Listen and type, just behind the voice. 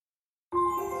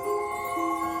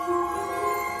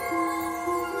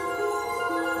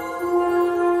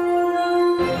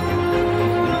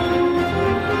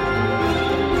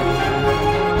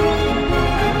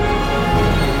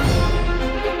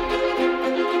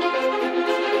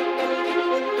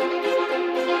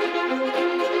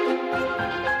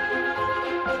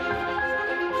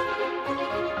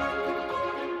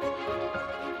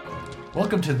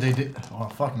welcome to the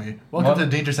Welcome to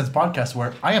the Danger Sense podcast,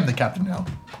 where I am the captain now.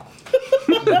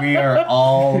 We are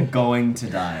all going to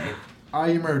die. I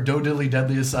am our Dilly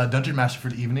Deadliest dungeon master for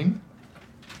the evening.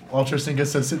 While Tristan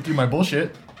gets to sit through my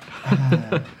bullshit.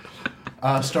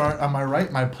 Start on my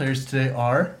right, my players today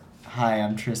are. Hi,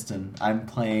 I'm Tristan. I'm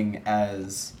playing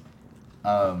as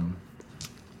a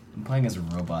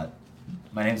robot.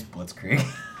 My name's Blitzkrieg.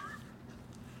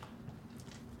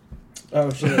 Oh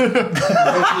shit.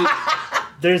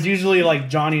 There's usually like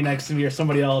Johnny next to me or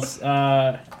somebody else.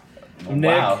 I'm Nick.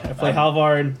 Wow. I play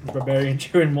Halvard, Barbarian,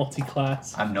 Druid,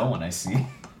 multi-class. I'm no one I see.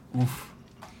 Oof.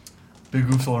 Big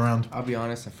oofs all around. I'll be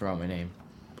honest, I forgot my name.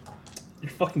 You're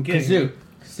fucking kidding.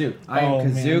 Kazook. I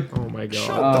am Kazook. Oh my god.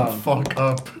 Shut the fuck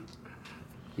up.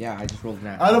 Yeah, I just rolled an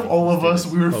Out of all of us,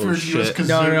 we refer to you as Kazook.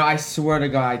 No, I swear to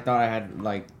God, I thought I had,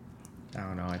 like, I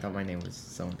don't know, I thought my name was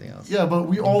something else. Yeah, but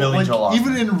we all, Billy like, Joel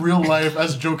even Osment. in real life,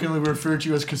 as jokingly, we refer to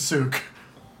you as Kazook.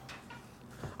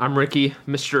 I'm Ricky,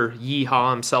 Mr.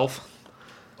 Yeehaw himself.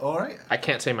 Alright. I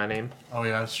can't say my name. Oh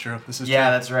yeah, that's true. This is Yeah,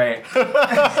 true. that's right.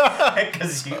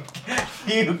 Because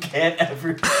you can't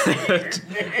ever say your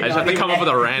name. I just have to come up with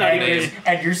a random name.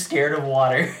 And you're scared of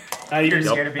water. Not even,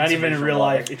 You're scared of being not even in submerged real from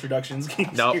water. life introductions.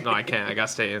 Nope, no, I can't. I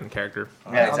gotta stay in character.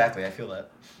 Yeah, exactly. I feel that.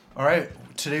 Alright,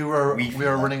 today we feel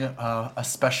are that. running a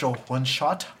special one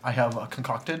shot I have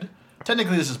concocted.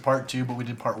 Technically this is part 2, but we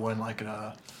did part 1 like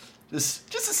just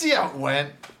to see how it went.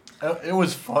 It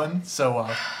was fun, so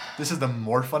this is the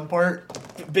more fun part.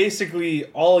 Basically,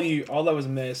 all that was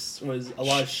missed was a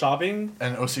lot of shopping,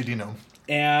 And OCD gnome.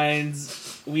 and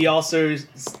we also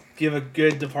give a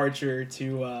good departure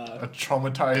to. A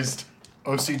traumatized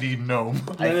OCD gnome.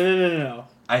 No.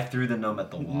 I threw the gnome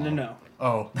at the wall. No.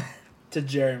 Oh. To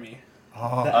Jeremy.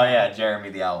 Oh. Oh yeah,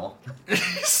 Jeremy the owl.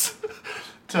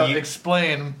 To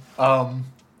explain,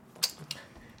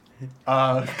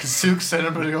 Kazook sent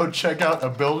him to go check out a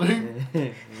building.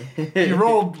 He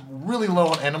rolled really low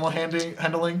on animal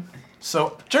handling.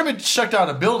 So Jeremy checked out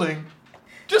a building,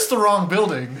 just the wrong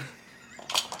building.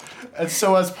 And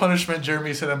so as punishment,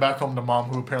 Jeremy sent him back home to mom,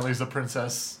 who apparently is the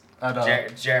princess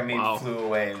at Jeremy Wow. flew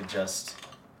away with just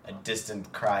a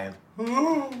distant cry of.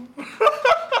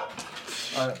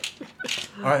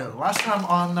 Alright, last time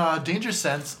on Danger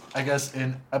Sense, I guess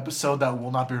in episode that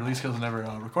will not be released because it was never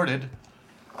recorded,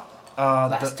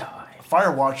 Last time.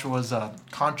 Firewatch was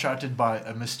contracted by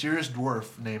a mysterious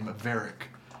dwarf named Varric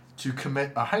to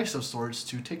commit a heist of sorts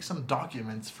to take some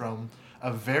documents from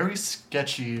a very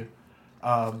sketchy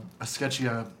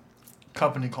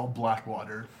company called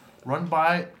Blackwater, run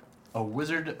by a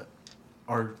wizard,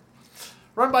 or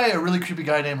run by a really creepy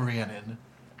guy named Rhiannon.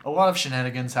 A lot of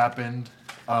shenanigans happened.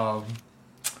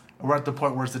 We're at the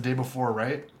point where it's the day before,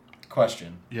 right?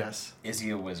 Question: Yes, is he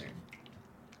a wizard?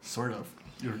 sort of.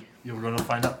 You're gonna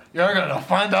find out. You're gonna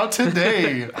find out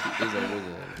today.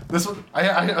 This one,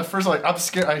 I at first like I'm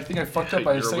scared. I think I fucked up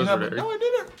by You're a saying that, but wizard, no, I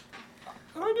didn't.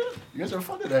 No, I didn't. You guys are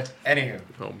fun today. Anywho,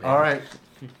 Oh man. All right.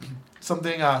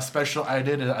 Something special I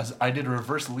did is I did a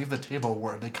reverse leave the table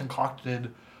where they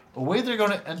concocted a way they're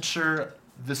going to enter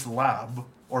this lab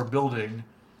or building,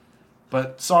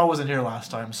 but Saul wasn't here last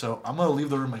time, so I'm gonna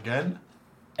leave the room again.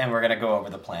 and we're gonna go over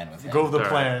the plan with him. Go over the Alright.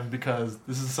 plan because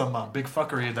this is some big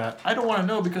fuckery that I don't want to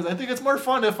know because I think it's more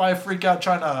fun if I freak out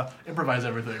trying to improvise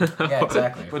everything. Yeah,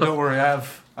 exactly. But don't worry, I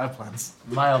have plans.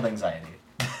 Mild anxiety.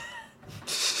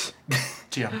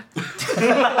 TM.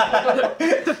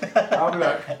 I'll be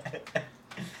back.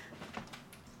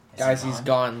 Guys, he's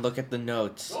gone. Look at the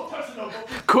notes.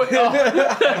 Quit.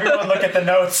 Everyone, look at the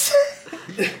notes.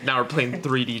 Now we're playing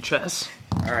 3D chess.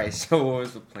 Alright, so what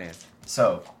was the plan?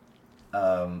 So,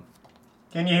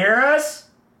 can you hear us?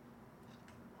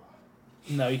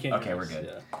 No, you can't. Okay, hear we're us. good.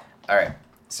 Yeah. All right.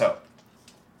 So,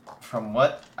 from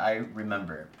what I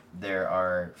remember, there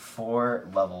are 4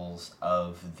 levels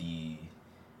of the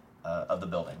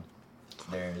building.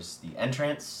 There's the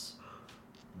entrance.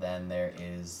 Then there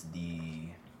is the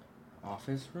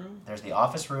Office room? there's the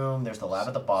office room. There's the lab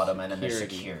at the bottom, and then there's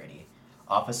Security. security.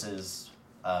 Office is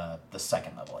the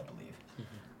 2nd level, I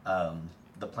believe.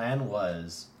 The plan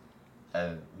was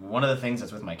one of the things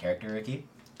that's with my character Ricky,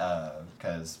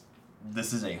 because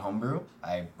this is a homebrew.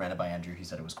 I ran it by Andrew. He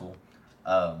said it was cool.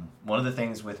 One of the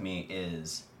things with me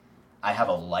is I have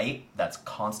a light that's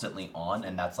constantly on,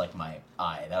 and that's like my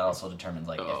eye. That also determines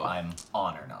like if I'm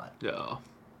on or not. Yeah.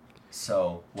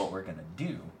 So what we're gonna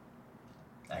do?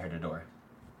 I heard a door.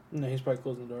 No, he's probably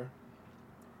closing the door.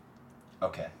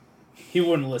 Okay. He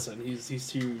wouldn't listen. He's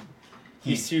too.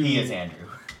 He's too. He is Andrew.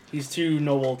 He's too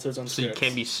noble to his own So you spirits.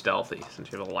 can't be stealthy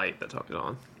since you have a light that's always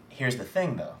on. Here's the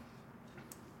thing, though.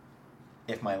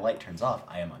 If my light turns off,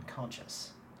 I am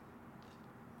unconscious.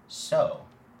 So,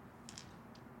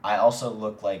 I also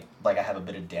look like I have a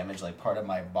bit of damage. Like part of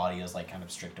my body is like kind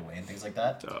of stripped away and things like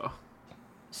that. Oh.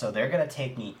 So they're gonna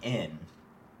take me in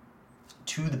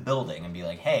to the building and be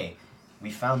like, "Hey,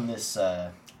 we found this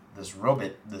this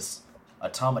robot, this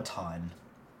automaton,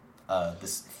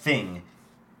 this thing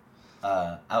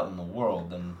out in the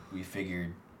world, and we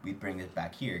figured we'd bring it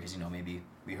back here because maybe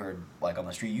we heard like on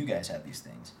the street you guys have these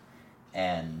things."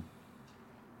 And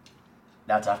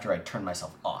that's after I turn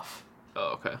myself off.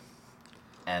 Oh, okay.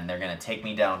 And they're going to take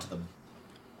me down to the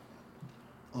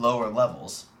lower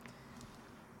levels.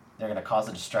 They're going to cause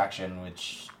a distraction,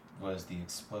 which was the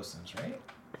explosives, right?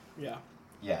 Yeah.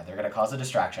 Yeah, they're going to cause a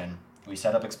distraction. We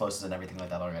set up explosives and everything like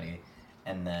that already.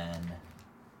 And then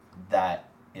that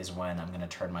is when I'm going to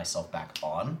turn myself back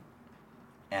on.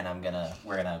 And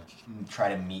we're going to try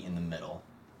to meet in the middle.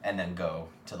 And then go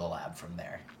to the lab from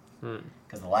there.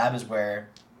 Because the lab is where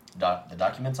the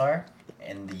documents are.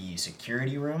 And the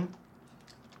security room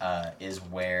is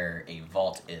where a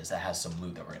vault is that has some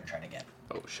loot that we're going to try to get.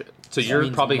 Oh, shit. So you're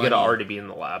means probably going to money. already be in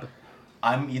the lab.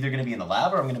 I'm either going to be in the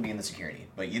lab or I'm going to be in the security.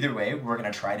 But either way, we're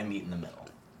going to try to meet in the middle.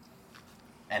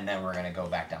 And then we're going to go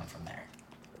back down from there.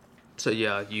 So,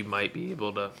 yeah, you might be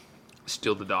able to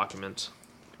steal the documents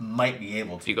Might be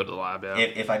able if to. you go to the lab, yeah.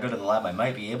 If I go to the lab, I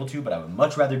might be able to, but I would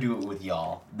much rather do it with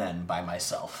y'all than by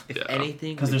myself. If Yeah.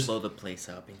 anything, 'Cause we there's- blow the place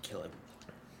up and kill him.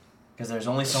 Because there's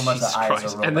only so much Jesus that I as Christ. a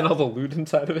robot... And then all the loot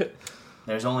inside of it?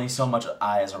 There's only so much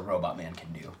I as a robot man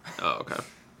can do. Oh, okay.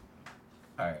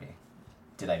 Alrighty.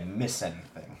 Did I miss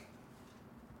anything?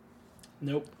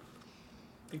 Nope.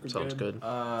 I think we're Sounds good. For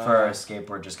our escape,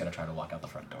 we're just going to try to walk out the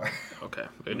front door. Okay.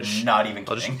 Maybe just Not even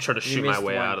I'll kidding. just try to You shoot my missed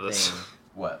way one out of this. thing.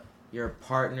 What? You're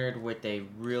partnered with a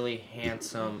really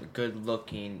handsome,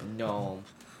 good-looking gnome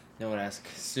known as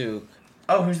Kasuk.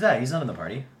 Oh, who's that? He's not in the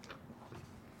party.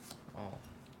 Oh.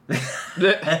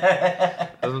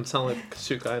 Doesn't sound like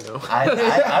Kasuk I know.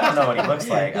 I don't know what he looks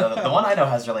like. The one I know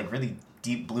has like really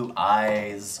deep blue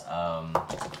eyes.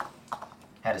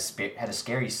 Had a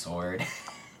scary sword.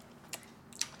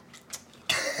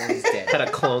 Oh, he's dead. Had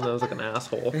a clone that was like an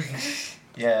asshole.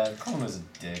 Yeah, Colin was a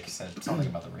dick. He said something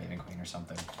about the Raven Queen or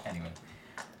something. Anyway,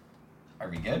 are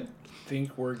we good?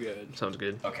 think we're good. Sounds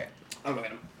good. Okay. I'll go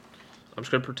get him. I'm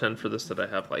just gonna pretend for this that I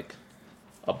have like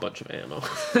a bunch of ammo.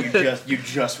 You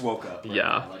just woke up. Right Yeah.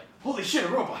 now, like, holy shit, a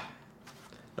robot!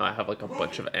 No, I have like a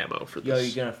bunch of ammo for Yo, this.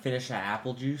 you gonna finish that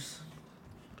apple juice?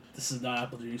 This is not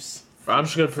apple juice. I'm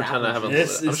just gonna pretend I have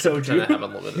This unlimited. I'm is just gonna pretend I soju. have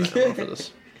unlimited ammo for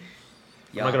this.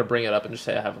 Yo, I'm not gonna bring it up and just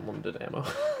say I have unlimited ammo.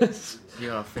 you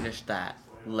gonna finish that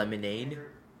lemonade?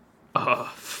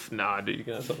 Oh, nah, dude, you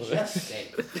can have some of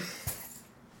it.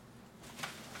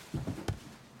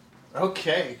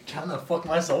 Okay, kind of fuck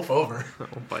myself over. Oh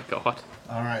my god.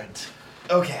 All right.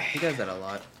 Okay. He does that a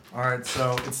lot. All right,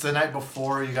 so it's the night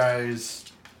before you guys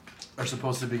are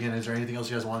supposed to begin. Is there anything else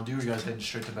you guys want to do, or you guys heading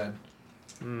straight to bed?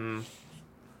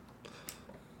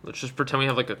 Let's just pretend we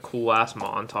have like a cool ass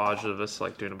montage of us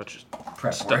like doing a bunch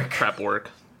of prep work.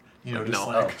 You know, just No,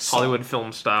 like Hollywood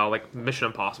film style, like Mission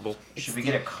Impossible. Should we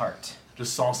get a cart?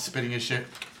 just Saul spitting his shit.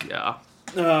 Yeah,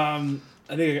 I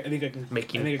think I can.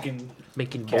 Making- I think I can.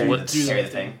 making Carry bullets, the- Carry the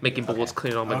thing. making bullets,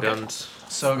 cleaning all my Okay. guns.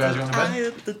 So, guys, going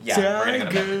to bed? Yeah, we're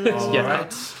gonna go to bed. All Yeah.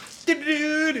 right.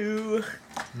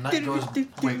 Night goes.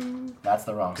 Wait, That's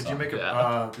the wrong could song. you make a?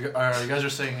 Yeah. You guys are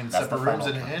staying in That's the separate rooms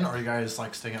in final an inn, or are you guys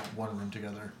like staying at one room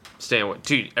together? Stay in one,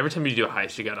 dude. Every time you do a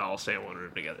heist, you gotta all stay in one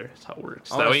room together. That's how it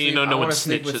works. I That wanna way you know sleep- no I one wanna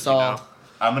sleep with snitches. You Saul. know?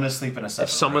 I'm gonna sleep in a separate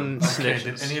If someone room. Okay.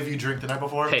 Did snitches, any of you drink the night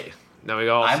before? hey, now we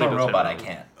all. I'm sleep a in robot, I separate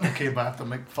rooms. can't. Okay, but I have to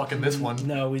make fucking this one.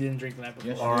 No, we didn't drink the night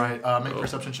before. All right. Make Oh.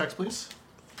 perception checks, please.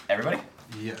 Everybody?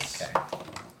 Yes.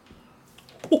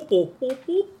 Okay.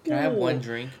 Can I have one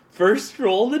drink? First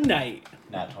roll of the night.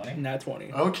 Nat 20. Nat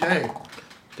 20. Okay.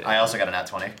 I also got a nat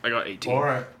 20. I got 18. All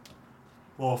right.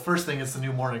 Well, first thing, it's the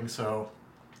new morning, so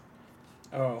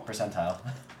Oh, Percentile.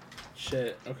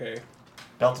 shit. Okay.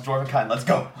 Belt to Dwarven Kind, let's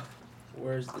go.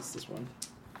 Where's this one?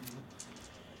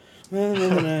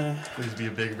 please be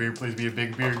a big beard. Please be a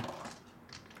big beard.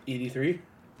 83?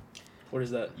 What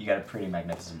is that? You got a pretty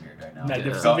magnificent beard right now.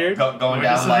 Magnificent beard? Going Magnificent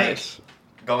down like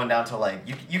beard. going down to like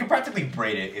you can practically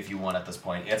braid it if you want at this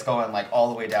point. It's going like all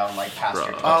the way down like past your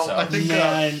Bro. torso. Oh, I think.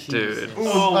 Man. Dude.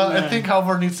 Oh, I man. think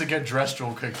Halvor needs to get dressed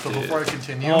real quick. So Dude. before I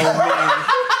continue, Oh, man.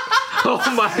 Oh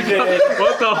my god!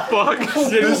 What the fuck?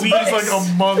 this is like a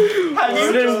month.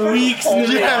 It's been weeks in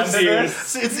the Yes,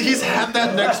 years. he's had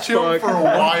that next to him for a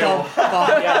while.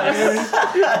 Yes.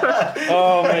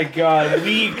 Oh my god,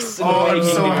 weeks. in the Oh, I'm making.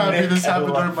 so happy this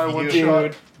happened during my one shot.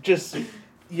 Dude, just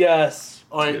yes.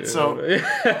 Alright, so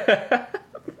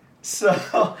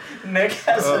So Nick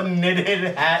has a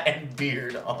knitted hat and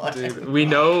beard on. Dude, we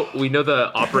know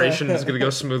the operation is gonna go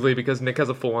smoothly because Nick has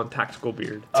a full-on tactical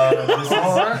beard.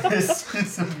 This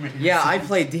is amazing. Yeah, I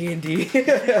play D&D.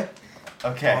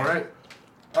 Okay.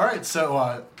 All right.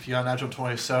 So you got a natural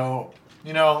 20. So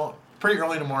pretty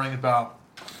early in the morning, about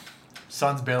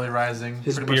sun's barely rising.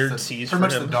 His pretty beard much sees pretty for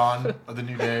much him. the dawn of the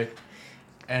new day,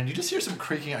 and you just hear some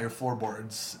creaking at your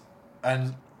floorboards,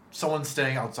 and someone's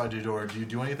staying outside your door. Do you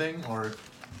do anything, or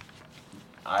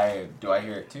Do I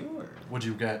hear it too? Or? what'd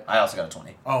you get? I also got a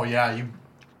 20. Oh yeah,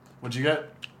 what'd you get?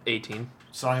 18.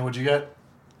 Sonny, what'd you get?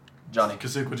 Johnny.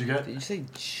 Kasuk, what'd you get? Did you say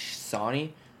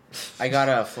Sony? I got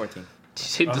a 14. Did you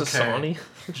say Dasani?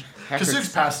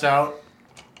 Kasuk's passed out,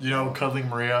 cuddling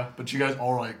Maria, but you guys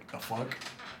all are like, the fuck?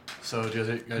 So do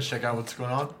you guys check out what's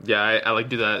going on? Yeah, I like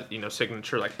do that,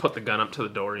 signature, like put the gun up to the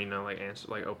door, like answer,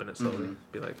 like open it slowly,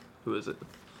 be like, who is it?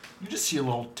 You just see a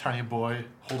little tiny boy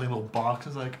holding a little box.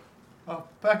 It's like, oh,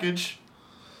 package.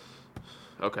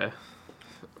 Okay,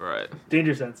 all right.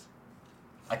 Danger sense.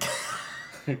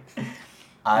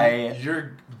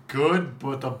 You're good,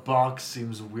 but the box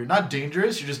seems weird. Not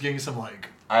dangerous. You're just getting some like.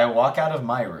 I walk out of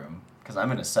my room because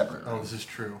I'm in a separate room. Oh, this is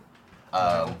true.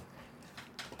 And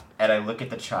I look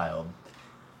at the child.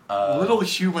 Little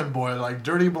human boy, like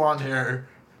dirty blonde hair.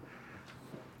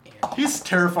 He's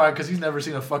terrified because he's never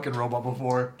seen a fucking robot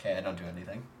before. Okay, I don't do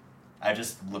anything. I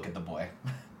just look at the boy.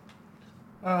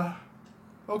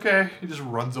 Okay. He just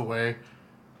runs away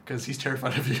because he's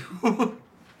terrified of you.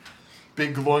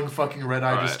 Big glowing fucking red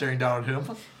eye just staring down at him.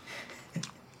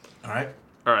 Alright.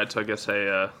 Alright, so I guess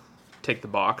I take the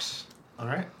box.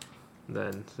 Alright.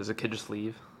 Then does the kid just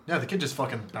leave? Yeah, the kid just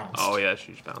fucking bounced. Oh yeah,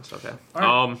 she just bounced, okay.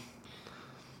 Alright.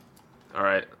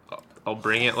 Alright. I'll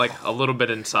bring it like a little bit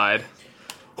inside.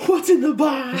 What's in the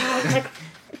box?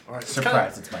 Alright.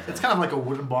 Surprise, it's my It's kind of like a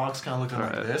wooden box, kind of looking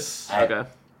like Alright. this. Okay.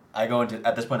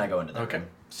 At this point I go into the Okay. room.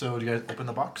 So do you guys open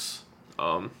the box?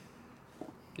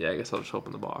 Yeah, I guess I'll just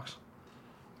open the box.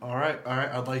 Alright.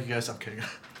 I'd like you guys. I'm kidding.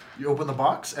 You open the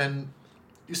box and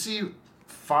you see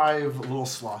 5 little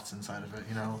slots inside of it,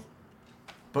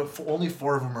 But only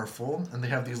 4 of them are full, and they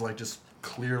have these like just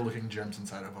clear looking gems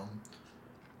inside of them.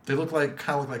 They look like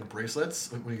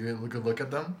bracelets when you get a good look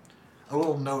at them. A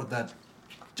little note that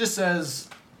just says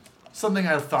something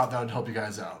I thought that would help you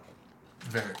guys out.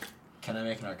 Varric. Can I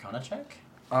make an Arcana check?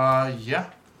 Yeah.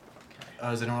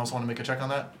 Does anyone else want to make a check on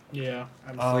that? Yeah.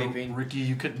 I'm sleeping. Ricky,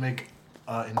 you could make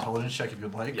intelligence check if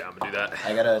you'd like. Yeah, I'm gonna do that.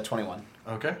 I got a 21.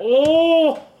 Okay.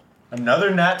 Oh!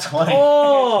 Another nat 20.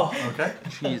 Oh! Okay.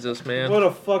 Jesus, man. What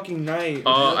a fucking night.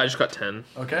 I just got 10.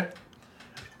 Okay.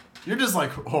 You're just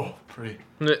like, oh, pretty.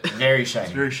 Very shiny.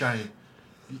 It's very shiny.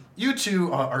 You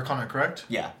two are Arcana, correct?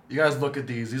 Yeah. You guys look at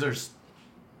these. These are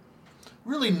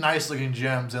really nice looking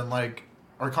gems. And like,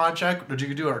 Arcana check. Did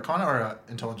you do Arcana or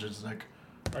Intelligence, Nick?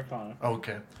 Arcana.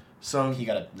 Okay. So He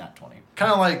got a nat 20.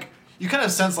 kind of like, you kind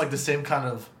of sense like the same kind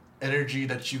of energy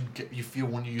that you feel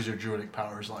when you use your druidic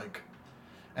powers. Like,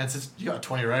 and since you got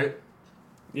 20, right?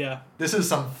 Yeah. This is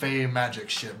some Fey magic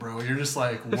shit, bro. You're just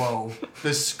like, whoa.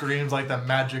 This screams like the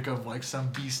magic of like some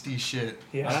beastie shit.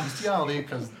 Yeah. Not bestiality,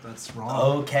 because that's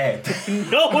wrong. Okay.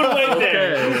 No one went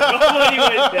there. Nobody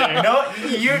went there.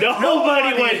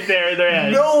 Nobody went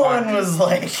there. No one was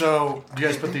like. So, do you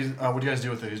guys put these? What do you guys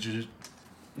do with these? You just,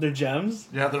 They're gems?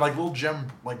 yeah, they're like little gem,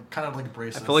 like kind of like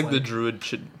bracelets. I feel like the druid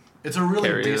should. It's a really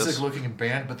carry basic this. looking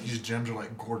band, but these gems are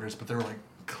like gorgeous, but they're like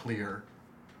clear.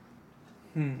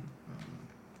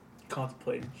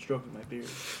 Contemplating stroking my beard.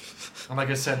 And like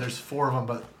I said, there's 4 of them,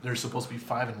 but there's supposed to be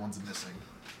 5 and one's missing.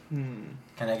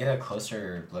 Can I get a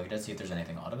closer look at it, see if there's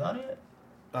anything odd about it?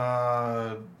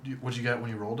 What'd you get when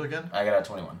you rolled again? I got a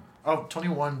 21. Oh,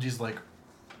 21, geez, like,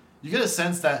 you get a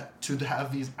sense that to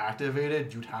have these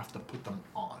activated, you'd have to put them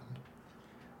on.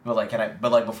 But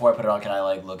like before I put it on, can I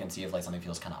like look and see if like something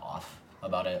feels kind of off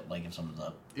about it? Like if something's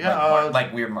up? Yeah,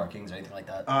 like weird markings or anything like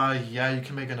that? Yeah, you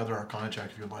can make another Arcana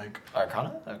check if you'd like.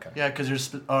 Arcana? Okay. Yeah, because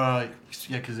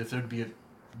because if there'd be a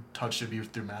touch, it'd be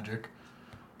through magic.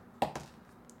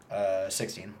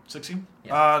 16. 16?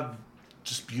 Yeah.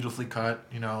 Just beautifully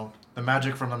cut, The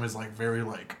magic from them is like very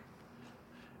like...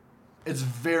 It's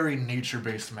very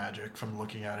nature-based magic from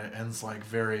looking at it, and it's like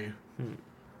very...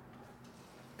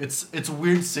 It's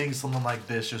weird seeing something like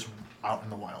this just out in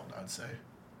the wild, I'd say.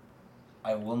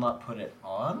 I will not put it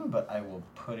on, but I will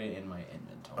put it in my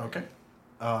inventory. Okay.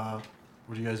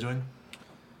 What are you guys doing?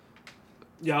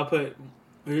 Yeah, I'll put...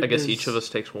 I guess each of us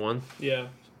takes one. Yeah.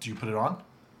 Do you put it on?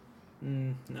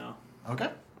 No. Okay.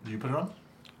 Do you put it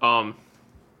on?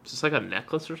 Is this like a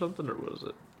necklace or something, or what is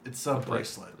it? It's a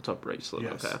bracelet. It's a bracelet.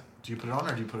 Yes. Okay. Do you put it on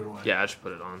or do you put it away? Yeah, I just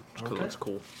put it on because Okay. it looks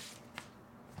cool.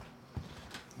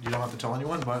 You don't have to tell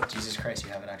anyone, but Jesus Christ, you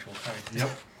have an actual card. yep.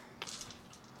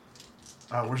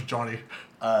 Where's Johnny?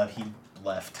 He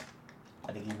left.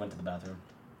 I think he went to the bathroom.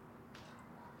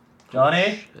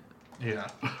 Johnny? Yeah.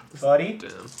 Buddy?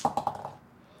 Damn.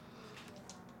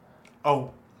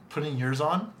 Oh, putting yours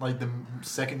on, like the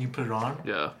second you put it on,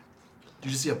 Yeah. you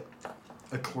just see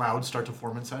a cloud start to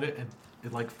form inside it, and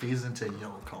it like fades into a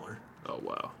yellow color. Oh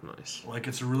wow, nice. Like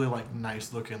it's a really like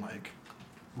nice looking, like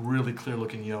really clear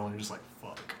looking yellow, and you're just like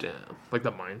fuck. Damn. Like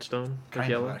the Mind Stone. Kind of,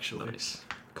 yellow? actually. Nice.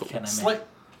 Cool. Can I It's make, like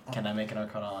can I make an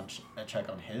Arcana a check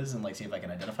on his and like see if I can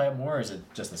identify it more, or is it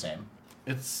just the same?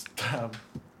 it's.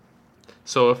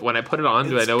 So if when I put it on,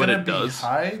 do I It's know what gonna it be does?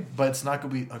 high, but it's not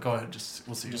gonna be. Go ahead,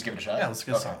 we'll see. Just give it a shot? Yeah, let's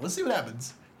get Okay. started. Let's see what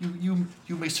happens. You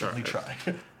may certainly try.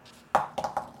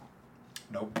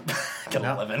 Nope. Got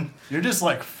No. 11. You're just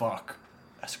like fuck.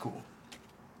 That's cool.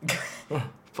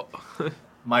 Fuck.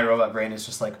 My robot brain is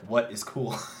just like, what is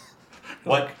cool?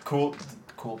 What cool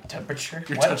temperature?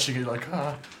 You're What? touching it like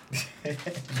I'm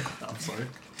sorry.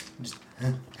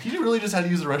 He really just had to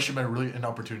use the restroom at a really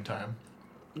inopportune time.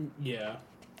 Yeah.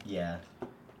 Yeah.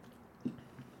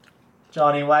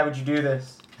 Johnny, why would you do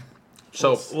this?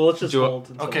 So Well, let's just do hold.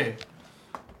 until- Okay.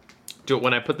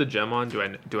 when I put the gem on, do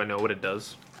I know what it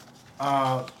does?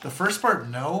 The first part,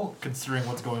 no, considering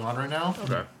what's going on right now.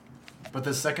 Okay. But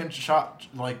the second shot,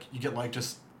 like you get like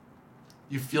just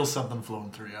you feel something flowing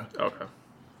through you. Okay.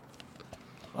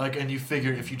 Like, and you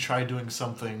figure if you try doing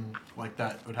something like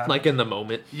that, it would happen. Like in the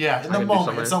moment. Yeah, in I the can do moment.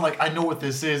 something. It's not like I know what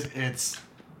this is. It's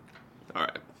All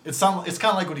right. it's kind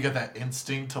of like when you get that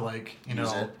instinct to like Use know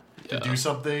it. to Yeah. do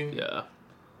something. Yeah.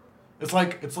 It's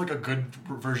like a good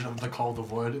version of the Call of the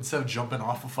Void. Instead of jumping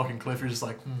off a fucking cliff, you're just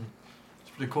like, it's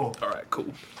pretty cool. All right.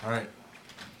 Cool. All right.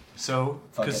 So,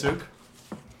 Fuck it. Kasuk,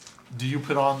 do you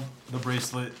put on the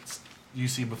bracelets you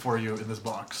see before you in this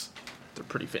box? They're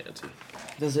pretty fancy.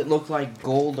 Does it look like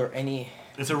gold or any?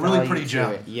 It's a really value pretty to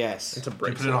gem. it? Yes. It's a You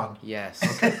bracelet. put it on. Yes.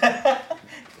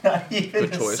 Not even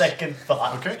Good a choice. second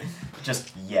thought. Okay.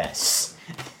 Just yes.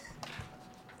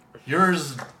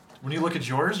 Yours, when you look at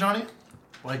yours, Johnny,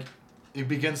 like it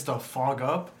begins to fog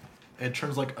up. It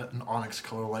turns like an onyx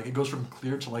color. Like it goes from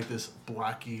clear to like this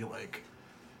blacky, like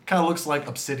kind of looks like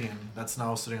obsidian that's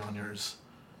now sitting on yours.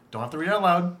 Don't have to read out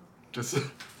loud. Just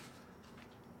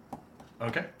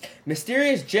okay.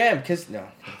 Mysterious gem, cause no.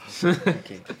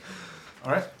 Okay.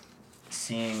 All right.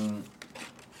 Seeing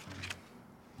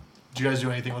Did you guys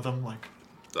do anything with them? Like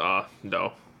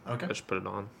No. okay. I just put it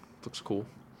on. Looks cool.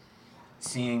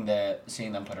 seeing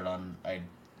them put it on, I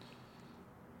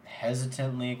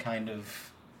hesitantly kind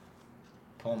of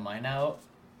pull mine out.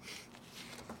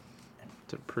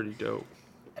 They're pretty dope.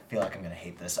 I feel like I'm gonna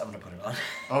hate this. I'm gonna put it on.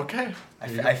 Okay.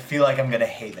 I feel like I'm gonna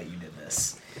hate that you did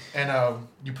this. And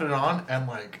you put it on, and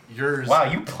like yours. Wow,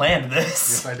 you planned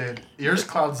Yes, this. I did. Yours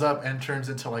clouds up and turns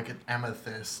into like an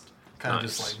amethyst, kind of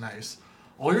just Nice. like nice.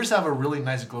 All yours have a really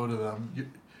nice glow to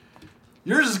them.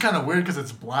 Yours is kind of weird because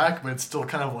it's black, but it's still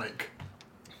kind of like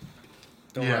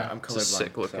Don't Yeah. worry, I'm It's a colorblind.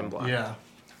 sick looking black. yeah.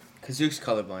 Kazuk's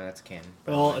colorblind. That's canon.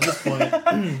 Well, at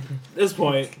this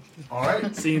point, All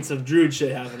right. seeing some druid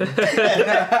shit happening.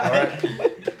 All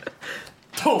right.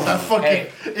 Oh, that fucking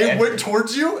Hey, it and- went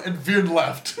towards you and veered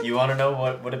left, You want to know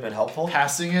what would have been helpful?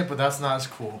 passing it, but that's not as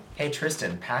cool. Hey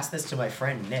Tristan, pass this to my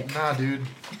friend Nick. Nah, dude.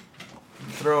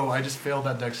 Throw. I just failed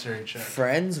that dexterity check.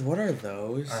 Friends, what are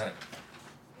those? All right.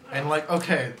 And like,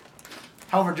 okay.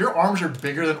 However, your arms are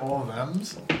bigger than all of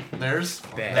them's. Theirs.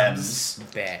 Bet. Them's.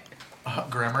 Bet.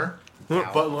 Grammar.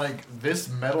 Ow. But like this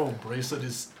metal bracelet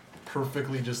is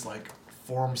perfectly just like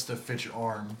forms to fit your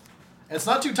arm. And it's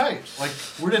not too tight. Like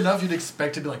weird enough you'd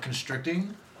expect it to be like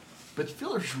constricting, but you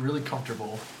feel it's really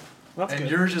comfortable. That's and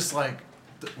good. you're just like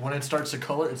when it starts to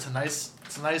color, it's a nice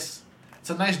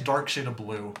dark shade of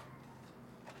blue.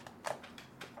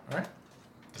 Alright?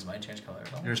 Does mine change color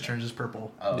at all? Yours turns as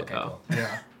purple. Oh, okay, Yeah. cool.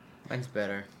 Yeah. Mine's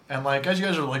better. And like as you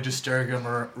guys are like just staring at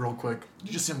him real quick,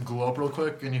 you just see him glow up real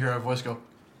quick and you hear a voice go,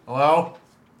 "Hello?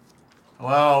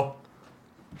 Hello?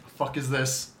 The fuck is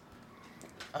this?"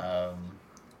 Can I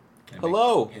make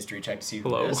Hello. a history check to see who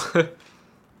Hello. it is?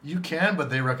 You can, but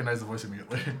they recognize the voice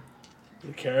immediately.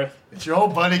 Kareth. It's your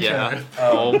old buddy, Yeah. Kenneth.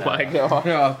 Oh no. my god.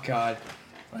 Oh God.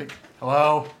 Like,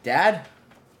 hello? Dad.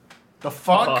 The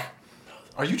fuck? Uh.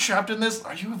 Are you trapped in this?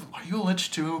 Are you a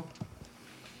lich too?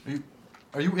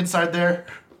 Are you inside there?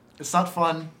 It's not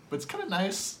fun, but it's kind of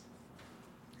nice.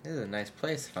 This is a nice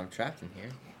place if I'm trapped in here.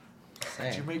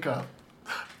 Did you Say. make a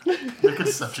make a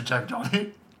deception check,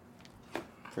 Johnny?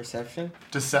 Perception.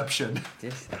 Deception.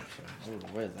 Deception. Ooh,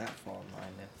 where does that fall in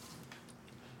line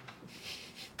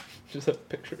Just a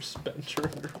picture of Spencer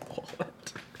in your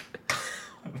wallet.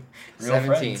 Real 17.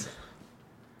 friends.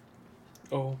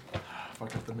 Oh. Fuck,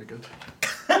 I have to make it.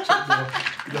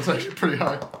 That's actually pretty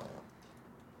high.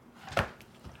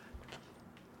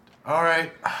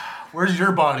 Alright. Where's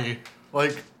your body?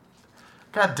 Like,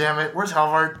 god damn it. Where's I'm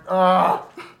Halvard? right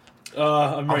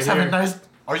I was here. having nice...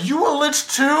 Are you a lich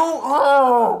too?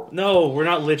 Oh! No, we're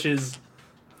not liches.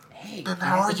 Hey, Then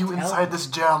how are you inside this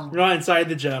gem? We're not inside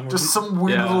the gem. We're Just some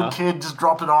weird Yeah. little kid just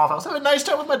dropped it off. I was having a nice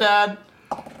time with my dad.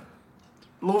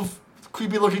 Little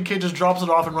creepy looking kid just drops it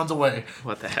off and runs away.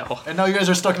 What the hell? And now you guys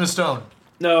are stuck in a stone.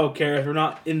 No, Kareth, we're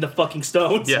not in the fucking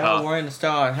stones. Yeah. Oh, we're in the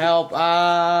star. Help!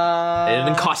 It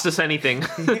didn't cost us anything.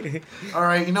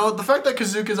 Alright, you know, the fact that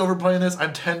Kazuka's overplaying this, I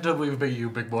tend to believe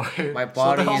you, big boy. My So what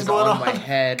body the hell's is going on my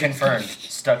head. Confirmed.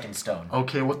 Stuck in stone.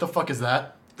 Okay, what the fuck is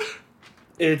that?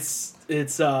 It's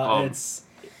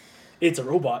a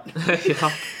robot.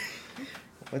 Yeah.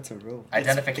 What's a rope?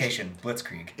 Identification.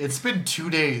 Blitzkrieg. It's been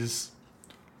 2 days.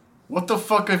 What the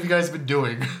fuck have you guys been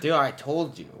doing? Dude, I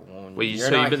told you. When Wait, you're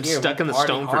so not you've been here, stuck we in the party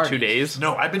stone for hard. 2 days?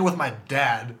 No, I've been with my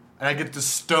dad, and I get this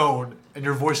stone, and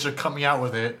your voices are coming out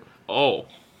with it. Oh,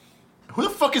 Who the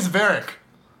fuck is Varric?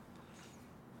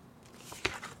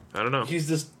 I don't know. He's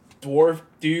this dwarf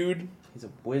dude He's a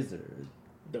wizard.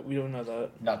 that we don't know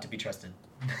that. Not to be trusted.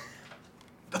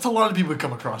 That's a lot of people we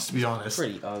come across, to be honest.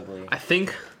 Pretty ugly. I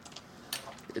think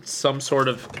it's some sort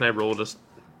of. Can I roll just?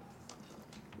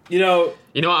 You know,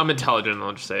 You know what? I'm intelligent.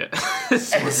 I'll just say it.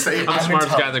 Say it. I'm the smartest guy in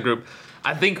intelligent. the group.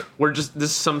 I think we're just. This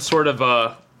is some sort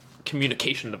of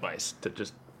communication device that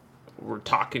just. We're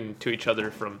talking to each other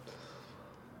from.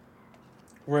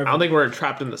 wherever. I don't think we're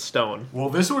trapped in the stone. Well,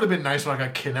 this would have been nice when I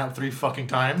got kidnapped 3 fucking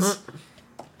times.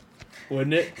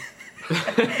 Wouldn't it?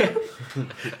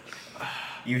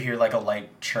 You hear like a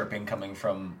light chirping coming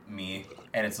from me,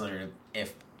 and it's literally,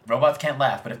 if robots can't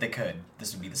laugh, but if they could,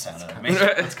 this would be the sound of me.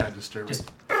 That's kind of disturbing.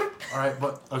 Just- Alright,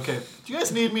 but, okay. Do you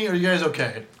guys need me, or are you guys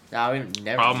okay? Nah, we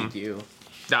never Um, need you.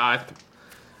 Nah, I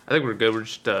think we're good. We're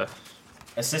just.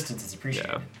 Assistance is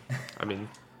appreciated. I mean,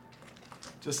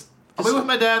 Just, I'll be with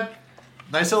my dad.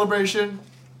 Nice celebration.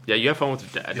 yeah. You have fun with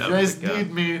your dad. If I you don't guys think,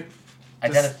 need me,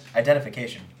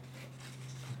 Identification.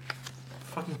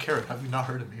 fucking carrot, have you not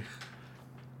heard of me?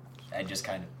 I just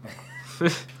kind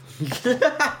of.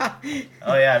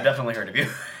 Oh yeah, I've definitely heard of you.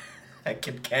 I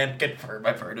can confirm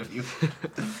I've heard of you.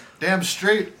 Damn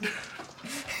straight.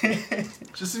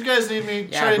 Just if you guys need me,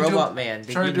 Yeah, try to Robot do, Man.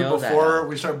 Did try you to do know it before that?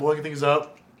 we start blowing things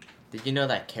up. Did you know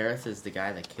that Kareth is the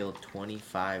guy that killed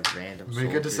 25 random Make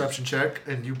soldiers? a deception check,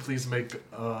 and you please make.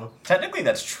 Technically,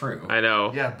 that's true. I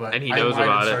know. Yeah, but and he I knows lied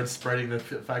and about started it. spreading the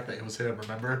fact that it was him.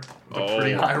 Remember, it's a Oh.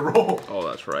 pretty high roll. Oh,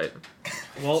 that's right.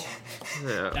 Well,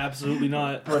 Yeah. absolutely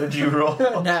not. What did you roll?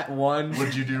 That one.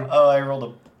 What'd you do? Oh, I rolled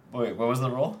a. Wait, what was the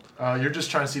roll? You're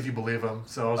just trying to see if you believe him.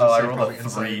 So I was Oh, gonna I say rolled probably a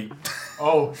insight. 3.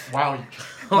 Oh wow,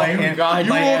 Oh god, you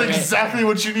my rolled enemy. exactly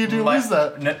what you need to lose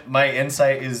that. My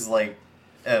insight is like.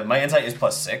 My insight is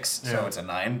 +6, so Yeah. it's a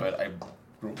 9, but I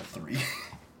rolled a 3.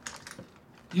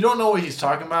 You don't know what he's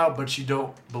talking about, but you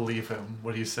don't believe him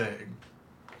what he's saying.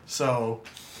 So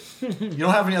you don't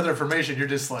have any other information. You're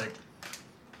just like,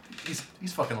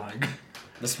 he's fucking lying.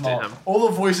 The small Damn. All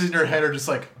the voices in your head are just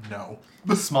like, no.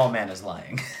 the small man is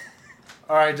lying.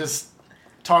 All right, just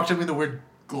talk to me the weird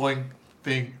glowing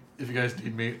thing if you guys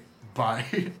need me.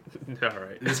 Bye. All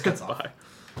right. It just cuts off. Bye.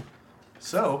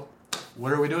 So,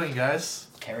 what are we doing, guys?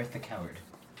 Kareth the coward.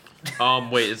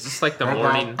 Wait. Is this like the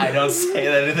Robot. morning? I don't say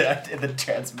that in the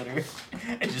transmitter.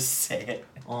 I just say it.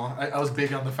 I was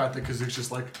big on the fact that Kazook's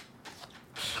just like,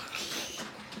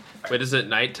 Wait, is it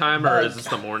nighttime or is this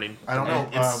the morning? I don't know.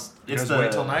 It's- you it's guys the-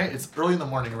 wait till night. It's early in the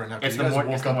morning right now. 'Cause It's you the guys mor-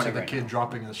 woke it's the up to morning the right kid now.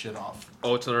 dropping this shit off.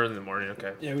 Oh, it's early in the morning.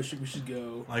 Okay. Yeah, we should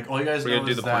go. Like all you guys We're know gonna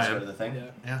do is the that. plan. Go to the thing? Yeah.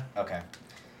 Yeah. Okay.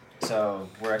 So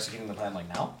we're executing the plan like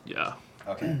now? Yeah.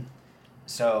 Okay.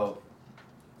 So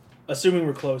Assuming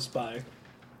we're close by.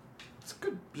 It's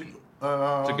good. It's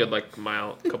a good like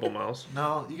couple miles.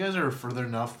 No, you guys are further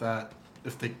enough that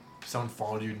if someone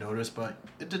followed you, notice. But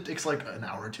it takes like an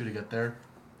hour or two to get there.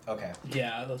 okay.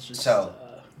 Yeah, let's just. So-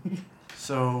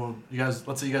 So you guys,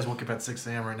 let's say you guys woke up at 6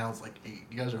 a.m. Right now it's like 8.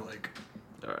 You guys are like,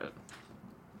 All right.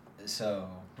 So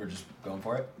we're just going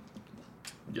for it?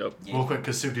 Yep. Yeah. real quick,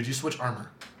 Kasu, did you switch armor?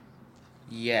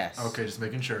 Yes. Okay, just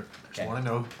making sure. Just Okay. want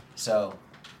to know. So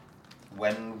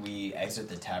when we exit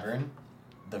the tavern,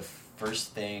 the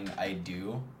first thing I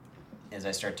do is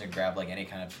I start to grab like any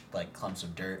kind of like clumps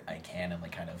of dirt I can and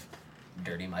like kind of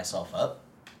dirty myself up.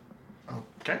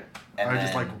 Okay. And I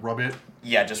just then- like rub it.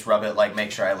 Yeah, just rub it, like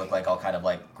make sure I look like all kind of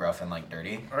like gruff and like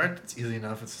dirty. All right, it's easy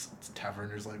enough. It's a tavern.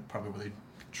 There's like probably where they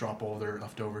drop all their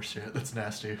leftover shit. That's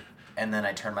nasty. and then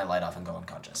I turn my light off and go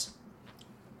unconscious.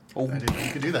 I didn't know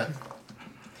you could do that.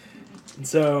 And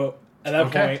so at that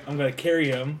Okay. point, I'm gonna carry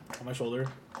him on my shoulder.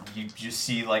 You just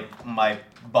see like my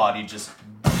body just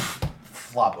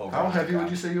flop over. How on the heavy would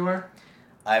ground. you say you are?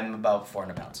 I'm about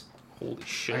 400 pounds. Holy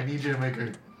shit. I need you to make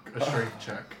a strength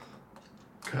check.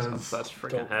 Because That's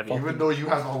freaking Don't heavy. fuck- even though you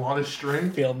have a lot of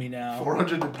strength, Fail me now.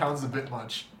 400 pounds is a bit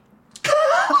much.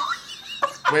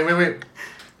 Wait.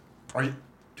 Are you?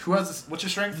 Who has this? What's your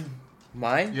strength?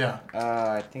 Mine? Yeah.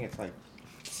 I think it's like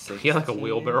 6. Yeah, like a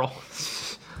wheelbarrow.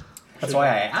 That's why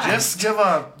I asked. Just give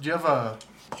a. Do you have a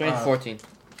Strength 14.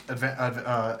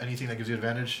 anything that gives you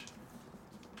advantage?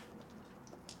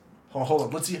 Hold on.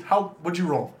 Let's see. What'd you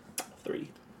roll? 3.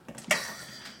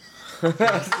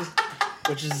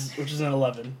 which is an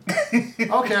 11.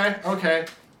 Okay.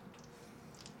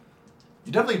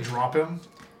 You definitely drop him,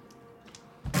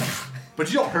 but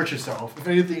you don't hurt yourself. If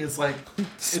anything, it's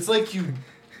like you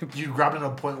grabbed him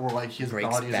at a point where like his Breaks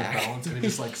body is back. imbalanced and it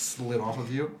just like slid off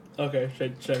of you. Okay,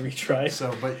 should I retry?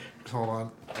 So, but hold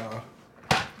on.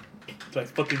 Do I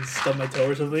fucking stub my toe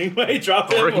or something when I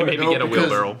drop him? Or you Or- maybe No, get a because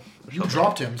wheelbarrow. You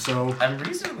dropped him, so I'm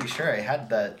reasonably sure I had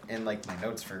that in like my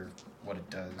notes for what it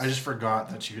does. I just forgot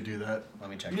that you could do that. Let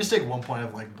me check. You just take 1 point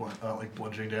of like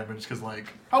bludgeoning damage because like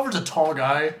Halvard's a tall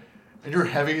guy and you're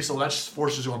heavy, so that just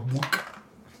forces you on.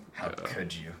 How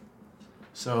could you?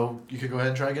 So you could go ahead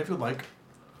and try again if you'd like.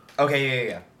 Okay,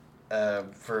 yeah.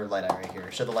 For light eye right here.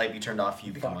 Should the light be turned off,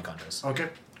 you become unconscious. Okay,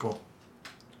 cool.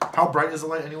 How bright is the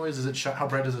light, anyways? Is it how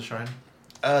bright does it shine?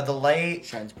 The light,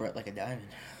 Shines bright like a diamond.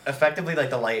 effectively, like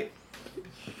the light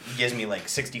gives me like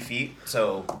 60 feet,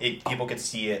 so people could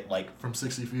see it like From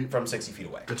 60 feet. from 60 feet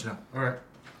away Good to know. All right.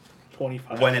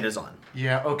 25. when it is on.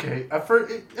 Yeah. Okay. At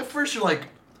first you're like,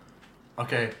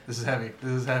 okay, this is heavy.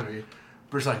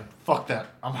 But it's like, fuck that.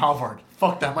 I'm Halvard.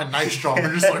 Fuck that. My knife's strong.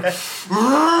 You're just like,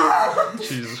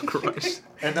 Jesus Christ.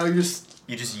 and now you just.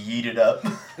 You just yeet it up.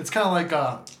 It's kind of like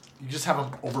you just have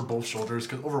them over both shoulders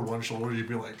because over one shoulder you'd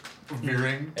be like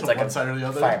veering It's to like one a side or the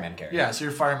other. fireman carry. Yeah. So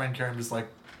your fireman carry him just like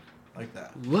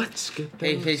that. Let's get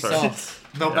Hey, them. hey, Sorry. Saul.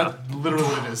 No, Yeah. that's literally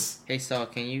what it is. Hey, Saul,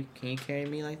 can you carry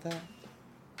me like that?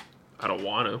 I don't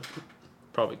want to.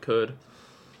 Probably could.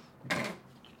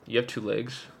 You have 2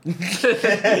 legs.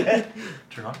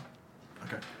 Turn on.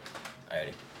 Okay.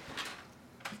 Alrighty.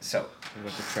 So, I'm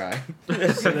going to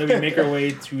try. So then we make our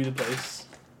way to the place.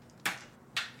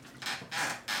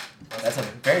 that's a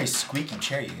very squeaky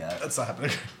chair you got. That's not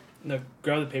happening. No,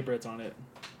 grab the paper that's on it.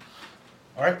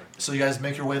 All right. So you guys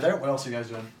make your way there. What else are you guys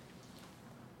doing?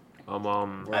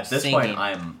 We're At this singing.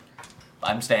 point,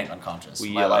 I'm staying unconscious.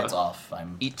 We, My light's off.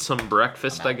 I'm Eat some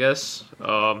breakfast, I guess.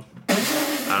 I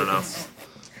don't know.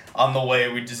 on the way.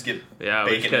 We just get Yeah,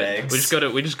 bacon and eggs.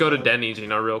 we just go to Denny's,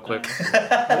 real quick.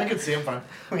 I can see him fine.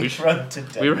 we should- run to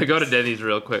death. We go to Denny's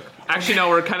real quick. Actually, no,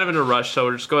 we're kind of in a rush, so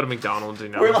we'll just go to McDonald's.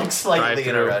 We're like slightly in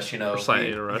a drive-thru. rush, We're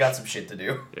slightly in a We rush. got some shit to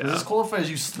do. Yeah. Does this qualify as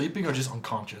you sleeping or just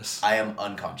unconscious? I am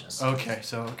unconscious. Okay.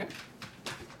 So okay.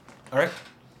 All right.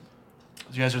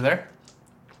 You guys are there.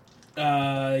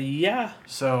 Yeah.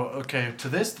 So okay, to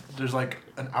this there's like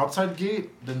an outside gate,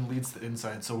 then leads to the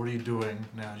inside. So what are you doing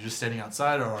now? You just standing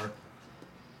outside, or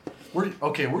what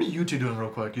are you two doing real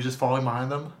quick? You just following behind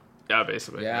them? Yeah,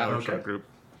 basically. Yeah. We're a Okay. short group.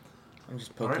 I'm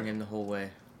just poking Alright. him the whole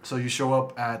way. So you show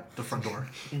up at the front door.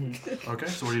 Okay,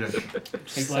 so what are you doing?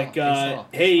 He's Saul, like, hey, Saul.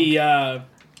 hey,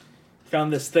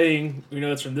 found this thing. We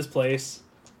know it's from this place.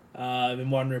 I've been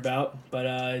wondering about, but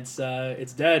it's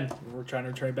dead. We're trying to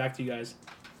return it back to you guys.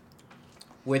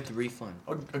 With refund.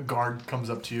 A guard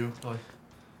comes up to you, like,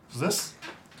 "Is this?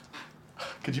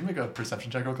 Could you make a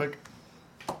perception check real quick?"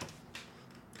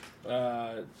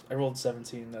 I rolled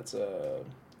 17. That's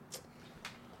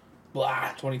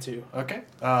 22. Okay.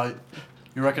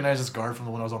 You recognize this guard from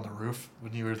the one I was on the roof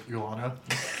when you were with Yolanda.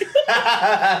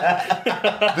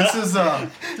 This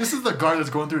is the guard that's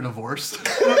going through a divorce.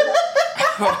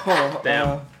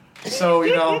 Damn. So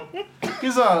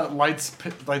he's a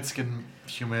light-skinned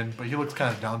human, but he looks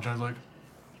kind of downtrodden. Like,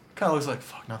 kind of looks like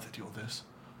fuck. Not to deal with this.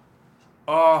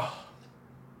 I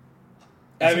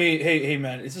mean, hey,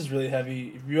 man, this is really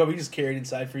heavy. If you want me to just carry it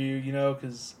inside for you,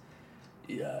 because,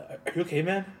 yeah, are you okay,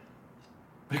 man?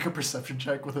 Make a perception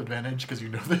check with advantage because you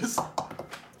know this.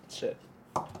 Shit.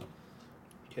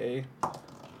 Okay,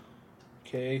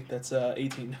 that's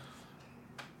 18.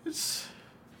 It's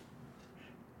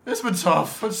been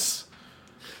tough.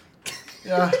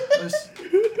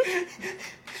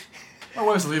 My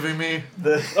wife's leaving me,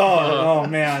 Oh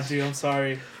man, dude, I'm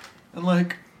sorry. and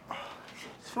like,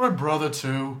 it's for my brother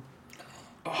too.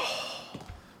 But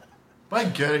I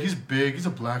get it. He's big. He's a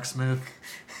blacksmith.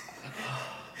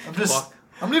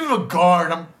 I'm not even a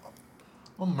guard.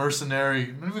 a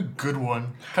mercenary, not even a good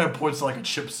one. Kind of points to like a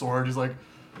chipped sword. He's like,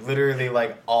 Literally,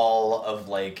 like, all of,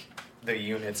 like, the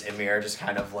units in me are just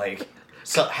kind of like...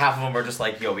 So half of them are just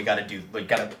like, yo, we gotta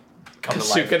come to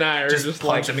life. Kasuke and I are just punch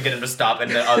like... him and get him to stop, and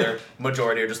the other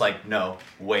majority are just like, no,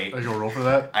 wait. are you gonna roll for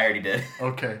that? I already did.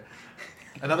 Okay.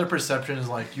 Another perception is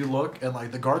like you look and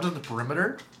like the guards on the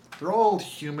perimeter, they're all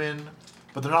human,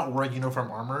 but they're not wearing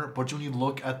uniform armor. But when you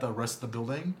look at the rest of the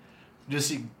building, you just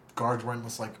see guards wearing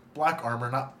this like black armor,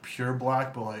 not pure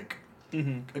black, but like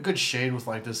a good shade with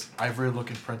like this ivory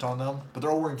looking print on them. But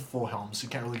they're all wearing full helms, so you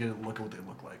can't really get a look at what they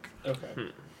look like.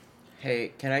 Okay.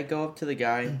 Hey, can I go up to the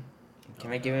guy?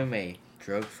 Can I give him a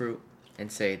drug fruit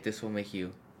and say this will make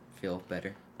you feel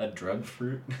better? A drug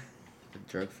fruit? The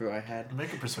drug fruit I had.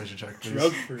 Make a persuasion check, please.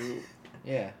 Drug fruit.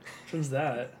 Yeah. Which one's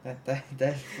that?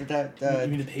 That. You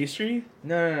mean the pastry?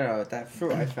 No. That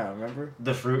fruit I found. Remember?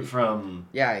 The fruit from...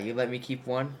 Yeah, you let me keep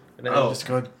one. Oh. Just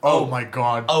good. Oh my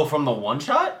god. Oh, from the one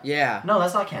shot? Yeah. No,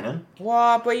 that's not canon.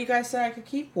 What? But you guys said I could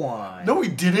keep one. No, we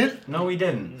didn't. No, we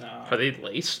didn't. No. Are they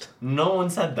laced? No one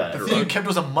said The that. thing you kept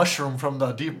was a mushroom from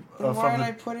the deep. Then why From did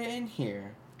I the. put it in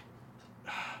here?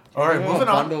 All right, moving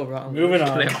on. Moving Can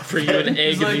I on. offer you an egg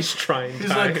He's in like- these trying he's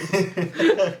times?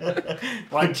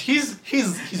 like- Like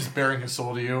he's bearing his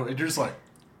soul to you, and you're just like.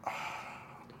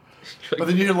 But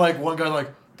then you hear like one guy like,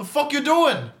 "The fuck you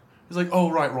doing?" He's like, "Oh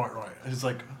right." And he's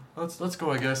like, "Let's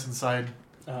go, I guess, inside."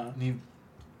 And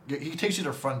he takes you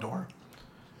to the front door.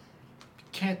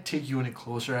 Can't take you any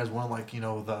closer as one like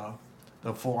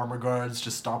the full armor guards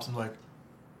just stops him like,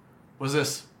 "What's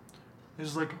this?"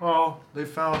 He's like, "Oh, they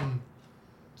found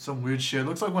some weird shit.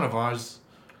 Looks like one of ours."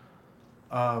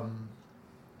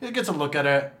 He gets a look at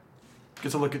it.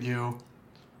 Gets a look at you.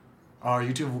 Are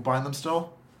you two buying them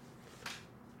still?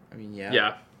 I mean, yeah.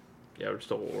 Yeah. Yeah,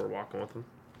 we're walking with them.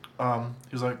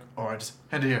 He was like, "Oh, I just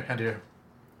hand it here."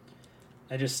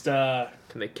 I just Can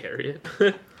they carry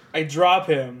it? I drop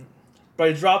him, but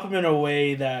I drop him in a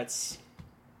way that's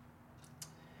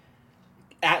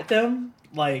at them.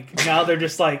 Like now they're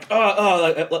just like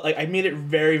like I made it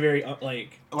very very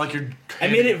like you're. I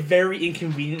made it very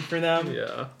inconvenient for them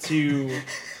Yeah. to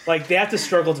like they have to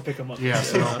struggle to pick him up. Yeah,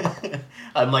 so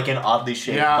I'm like an oddly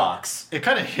shaped box. it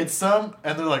kind of hits them,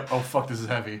 and they're like, "Oh fuck, this is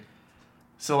heavy."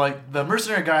 So like the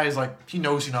mercenary guy is like, he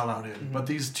knows you're not allowed in, but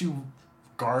these two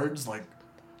guards like,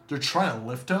 they're trying to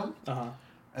lift him,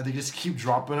 and they just keep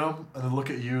dropping him, and they look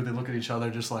at you, they look at each other,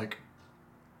 just like,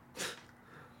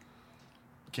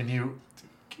 Can you?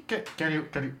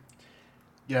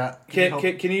 Yeah.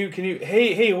 Can you?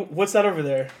 Hey, what's that over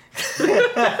there? Make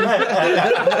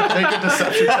a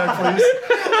deception check, please.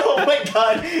 Oh my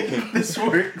god, this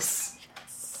works.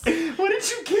 What did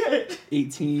you get?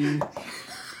 18,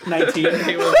 19.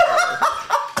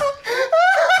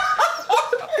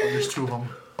 There's two of them.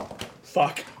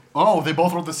 Fuck. Oh, they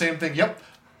both rolled the same thing. Yep.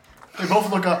 They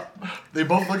both look up. They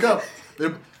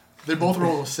both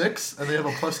roll a 6, and they have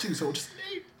a +2, so it's just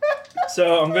 8.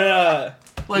 So I'm gonna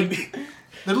Like,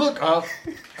 they look up,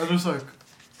 and they're just like,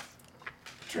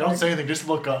 don't say anything, just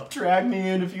look up. Drag me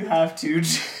in if you have to.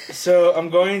 So I'm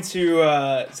going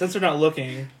to since they're not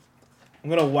looking, I'm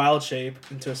gonna wild shape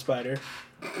into a spider.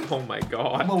 Oh my I'm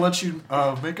god. gonna let you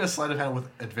make a sleight of hand with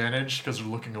advantage because they're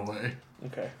looking away.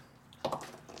 Okay.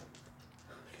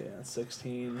 Okay, that's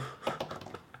 16.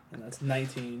 And that's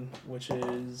 19, which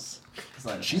is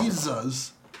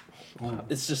Jesus. Ooh.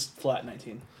 it's just flat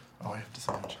 19. Oh, I have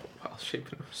disadvantage. Wow,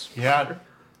 shaping was. Yeah,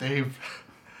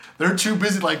 they're too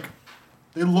busy. Like,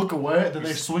 they look away, and then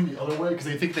they swing the other way because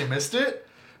they think they missed it.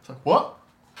 It's like, what?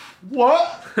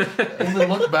 And they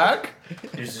look back.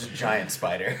 There's this giant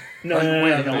spider. No, Like, no, wait,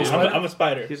 no, you no, know, no. spider? I'm a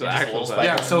spider. He's an Just a actual little spider.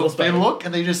 Yeah, so Little they spider. look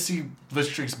and they just see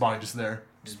Blitzstreak's body just there,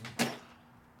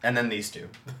 And then these two.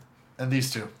 and these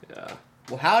two. Yeah.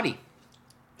 Well, howdy.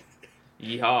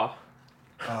 Yeehaw.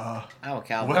 I'm a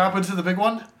cowboy. What happened to the big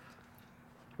one?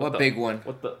 What big one?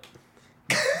 What the?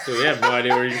 So we have no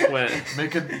idea where you just went.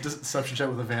 Make a deception check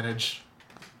with advantage.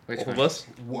 Which Both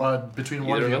one? of us? Between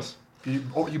one Either of of you.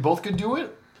 us? You both could do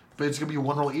it, but it's gonna be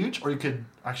one roll each, or you could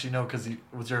actually no, because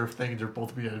with your thing, they're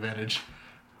both be at advantage.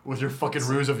 With your fucking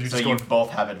ruse of you So just you going,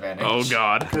 both have advantage. Oh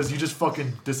god. because you just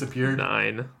fucking disappeared.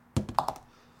 9.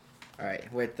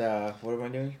 Alright, with, what am I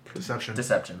doing? Deception.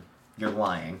 Deception. You're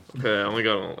lying. Okay, I only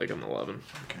got like an 11.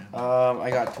 Okay. I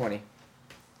got 20.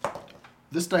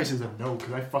 This dice is a no,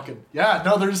 because I fucking... Yeah,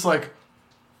 no, they're just like...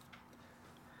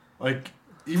 Like,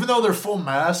 even though they're full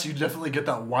mass, you definitely get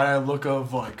that wide-eyed look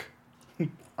of, like... Fuck.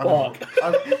 Oh,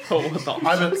 what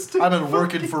the? I've been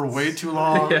working for way too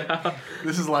long. Yeah.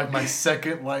 This is, like, my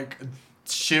second, like,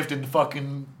 shift in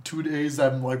fucking 2 days.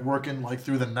 I'm, like, working, like,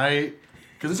 through the night.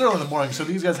 Because it's early in the morning, so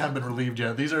these guys haven't been relieved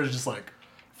yet. These are just like,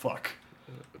 fuck.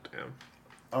 Damn.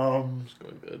 It's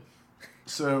going good.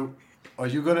 So, are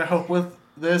you gonna help with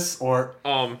this or?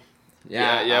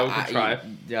 Yeah, we can try.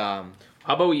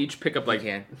 How about we each pick up like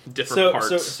different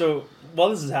parts? So while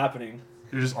this is happening,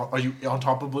 Are you on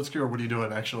top of Blitzkrieg or what are you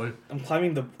doing actually? I'm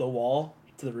climbing the wall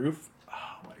to the roof.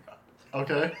 Oh my god.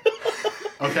 Okay.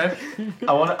 Okay.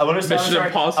 I want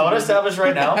to establish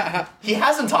right now. He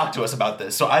hasn't talked to us about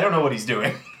this, so I don't know what he's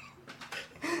doing.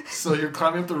 So you're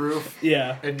climbing up the roof.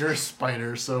 Yeah. And you're a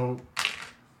spider, so.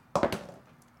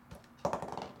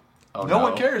 Oh, no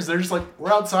one cares. They're just like,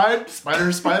 we're outside.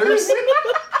 Spiders.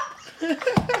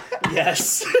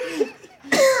 Yes.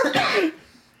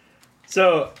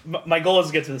 So my goal is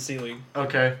to get to the ceiling.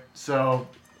 Okay. So.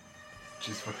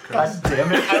 Jeez, fuck Christ. God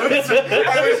damn it!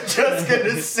 I was just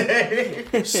gonna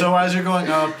say. So as you're going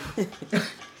up,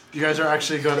 you guys are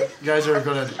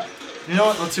gonna. You know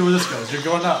what? Let's see where this goes. You're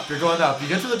going up. You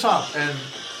get to the top, and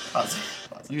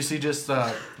you see just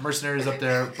mercenaries up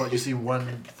there, but you see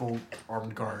one full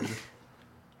armed guard,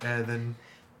 and then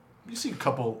you see a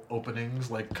couple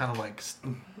openings, like kind of like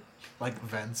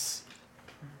vents.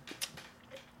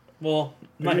 Well,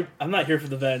 I'm not here for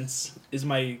the vents.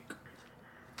 Yeah,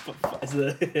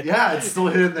 it's still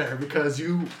hidden there because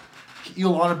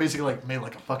Ilana basically like made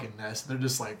like a fucking nest. They're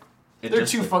just like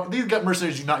these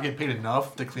mercenaries do not get paid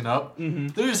enough to clean up. Mm-hmm.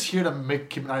 They're just here to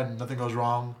keep an eye on nothing goes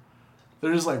wrong.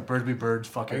 They're just like birds be birds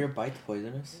fucking. Are your bites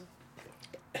poisonous?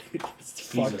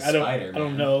 Fuck, a I spider,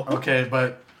 don't know. Okay,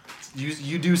 but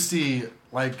you do see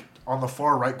like on the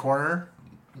far right corner.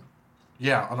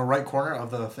 Yeah, on the right corner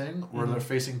of the thing where they're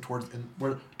facing towards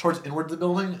inward the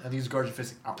building, and these guards are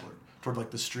facing outward toward like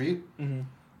the street. Mm-hmm.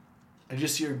 And you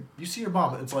see your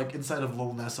bomb. It's like inside of a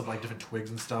little nest of like different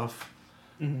twigs and stuff.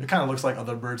 Mm-hmm. It kind of looks like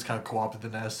other birds kind of co-opted the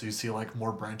nest, so you see like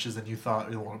more branches than you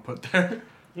thought you want to put there.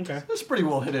 Okay. It's pretty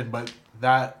well hidden, but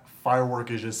that firework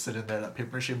is just sitting there. That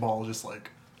paper mache ball is just like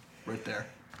right there.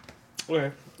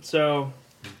 Okay. So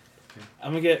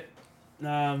I'm gonna get.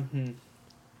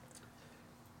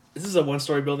 This is a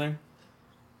one-story building.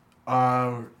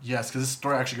 Yes, because this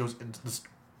story actually goes into this.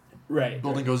 Right.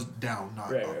 Building goes down,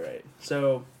 not up. Right.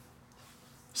 So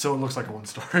it looks like a one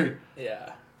story.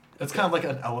 yeah. It's kind of like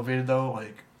an elevated though.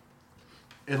 Like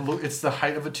it's the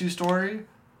height of a 2-story,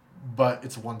 but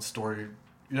it's 1 story.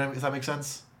 You know, does that make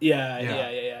sense?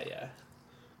 Yeah.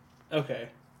 Okay.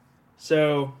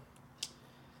 So.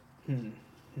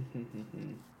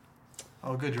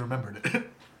 Oh, good, you remembered it.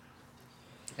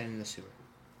 And in the sewer,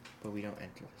 but we don't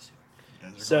enter the sewer.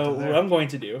 So what I'm going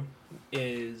to do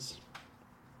is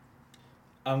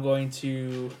I'm going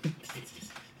to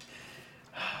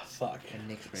fuck. And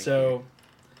Nick's right So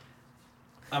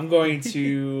I'm going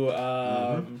to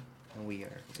And we are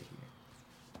right here.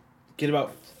 get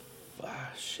about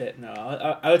shit. No,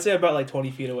 I would say about like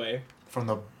 20 feet away from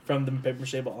the paper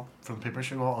mache ball. From the paper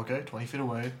mache wall, okay, 20 feet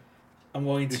away. I'm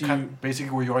going You're to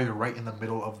basically where you are. You're right in the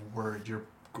middle of where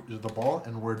the ball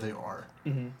and where they are.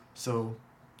 Mm-hmm. So,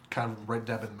 kind of right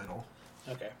dab in the middle.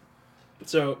 Okay.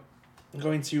 So I'm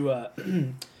going to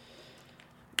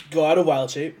go out of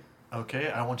wild shape. Okay,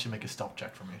 I want you to make a stealth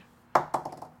check for me.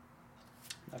 Not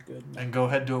good. And go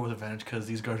ahead and do it with advantage because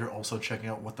these guys are also checking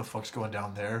out what the fuck's going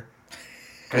down there.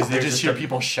 Because they just hear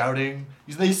people shouting.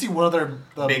 They see one of their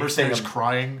mercenaries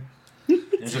crying.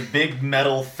 There's a big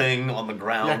metal thing on the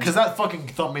ground. Yeah, because that fucking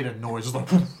thump made a noise. It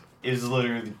was like, Is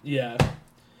literally. Yeah.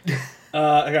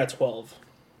 I got 12.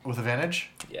 with advantage?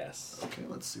 Yes. Okay,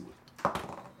 let's see what.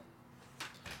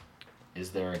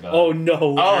 Is there a god? Oh no.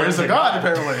 Oh, There's a god,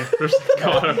 apparently. There's a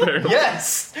god up there.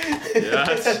 Yes!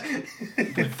 Yes.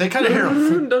 They kind of hear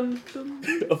him. Dun,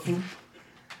 dun.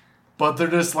 But they're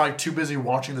just like too busy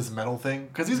watching this metal thing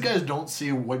because these guys don't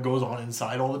see what goes on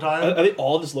inside all the time. Are they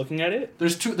all just looking at it?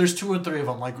 There's two or three of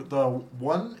them. Like the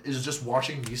one is just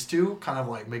watching these two, kind of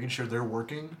like making sure they're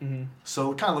working. Mm-hmm.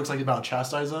 So it kind of looks like he's about to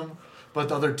chastise them. But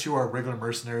the other two are regular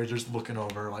mercenaries, just looking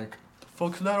over like, the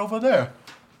fuck's that over there?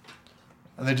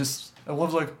 And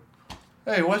one's like,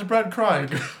 hey, why's Brad crying?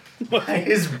 Why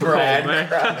is Brad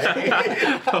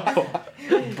Oh,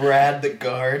 crying? Brad the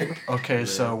guard. Okay,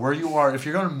 so where you are, if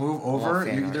you're gonna move over,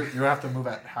 you have to move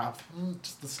at half.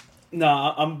 Just this. No,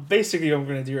 I'm basically what I'm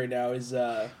gonna do right now is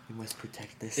You must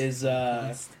protect this.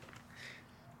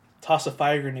 toss a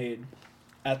fire grenade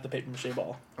at the paper mache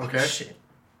ball. Okay. Shit.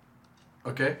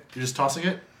 Okay, you're just tossing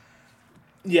it.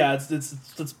 Yeah, it's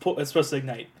supposed to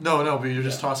ignite. No, but you're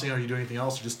just tossing it. Are you doing anything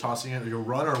else? You're just tossing it. Or you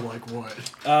run or like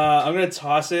what? I'm gonna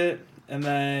toss it, and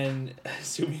then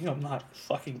assuming I'm not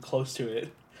fucking close to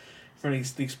it for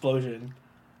the explosion.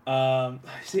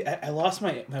 See, I lost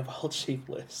my wild shape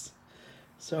list,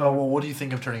 So Oh, well, what do you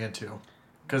think of turning into?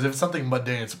 Because if it's something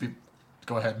mundane,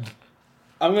 go ahead.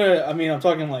 I'm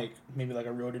talking like maybe like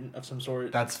a rodent of some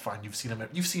sort. That's fine. You've seen them.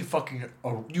 You've seen fucking.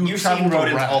 You've traveled seen with a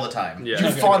rodents rat. all the time. Yeah. You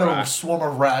Okay. fought a Rat. swarm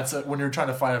of rats when you're trying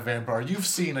to fight a vampire. You've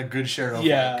seen a good share of.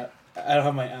 Yeah, I don't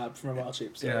have my app for my wild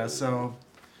shape. So. Yeah. So,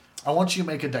 I want you to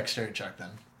make a dexterity check then.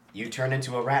 You turn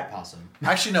into a rat possum.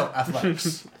 Actually, no,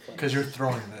 athletics, because you're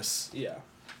throwing this. Yeah.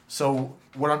 So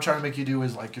what I'm trying to make you do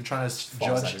is like you're trying to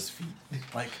Falls at judge his feet.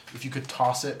 like if you could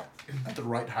toss it at the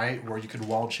right height where you could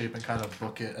wild shape and kind of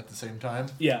book it at the same time.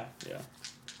 Yeah.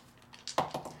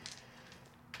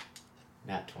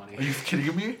 Nat 20. Are you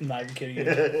kidding me? I'm not even kidding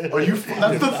you. Are you?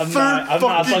 That's the I'm third not- I'm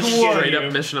not fucking fucking one. Straight you.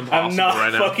 up Mission Impossible I'm not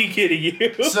right now. fucking kidding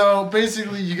you. So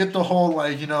basically, you get the whole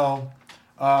like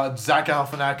Zach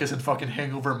Galifianakis and fucking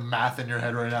Hangover math in your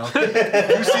head right now.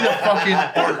 You see the fucking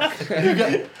arc. You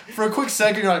get for a quick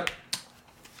second, you're like,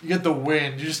 you get the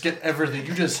wind. You just get everything.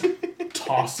 You just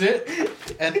toss it,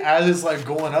 and as it's like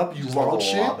going up, you Just wild lob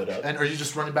shape. it up. And are you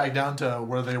just running back down to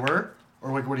where they were,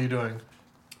 or like what are you doing?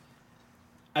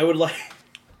 I would like.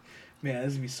 Man, this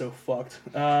is gonna be so fucked.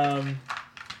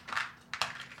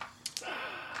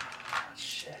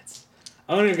 Shit.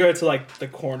 I'm gonna go to like the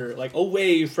corner, like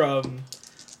away from.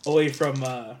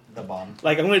 The bomb.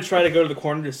 Like I'm gonna try to go to the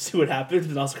corner to see what happens,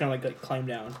 and also kind of like climb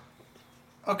down.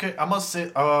 Okay, I must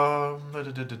say, You're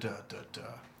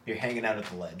hanging out at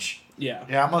the ledge. Yeah.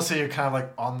 yeah, I must say you're kind of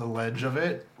like on the ledge of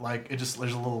it. Like it just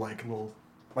there's a little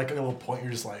point.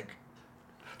 You're just like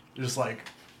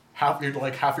half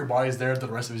your body's there, the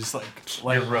rest of it's just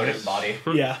like Your rodent body.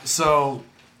 Yeah. So,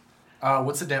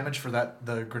 what's the damage for that?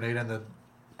 The grenade and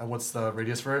what's the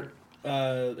radius for it?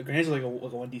 The grenades are like a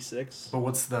 1d6. But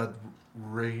what's the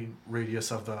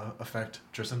radius of the effect,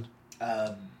 Tristan?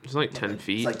 It's like 10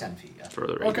 feet It's like 10 feet, yeah. for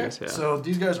the Okay, radius. Yeah. so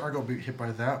these guys aren't gonna be hit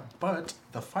by that, but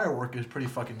the firework is pretty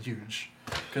fucking huge,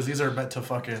 because these are meant to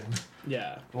fucking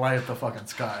Yeah. light up the fucking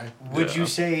sky. Would Yeah. you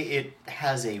say it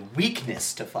has a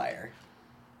weakness to fire?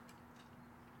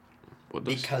 What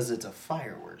does- Because it's a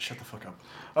firework. Shut the fuck up.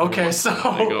 Okay, so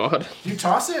Oh my god. you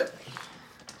toss it,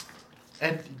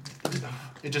 and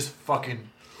it just fucking,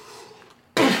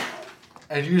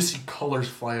 and you just see colors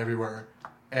fly everywhere.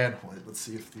 And wait, let's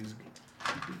see if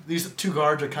these two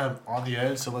guards are kind of on the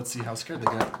edge. So let's see how scared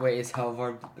they get. Wait, is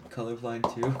Halvard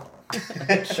colorblind too?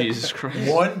 Jesus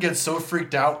Christ. One gets so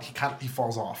freaked out he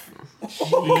falls off because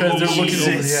they're looking over the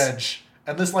Jesus. edge,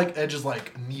 and this like edge is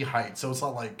like knee height, so it's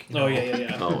not like Oh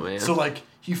yeah. Oh man. So like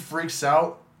he freaks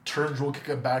out, turns real quick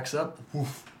and backs up.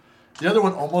 Woof. The other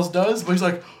one almost does, but he's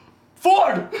like,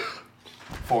 Ford.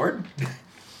 Ford?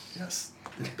 Yes.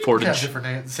 Ford Yeah, and, different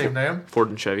name, same name. Ford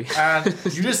and Chevy. And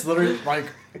you just literally like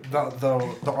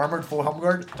the armored full helm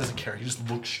guard doesn't care. He just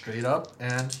looks straight up,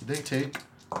 and they take.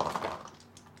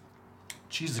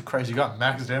 Jesus Christ, you got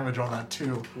max damage on that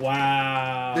too.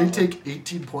 Wow. They take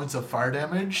 18 points of fire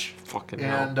damage, Fucking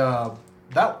and hell.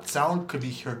 that sound could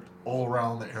be heard all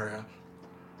around the area.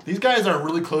 These guys are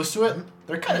really close to it.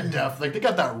 They're kind of deaf. Like they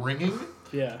got that ringing.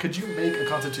 Yeah. Could you make a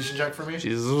Constitution check for me?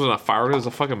 Jesus, this wasn't a firework, it was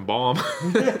a fucking bomb.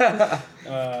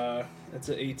 It's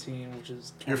an 18, which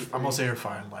is. I'm 23. gonna say you're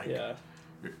fine. Like Yeah.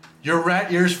 your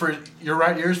rat ears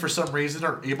for some reason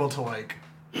are able to like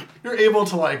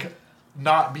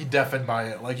not be deafened by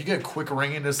it. Like you get a quick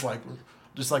ringing, just like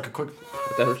a quick.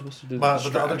 That was supposed to do But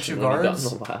the other two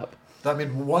guards? On the lap. I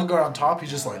mean, one guard on top, he's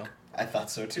just like I thought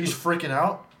so too. he's freaking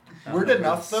out. Weird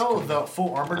enough though, the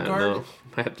full I armored don't guard, know.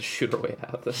 I had to shoot our way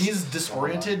out of this. he's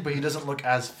disoriented, but he doesn't look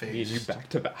as Me and you phased. back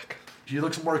to back. He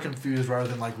looks more confused rather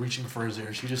than like reaching for his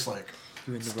ears. He just like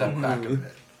Doing the step wrong back a move.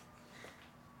 bit.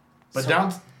 But So-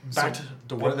 back so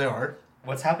to where what- they are.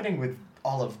 What's happening with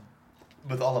all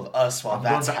of us while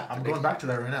that's I'm happening? going back to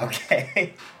that right now.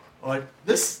 Okay. Like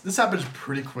this happens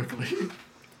pretty quickly.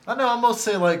 I know. I'm gonna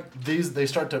say like they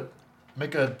start to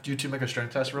you two make a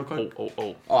strength test real quick. Oh.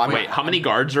 Oh, I mean, Wait, how many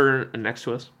guards are next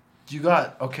to us? You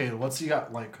got let's see, you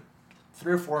got like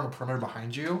 3 or 4 on the perimeter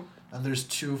behind you, and there's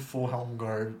 2 full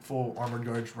armored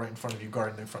guards right in front of you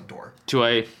guarding the front door. Do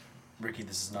I... Ricky,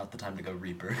 this is not the time to go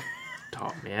Reaper. Oh,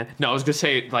 man. No, I was going to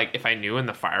say, like, if I knew when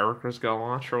the firework was going to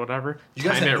launch or whatever, You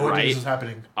guys time had it no idea right. this was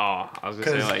happening Oh, I was going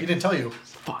to because say, like... he didn't tell you.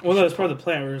 Fuck. Well, no, it's part of the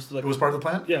plan. Where it's like, It was part of the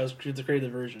plan. yeah, it was to create the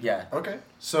version. Yeah. Okay.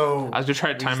 So, I was going to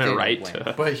try to time it stayed right away.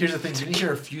 to... but here's the thing: you didn't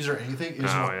hear a fuse or anything. It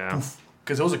just Oh, went yeah. poof,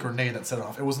 because it was a grenade that set it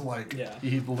off. It wasn't like Yeah.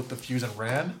 he lit the fuse and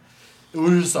ran. It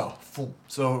was just a boom.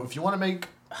 So if you want to make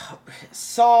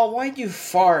Saul, why'd you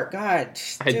fart? God,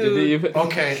 I dude. didn't even...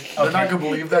 okay, they're not gonna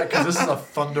believe that because this is a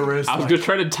thunderous. I was like, going to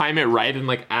try to time it right, and,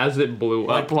 like, as it blew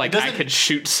Like, up, like, it I doesn't- could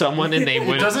shoot someone and they it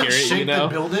wouldn't doesn't hear it, shake you know?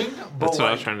 the building, but That's what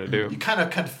I was like, trying to do. You kind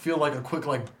of feel like a quick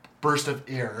like burst of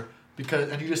air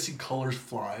and you just see colors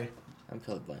fly. I'm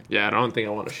colorblind. Yeah, I don't think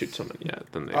I want to shoot someone yet.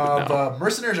 Then they would know. The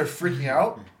mercenaries are freaking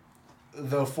out.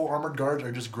 The full armored guards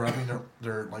are just grabbing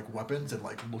their like weapons and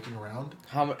like looking around.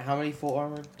 How many full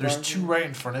armored? There's guards? 2 right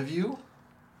in front of you,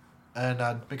 and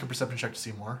make a perception check to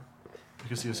see more. You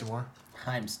can see more.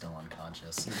 I'm still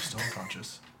unconscious. You're still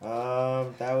unconscious.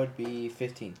 That would be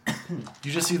 15.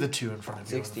 You just see the 2 in front of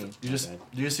you. 16. You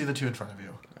just see the 2 in front of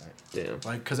you. Damn.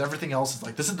 Like, because everything else is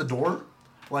like, this is the door.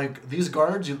 Like, these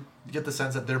guards, you get the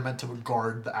sense that they're meant to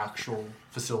guard the actual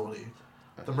facility.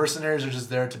 The mercenaries are just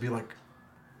there to be like,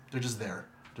 they're just there.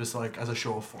 Just like as a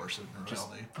show of force in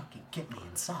reality. Fucking get me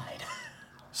inside.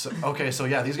 So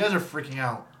yeah, these guys are freaking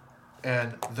out.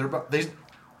 And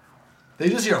they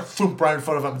just hear a thump right in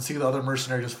front of them and see the other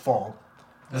mercenary just fall.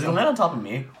 Does he land on top of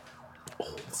me?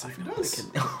 Let's see if he does.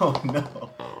 Oh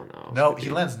no. Oh no. No, he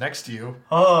lands next to you.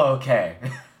 Oh, okay.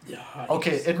 Yeah.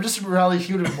 Okay, in just reality,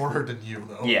 he would have been more hurt than you,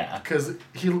 though. Yeah. Because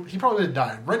he probably would have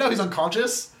died. Right now, he's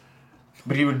unconscious.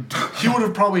 But he would. He would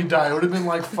have probably died. It would have been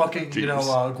like fucking,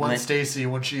 Jeez. Gwen Stacy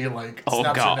when she, like, Oh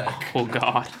snaps god. her neck. Oh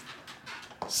god.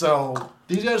 So,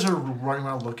 these guys are running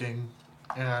around looking,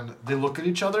 and they look at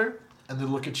each other, and they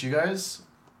look at you guys,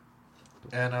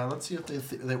 and let's see if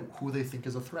who they think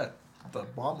is a threat. The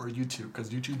bomb or you two,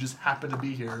 because you two just happen to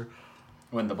be here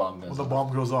When the bomb goes when the off.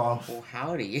 bomb goes off. Well,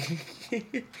 howdy.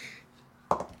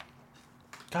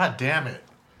 God damn it.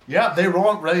 Yeah,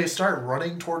 they start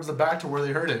running towards the back to where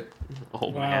they heard it. Oh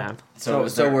Wow. man. So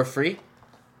is there- we're free?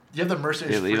 You have the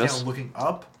mercenaries They leave freaking us? out looking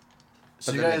up.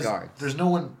 So But you then the guys, guards. there's no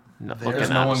one No, there. looking There's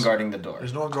at no us. one guarding the door.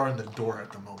 There's no one guarding the door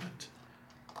at the moment.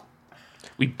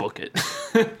 We book it.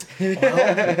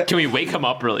 Can we wake him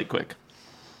up really quick?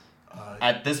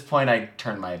 At this point, I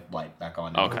turn my light back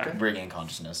on. and Okay. Regain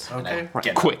consciousness. and I Okay. Right,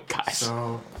 get up. quick, guys.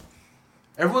 So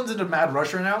everyone's in a mad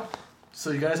rush right now. So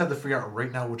you guys have to figure out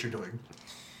right now what you're doing.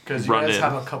 Because you Run guys in.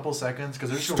 have a couple seconds. Because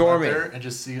they're just going Storm to it. there and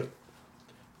just see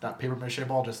that paper mache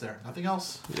ball just there. Nothing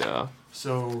else. Yeah.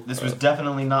 So This was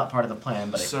definitely not part of the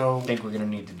plan, but So- I think we're gonna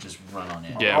need to just run on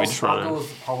it. Yeah, I'll, we just run I'll go in.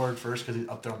 with Howard first because he's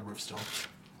up there on the roof still.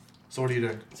 So what are you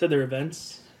doing? Said there are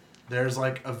events. There's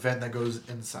like a vent that goes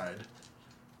inside.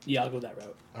 Yeah, I'll go that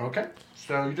route. Okay.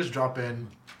 So you just drop in.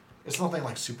 It's nothing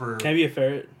like super. Can I be a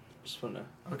ferret? Just wanna.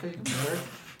 Okay, you can be there.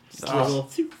 Just do a little.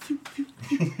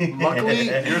 Luckily,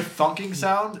 your thunking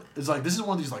sound is like this is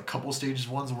one of these like couple stages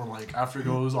ones where like after it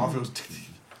goes off, it goes.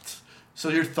 So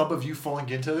your thump of you falling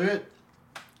into it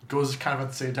goes kind of at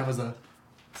the same time as the,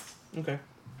 Okay.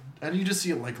 and you just see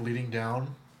it like leading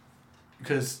down,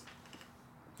 because,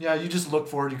 yeah, you just look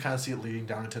forward. You kind of see it leading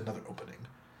down into another opening,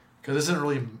 because this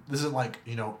isn't like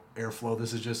airflow.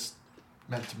 This is just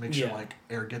meant to make sure Yeah. like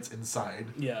air gets inside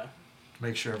Yeah. to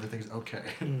make sure everything's okay.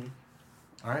 Mhm.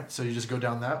 All right, so you just go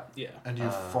down that. Yeah. And you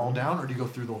fall down, or do you go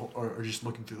through the hole, or just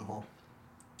looking through the hole?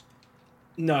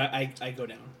 No, I go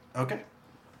down. Okay.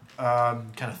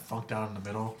 Kind of thunk down in the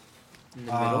middle. In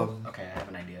the middle? Okay, I have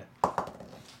an idea.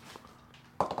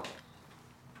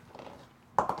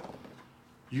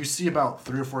 You see about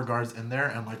 3 or 4 guards in there,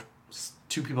 and like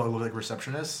 2 people that look like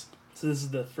receptionists. So this is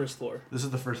the first floor. This is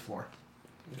the first floor.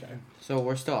 Okay. So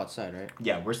we're still outside, right?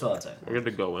 Yeah, we're still outside. We're good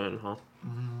to go in, huh?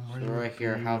 So we're right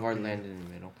here. Halvard landed in the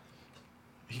middle.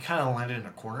 He kind of landed in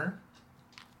a corner.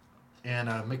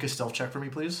 And make a stealth check for me,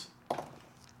 please.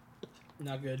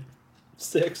 Not good.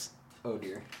 6. Oh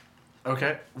dear.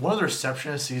 Okay. One of the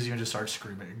receptionists sees you and just starts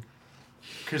screaming.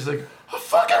 Because like, a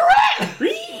fucking rat!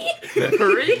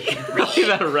 Really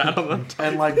that rat on them?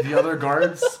 And like the other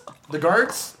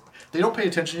guards, they don't pay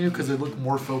attention to you because they look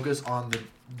more focused on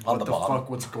On the bomb.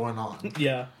 what's going on.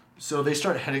 Yeah. So they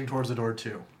start heading towards the door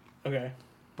too. Okay.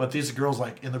 But these girls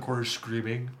like in the corner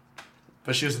screaming.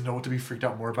 But she doesn't know what to be freaked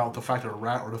out more about, the fact that a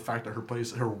rat or the fact that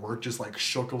her work just like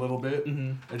shook a little bit.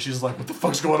 Mhm. And she's like, what the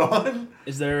fuck's going on?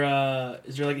 Is there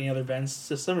like any other vent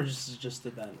system or just the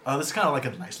vent? This is kind of like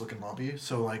a nice looking lobby.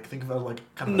 So like think of it like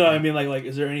kind of. No, I mean like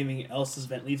is there anything else this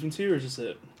vent leads me to, or is this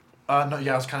it? No,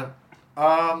 yeah, it's kind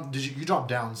of. Did you dropped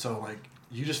down? So like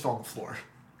you just fell on the floor.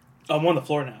 I'm on the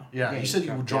floor now. Yeah, Yeah, you you said you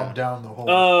dropped dropped down the whole.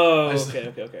 Oh, I just-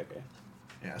 okay.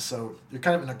 Yeah, so you're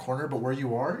kind of in a corner, but where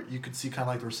you are, you could see kind of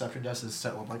like the reception desk is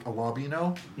set with like a lobby,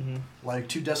 Mm-hmm. like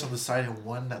 2 desks on the side and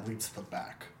one that leads to the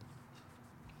back.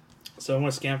 So I'm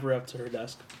gonna scamper up to her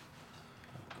desk.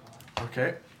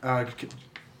 Okay. I'm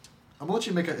gonna let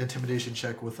you make an intimidation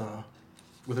check with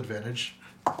advantage.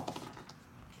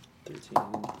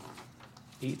 13,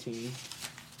 18.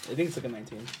 I think it's like a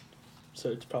 19. So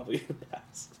it's probably a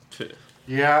pass.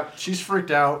 Yeah, she's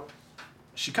freaked out.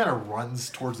 She kind of runs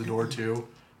towards the door too,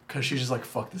 cause she's just like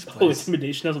fuck this Oh, place.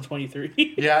 intimidation has a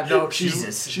 23. Yeah, no, she's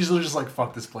Jesus. literally just like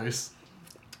fuck this place.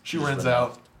 She Just runs run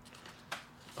out.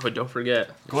 Oh, don't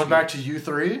forget. Going back to you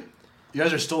three, you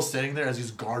guys are still standing there as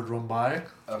these guards run by.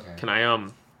 Okay. Can I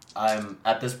I'm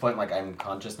at this point like I'm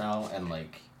conscious now and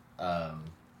like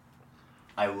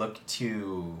I look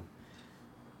to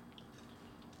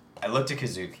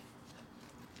Kazook.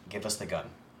 Give us the gun.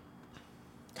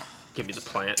 give me the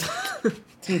plant?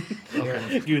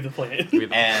 Give you the plan. Give me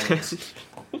the And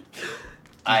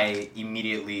I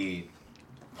immediately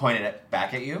pointed it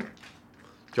back at you.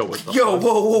 Yo, what the Yo, fuck?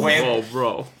 whoa, whoa, Wait. Whoa,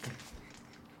 bro.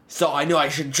 So I know I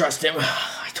shouldn't trust him.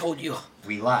 I told you.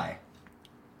 We lie.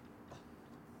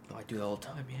 Oh, I do that all the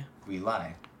time, yeah. We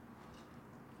lie.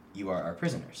 You are our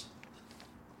prisoners.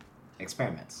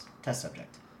 Experiments. Test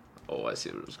subject. Oh, I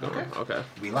see where it was going. Okay.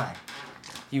 We lie.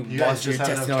 You You guys monster just had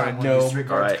enough testing time on when no. these three All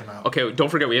guards right. come out. Okay, don't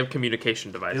forget we have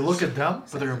communication They devices. look at them,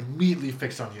 but they're immediately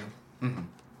fixed on you. Mm-hmm.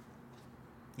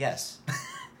 Yes.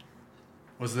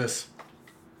 What's this?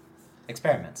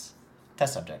 Experiments.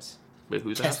 Test subjects. Wait,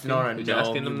 who's Testing asking? on a Who's no,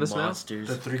 asking them you this monsters.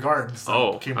 The three guards that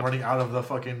Oh, came okay. running out of the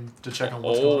fucking to check on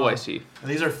what's going now? on. I see. And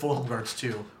these are Fulham guards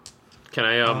too. Can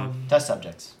I Test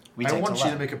subjects. We I take want to you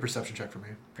lie. to make a perception check for me.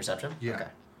 Perception? Yeah. Okay.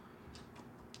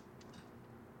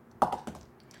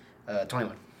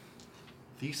 21.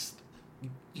 These,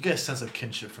 you get a sense of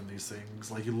kinship from these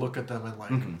things. Like you look at them and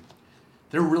like Mhm.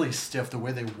 they're really stiff. The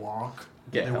way they walk,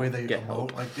 Get the help, way they get emote,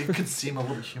 help. like they could seem a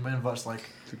little human, but it's like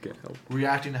to get help?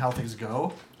 reacting to how things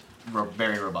go.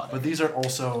 Very robotic. But these are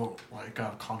also like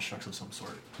constructs of some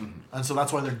sort, Mhm. and so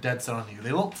that's why they're dead set on you.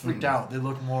 They look freaked out. They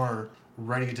look more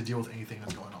ready to deal with anything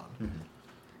that's going on. Mhm.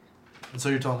 And so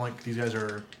you're telling like these guys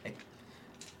are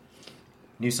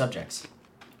New subjects.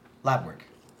 Lab work.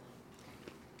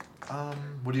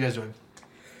 what are you guys doing?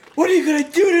 What are you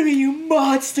gonna do to me, you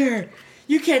monster?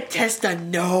 You can't test a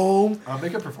gnome.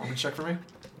 Make a performance check for me.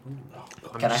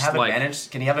 I'm Can I just have like, advantage?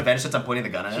 Can you have advantage since I'm pointing the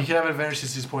gun at He him? can have advantage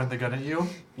since he's pointing the gun at you.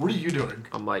 What are you doing?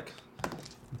 I'm like,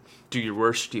 do your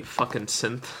worst, you fucking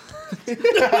synth.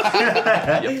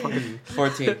 you fucking.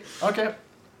 14. Okay.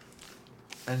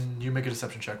 And you make a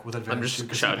deception check with advantage. I'm too, just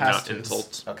 'cause he shouting passed out his.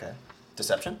 insults. Okay.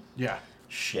 Deception? Yeah.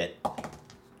 Shit.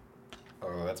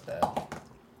 Oh, that's bad.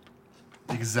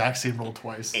 The exact same roll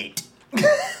twice. 8.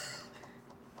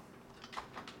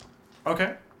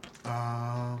 Okay.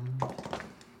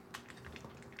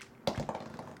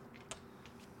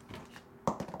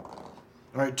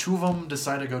 Alright, two of them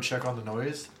decide to go check on the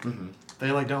noise. Mm-hmm.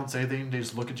 They like don't say anything, they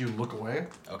just look at you, look away.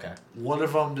 Okay. One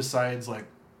of them decides like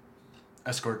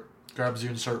escort, grabs you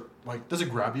and start like doesn't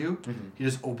grab you. Mm-hmm. He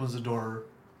just opens the door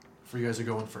for you guys to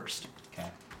go in first. Okay.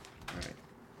 Alright.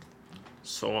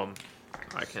 So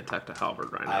I can't attack the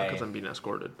halberd right now because I'm being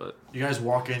escorted. But You guys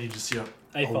walk in, you just see a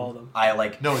I follow them. I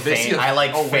like no, they see feign, a, I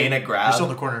like oh, feign wait, a grab. You're still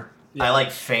in the corner. Yeah. I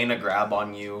like feign a grab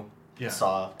on you, Yeah.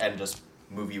 saw, and just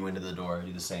move you into the door.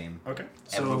 Do the same. Okay.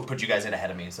 And So put you guys in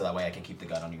ahead of me, so that way I can keep the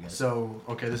gun on you guys.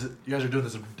 okay, this is you guys are doing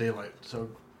this in daylight. So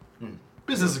Mm.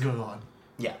 business is going on.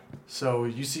 Yeah. So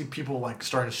you see people like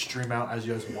starting to stream out as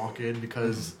you guys walk in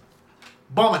because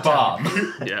bomb attack.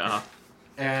 Bomb. yeah,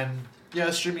 And yeah,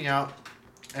 it's streaming out,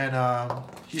 and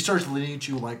he starts leading you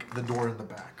to like the door in the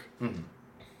back. Mhm.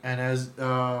 And as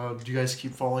do you guys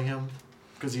keep following him?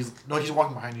 Because he's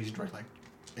walking behind you. He's direct like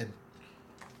in.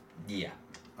 Yeah.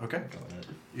 Okay.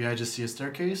 You guys just see a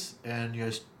staircase, and you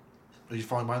guys are you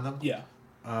following behind them? Yeah.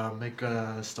 Make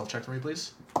a stealth check for me,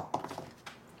 please.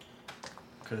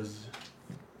 Because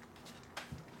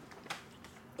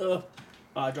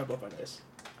I dropped off my dice.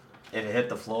 If it hit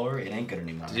the floor, it ain't good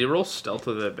anymore. did he roll stealth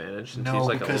with advantage? Since no, he's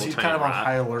like because a he's little kind of tiny on rat?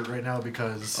 high alert right now.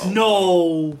 Because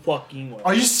No fucking way.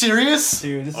 are you serious?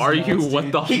 Dude, this is Are you? nuts, What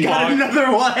dude. the He got fuck?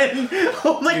 another one!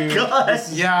 Oh my Dude, god!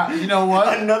 Yeah, you know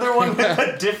what? Another one with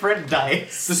a different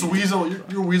dice. This weasel,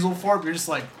 your weasel form, you're just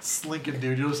like slinking,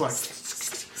 dude. You're just like,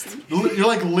 you're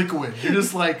like liquid. You're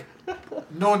just like,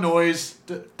 no noise.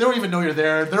 They don't even know you're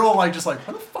there. They're all like, just like,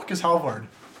 where the fuck is Halvard?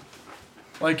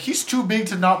 Like, he's too big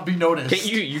to not be noticed. Can't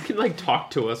you can like talk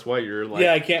to us while you're like.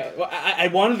 Yeah, I can't. Well, I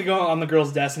wanted to go on the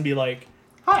girl's desk and be like,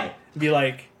 Hi.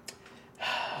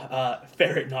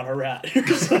 ferret, not a rat, or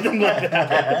something like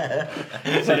that.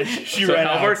 But she So ran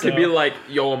Halberd out. could So. be like,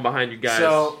 "Yo, I'm behind you guys."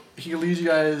 So he leads you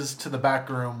guys to the back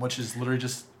room, which is literally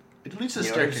just it leads to the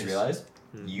You know what I just staircase. realized?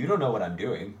 You don't know what I'm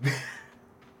doing.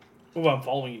 Oh, I'm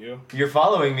following you. You're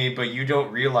following me, but you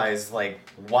don't realize, like,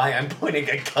 why I'm pointing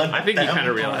a gun I think at he them. kind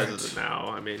of realizes it now.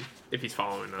 I mean, if he's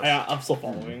following us. I'm still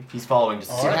following. He's following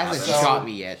just to see Alright, what He hasn't happens. shot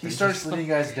me yet. He starts leading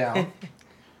you guys down,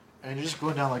 and you're just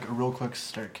going down like a real quick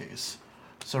staircase.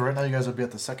 So right now you guys will be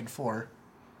at the second floor.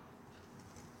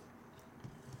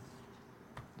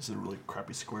 This is a really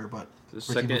crappy square, but The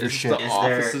Ricky, second move your is shit. the Is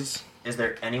offices. Is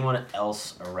there anyone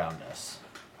else around us?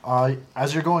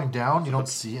 As you're going down, you don't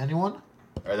see anyone.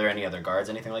 Are there any other guards,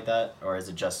 anything like that? Or is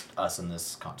it just us in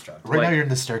this construct? Right now, you're in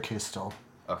the staircase still.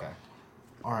 Okay.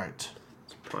 All right.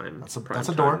 It's prime. That's a prime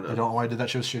door. time I to- don't know why I did that.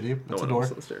 She was shitty. No That's a one door.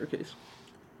 else on the staircase.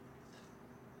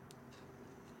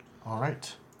 All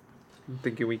right. I'm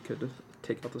thinking we could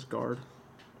take out this guard.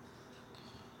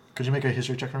 Could you make a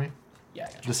history check for me Yeah,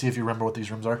 I got to see if you remember what these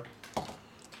rooms are? you.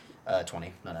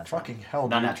 20. Not natural. Fucking hell,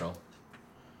 Not dude. natural.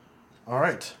 All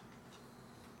right.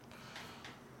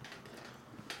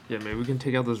 Yeah, maybe we can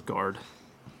take out this guard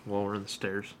while we're in the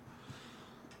stairs.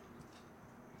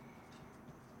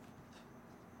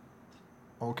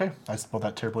 Okay. I spelled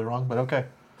that terribly wrong, but okay.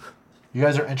 You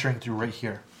guys are entering through right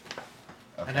here.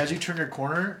 Okay. And as you turn your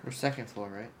corner, We're second floor,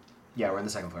 right? Yeah, we're in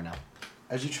the second floor now.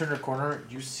 as you turn your corner,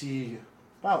 you see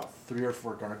about 3 or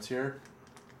 4 guards here,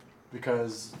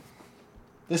 because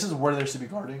this is where they're supposed to be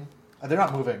guarding, and they're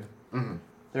not moving. Mm-hmm.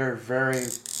 They're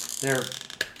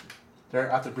they're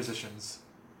at their positions.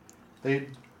 They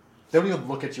don't even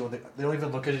look at you. They don't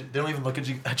even look at you. They don't even look at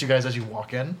you guys as you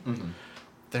walk in. Mm-hmm.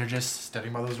 They're just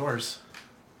standing by those doors.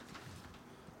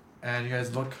 And you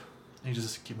guys look, and you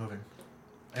just keep moving.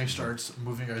 And he starts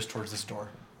moving you guys towards this door.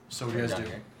 So what do you Right guys down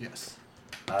do? here? Yes.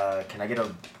 Can I get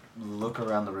a look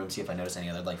around the room, see if I notice any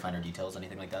other like finer details,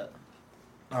 anything like that?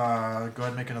 Go ahead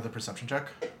and make another perception check.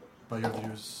 But you have to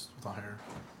use the higher.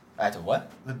 I have to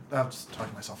what? I'm just talking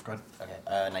to myself. Go ahead.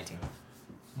 Okay, 19.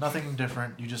 Nothing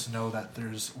different. You just know that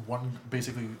there's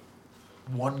basically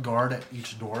one guard at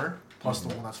each door, plus the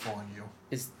one that's following you.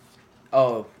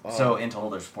 Oh. So in total,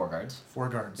 there's 4 guards. 4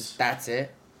 guards. That's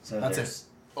it? So That's there's,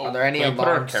 Are there any Can we put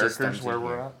our alarm characters systems where in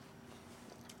we're here? at?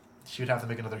 You'd have to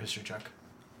make another history check.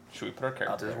 Should we put our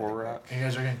characters do where we're at? And you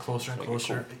guys are getting closer and Okay,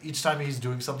 closer. Each time he's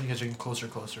doing something, you guys are getting closer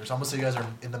and closer. So I'm gonna say you guys are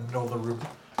in the middle of the room,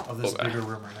 of this Okay. bigger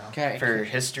room right now. Okay. For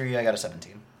history, I got a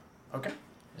 17. Okay.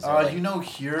 Is there, like, You know,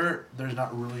 here there's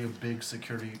not really a big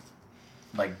security.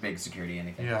 like big security,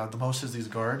 anything? Yeah, the most is these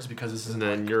guards because this is And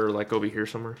then you're like over here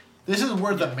somewhere. this is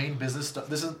where the main business stuff.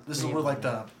 This is where like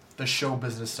the show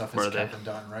business stuff Where is are they? kept and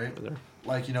done, right? Over there.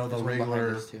 Like the There's one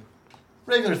behind us, too.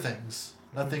 regular things.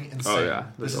 Nothing insane. Oh, yeah.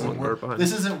 This There's isn't one where right behind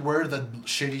this you. isn't where the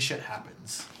shady shit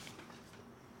happens.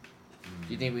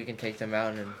 Do you think we can take them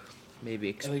out and maybe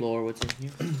explore what's in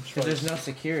here? Because there's no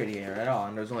security here at all,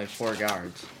 and there's only 4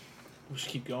 guards. We'll just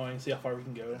keep going, see how far we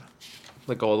can go.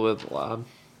 Like all the way to the lab.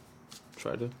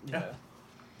 Try to. Yeah.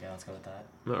 Yeah, let's go with that.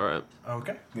 Alright.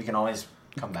 Okay. We can always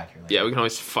come back here later. Yeah, we can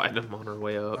always find them on our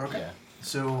way up. Okay. Yeah.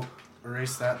 So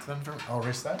erase that then. I'll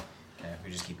erase that. Okay,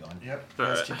 we just keep going. Yep.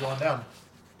 Alright. Let's keep going down.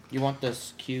 You want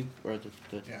this cube or the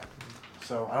Yeah.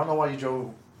 So I don't know why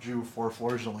you drew 4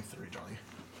 floors. There's only 3, Johnny.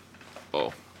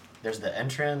 Oh. There's the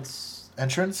entrance,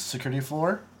 Entrance, security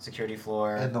floor, security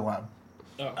floor. and the lab.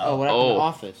 Oh, what happened to Oh. the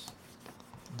office?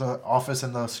 The office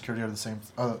and the security are the same.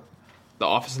 The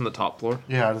office on the top floor.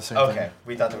 Yeah, are the same Okay, thing.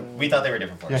 we thought they were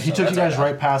different floors. Yeah, he so took you that's guys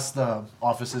alright. right past the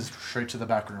offices straight to the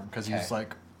back room because he's Okay.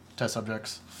 like test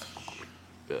subjects.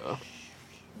 Yeah.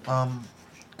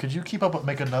 Could you keep up with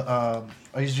make another?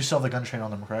 You still have the gun train on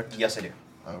them, correct? Yes, I do.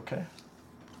 Okay.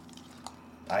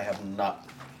 I have not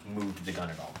moved the gun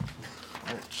at all.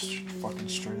 Alright, just fucking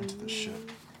straight into this shit.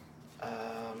 I'm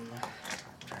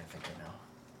trying to think right now.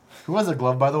 Who has the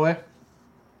glove, by the way?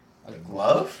 A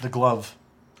glove? The glove.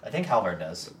 I think Halvard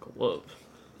does. Glove.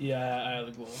 Yeah, I have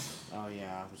the glove. Oh,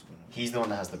 yeah, I was gonna. He's the one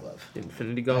that has the glove.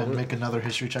 Infinity And Gauntlet. make another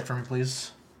history check for me,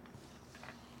 please.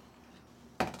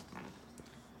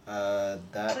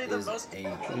 That is a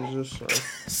Jesus. Sorry.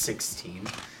 16.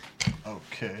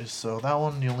 Okay, so that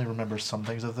one you only remember some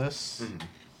things of this. Mhm.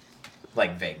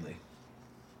 Like vaguely.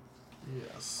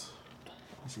 Yes.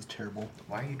 This is terrible.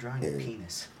 Why are you drawing a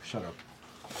penis? Shut up.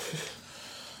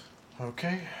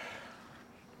 Okay.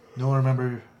 No one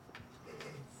remember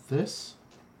this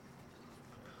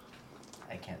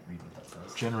I can't read what that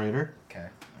says. generator Okay.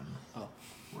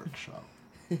 workshop.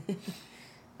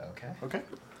 Okay. Okay.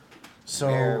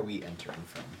 Where are So we entering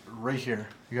from? right here,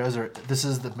 you guys are. This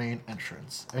is the main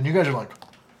entrance, and you guys are like,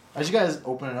 as you guys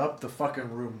open it up, the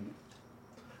fucking room.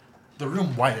 The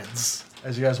room widens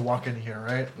as you guys walk in here,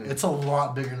 right? It's a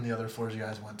lot bigger than the other floors you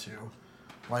guys went to.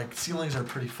 Like ceilings are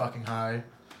pretty fucking high,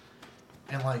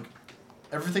 and like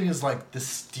everything is like this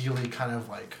steely kind of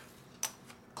like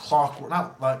clockwork,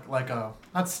 not like a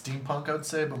not steampunk I would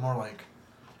say, but more like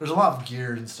there's a lot of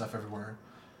gear and stuff everywhere.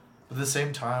 But at the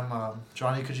same time,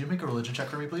 Johnny, could you make a religion check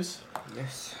for me, please?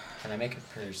 Yes. Can I make a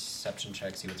perception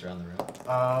check, see what's around the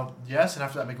room? Yes, and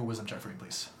after that, make a wisdom check for me,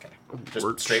 please. Okay.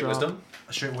 Just straight Workshop. wisdom?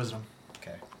 A straight wisdom.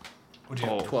 Okay. Would you?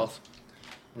 Oh. 12.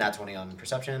 Nat 20 on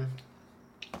perception.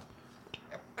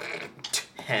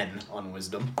 10 on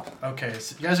wisdom. Okay,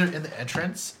 so you guys are in the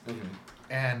entrance, Mm-hmm.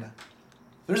 and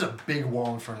there's a big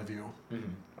wall in front of you, Mm-hmm.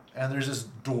 and there's this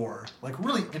door, like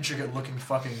really intricate looking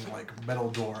fucking like metal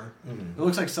door. Mm-hmm. It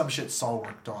looks like some shit Saul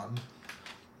worked on.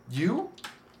 You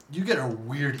get a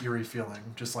weird eerie feeling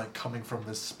just like coming from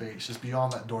this space, just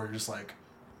beyond that door. You're just like,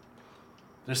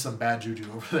 there's some bad juju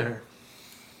over there.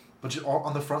 But you,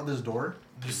 on the front of this door,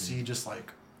 you see just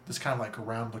like this kind of like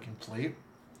round looking plate.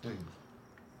 Mm-hmm.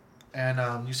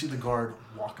 And you see the guard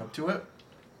walk up to it.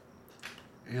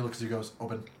 He looks at you, goes,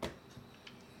 open.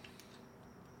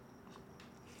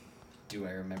 Do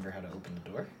I remember how to open the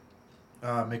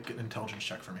door? Make an intelligence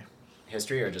check for me.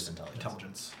 History or just intelligence?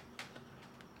 Intelligence.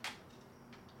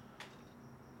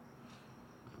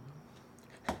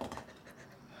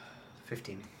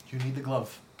 $15. You need the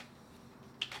glove.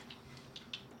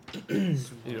 You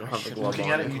don't have the glove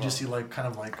Looking on. at it, you just see like kind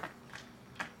of like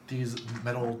these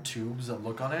metal tubes that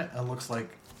look on it, and it looks like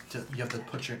you have to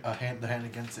put the hand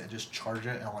against it and just charge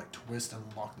it and like twist and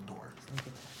lock the door.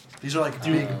 These are like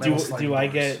big metal sliding Do I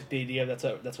doors. get the idea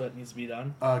that's what needs to be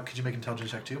done? Could you make an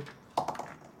intelligence check too?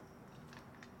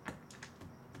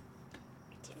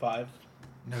 It's a 5.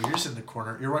 No, you're just in the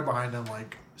corner. You're right behind him,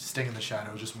 like staying in the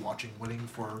shadows, just watching, waiting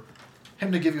for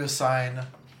him to give you a sign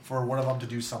for one of them to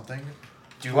do something.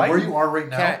 Where you are right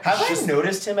now, Have I just,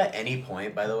 noticed him at any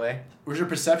point, by the way? where's your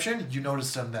perception? You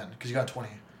noticed him then, because you got 20.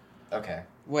 Okay.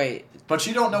 Wait, But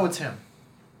you don't know it's him.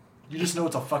 You just know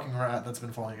it's a fucking rat that's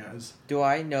been following you guys. do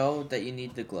I know that you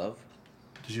need the glove?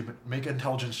 Did you make an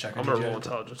intelligence check? I'm gonna roll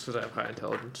intelligence because I have high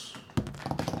intelligence.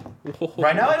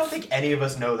 Right now, I don't think any of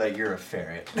us know that you're a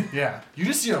ferret. Yeah, you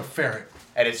just see a ferret.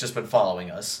 And it's just been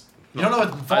following us. You don't know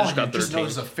it's been I following just you. got You just know 13.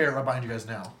 there's a ferret right behind you guys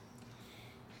now.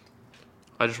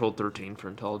 I just rolled 13 for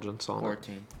intelligence on it.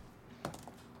 14.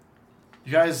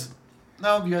 You guys,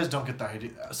 no, you guys don't get the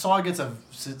idea. Saul gets a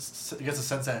sense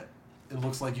that it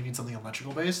looks like you need something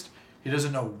electrical based. He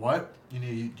doesn't know what you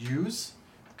need to use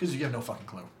because you have no fucking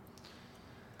clue.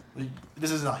 Like,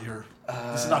 this is not your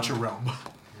realm.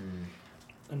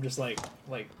 I'm just like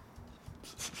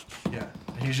Yeah,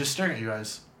 and he's just staring at you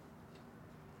guys.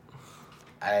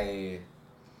 I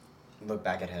look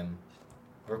back at him.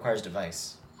 Requires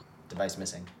device. Device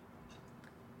missing.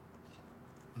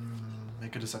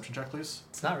 Make a deception check, please.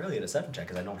 It's not really a deception check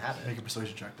because I don't have Make it. a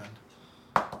persuasion check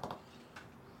then.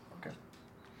 Okay.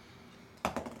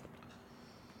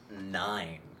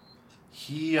 9.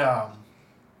 He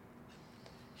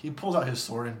pulls out his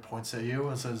sword and points at you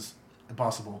and says,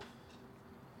 "Impossible."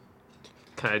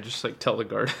 Can I just like tell the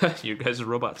guard, you guys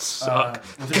robots suck?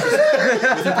 With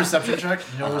your perception check,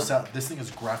 you notice that this thing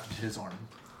is grafted to his arm.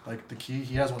 Like the key,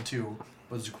 he has one too,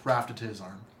 but it's grafted to his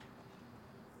arm.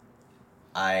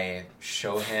 I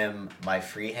show him my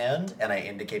free hand and I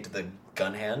indicate to the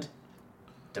gun hand.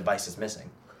 Device is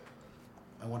missing.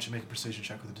 I want you to make a persuasion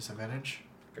check with a disadvantage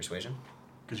Persuasion?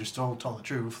 because you're still telling the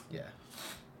truth. Yeah.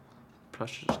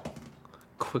 Probably should just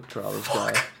quick draw this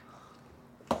guy.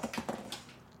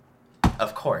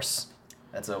 Of course.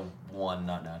 That's a 1,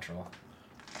 not natural.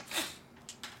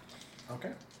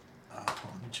 Okay. Hold on,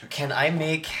 let me check. Can I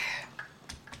make...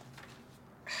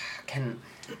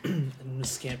 I'm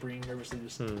just scampering nervously.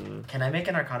 Can I make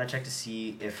an Arcana check to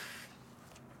see if...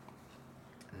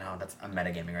 No, I'm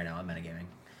metagaming right now. I'm metagaming.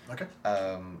 Okay.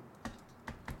 Um,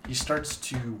 He starts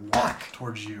to walk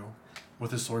towards you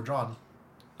with his sword drawn.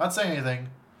 Not saying anything,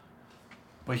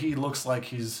 but he looks like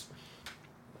he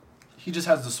just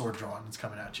has the sword drawn. It's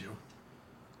coming at you.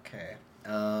 okay.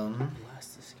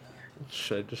 Blast this guy.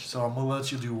 Should I just So I'm gonna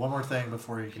let you do one more thing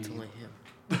before he. It's only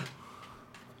him.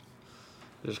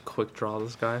 just quick draw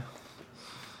this guy?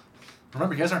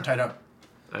 Remember, you guys aren't tied up.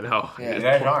 I know. Yeah. You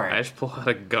guys aren't. I just pull out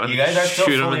a gun, You guys are still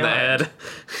shoot him fully in the armed.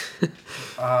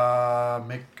 head.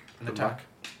 Make an attack.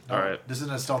 No, Alright. This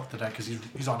isn't a stealth attack because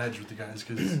he's on edge with you guys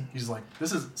because he's like,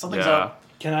 this is something's Yeah. up.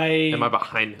 Can I? Am I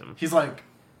behind him? He's like,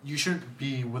 you shouldn't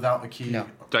be without a key. No.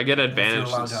 Do I get If advantage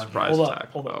you're allowed to down surprise here. Hold up,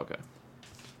 attack? hold up. Oh, okay.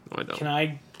 No, I don't. Can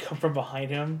I come from behind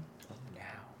him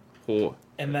Oh,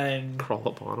 and then? crawl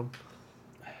up on him.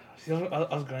 See, I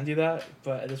was gonna do that,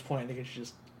 but at this point, I think I should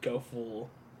just go full.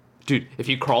 Dude, if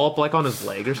you crawl up like on his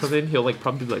leg or something, he'll like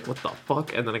probably be like, "What the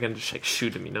fuck?" And then I can just like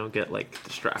shoot him, get like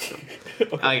distract him.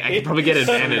 I can probably get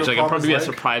advantage. Like, it'll probably be a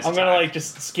surprise. I'm gonna attack. like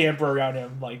just scamper around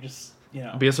him, like just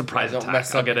be a surprise Don't attack.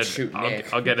 mess I'll up get and it. shoot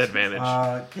Nick. I'll get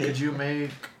advantage. Could you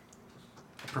make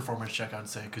a performance check? I'd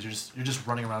say because you're just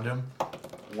running around him.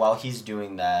 While he's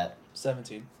doing that,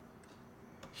 17.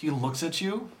 He looks at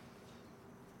you.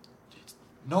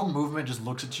 No movement, just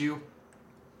looks at you.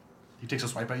 He takes a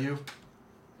swipe at you.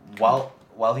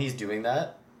 while he's doing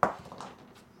that,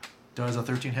 Does a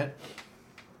 13 hit?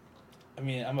 I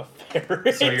mean, I'm a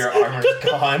ferret. So your armor's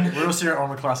gone. We're gonna say your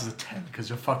armor class is a 10 because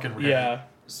you're fucking ready. Yeah.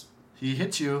 He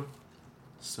hits you,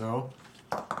 so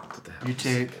What the hell?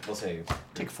 you We'll say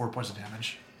take 4 points of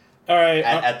damage. All right.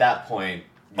 at that point.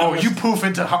 Oh, you poof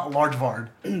into large Vard,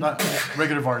 not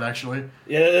regular Vard actually.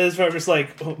 Yeah, that's why I'm just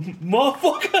like,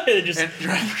 motherfucker. And just And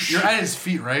you're at his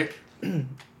feet, right?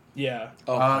 yeah,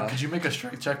 Oh, Could you make a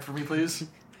strength check for me, please?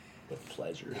 with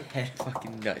pleasure. head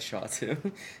fucking nut shots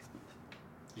him.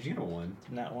 Did you get a 1?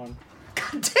 Not one.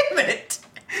 God damn it!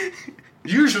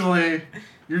 Usually,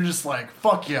 you're just like,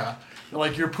 fuck yeah.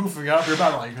 Like, you're poofing up, you're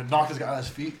about to like knock this guy out of his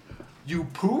feet. You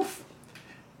poof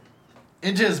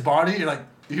into his body, you're like,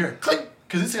 you hear it click,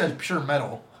 because this guy's pure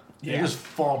metal. Yeah. You just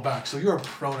fall back, so you're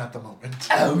prone at the moment.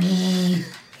 Oh, yeah.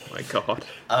 Oh my god.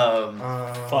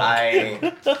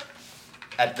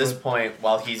 At this point,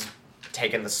 while he's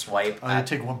taking the swipe, You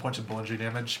take 1 punch of bludgeoning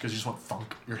damage, because you just want to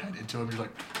thunk your head into him, you're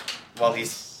like... while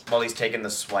he's taking the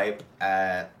swipe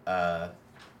at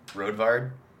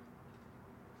Roadvard,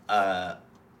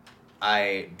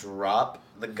 I drop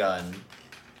the gun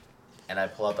and I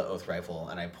pull out the oath rifle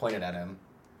and I point it at him.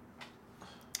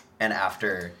 And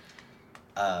after,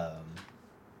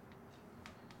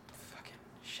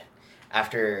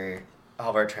 after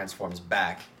Halvard transforms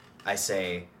back, I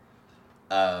say,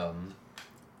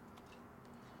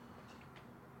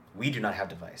 we do not have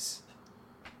device.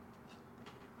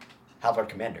 Halvard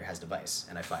Commander has device,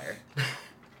 and I fire.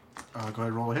 Go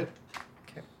ahead, roll a hit.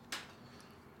 Okay. Give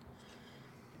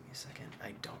me a second.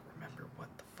 I don't remember what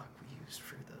the fuck we used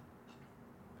for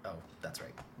the... Oh, that's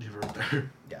right. You were right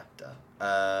there. Yeah,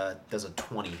 duh. There's a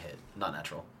 20 hit, not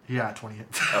natural. Yeah, 20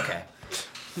 hits. Okay.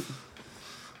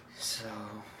 So...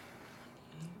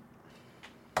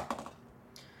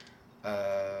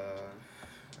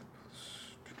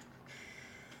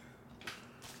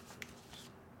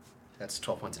 That's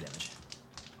 12 points of damage.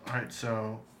 Alright,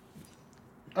 so...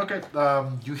 Okay,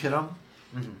 you hit him.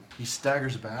 Mm-hmm. He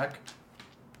staggers back.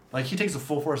 Like, he takes the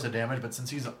full force of damage, but since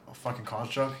he's a fucking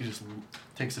construct, he just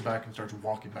takes it back and starts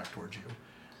walking back towards you.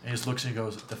 And he just looks and he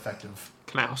goes, defective.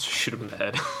 Can I also shoot him in the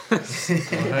head? Go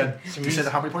ahead. You said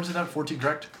how many points is that? 14,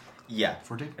 correct? Yeah.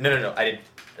 14? No. I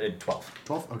did 12.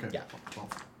 12? Okay. Yeah.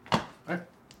 12. Alright,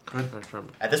 good.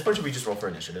 At this point, should we just roll for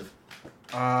initiative?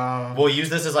 Uh, We'll use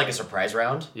this as like a surprise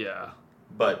round, Yeah.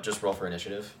 but just roll for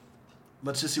initiative.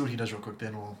 let's just see what he does real quick,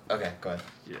 then we'll... Okay, go ahead.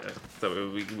 Yeah. That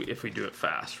way we if we do it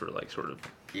fast, we're like sort of...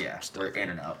 Yeah, we're in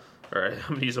and out. Alright,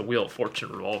 I'm gonna use a Wheel of Fortune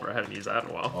revolver. I haven't used that in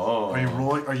a while. Oh. Are you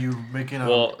rolling? Are you making a...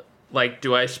 Well, like,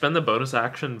 do I spend the bonus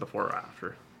action before or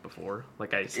after? Before?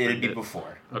 Like, I spend It'd be it-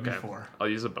 before. Okay. Before. I'll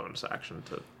use a bonus action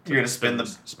to You're gonna spin the...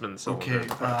 spin the cylinder. Okay, in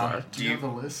front of do you have the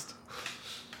list?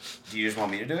 Do you just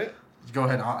want me to do it? Go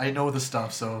ahead. I know the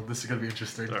stuff, so this is gonna be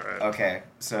interesting. Alright. Okay,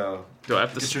 so... Do I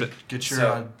have to Get your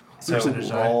spin? So percentage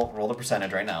die. roll the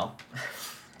percentage right now.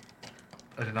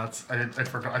 I did not. I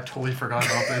forgot. I totally forgot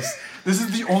about this. This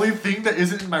is the only thing that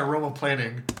isn't in my realm of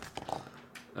planning.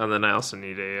 And then I also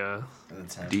need a And then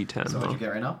 10. D10. So what'd though. you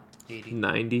get right now?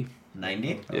 90.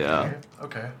 90? Yeah.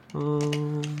 Okay.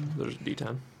 There's a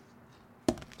D10.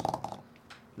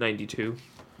 92.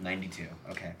 92,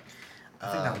 okay.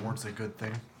 I think that warrants a good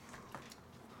thing.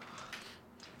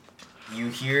 You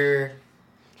hear...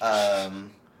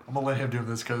 I'm gonna let him do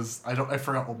this because I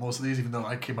forgot what most of these, even though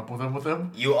I came up with them with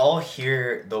him. You all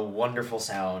hear the wonderful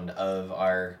sound of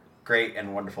our great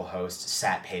and wonderful host,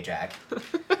 Sat Payjack,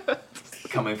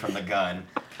 coming from the gun.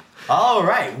 All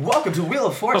right, welcome to Wheel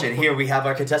of Fortune. Here we have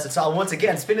our contestant Saul once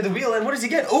again spinning the wheel, and what does he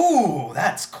get? Ooh,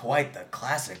 that's quite the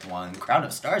classic one. Crown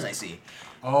of Stars, I see.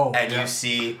 Oh. And yeah. you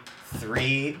see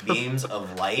 3 beams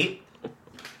of light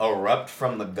erupt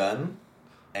from the gun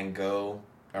and go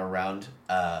around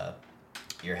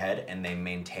your head, and they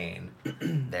maintain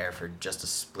there for just a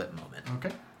split moment.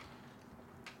 Okay.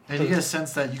 And you get a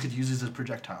sense that you could use these as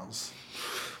projectiles.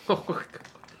 Alright.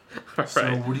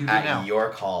 So what do you do At now? your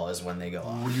call is when they go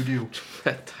off. What do you do?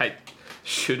 I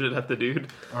shoot it at the dude.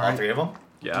 All 3 of them?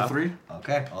 Yeah. All 3?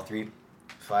 Okay, all 3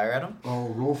 fire at him. Oh,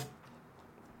 roll.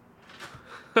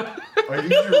 I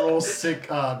think you roll sick.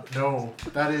 No,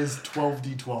 that is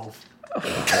 12d12.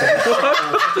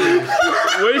 What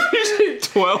did you say?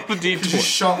 12 You D12. just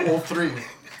shot all 3.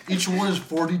 Each one is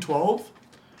 4d12.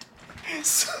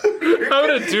 I'm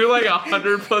gonna do like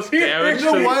 100 plus damage.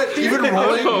 You know what? Even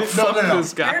rolling. Oh, fuck No.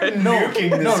 this guy.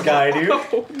 This guy,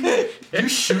 dude. You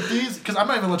shoot these because I'm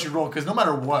not even gonna let you roll because no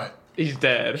matter what, He's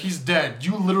dead. he's dead.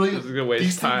 You literally This is gonna waste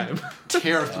these time. things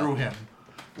tear through him.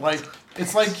 Like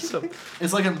it's like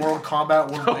in Mortal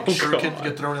Kombat when like Oh, shurikens God.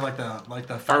 get thrown in like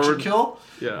the faction Or- kill.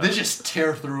 yeah. They just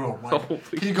tear through him. Like Holy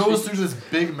he goes shit. through this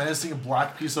big menacing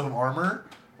black piece of armor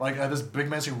like this big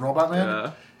menacing robot man.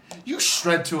 Yeah. You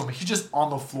shred to him. He's just on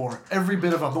the floor. Every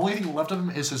bit of him. The only thing left of him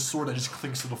is his sword that just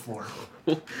clings to the floor.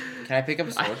 Can I pick up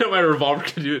a I sword? know my revolver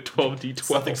can do it 12d12. It's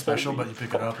nothing special, but you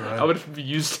pick it up, right? I would have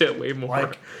used it way more.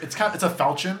 Like it's a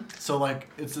falchion, so like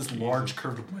it's this large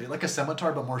curved blade, like a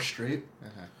scimitar but more straight.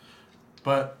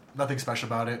 But nothing special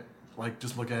about it. Like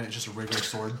just look at it, it's just a regular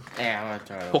sword. Yeah, I'm gonna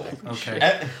throw it Holy away.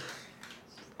 Okay.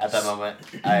 At that moment,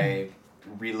 I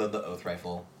reload the oath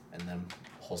rifle and then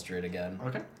holster it again.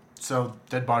 Okay. So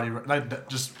dead body, like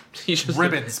just He's just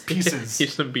ribbons, pieces.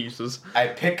 He's some pieces. I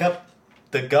pick up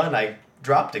the gun I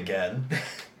dropped again,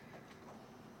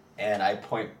 and I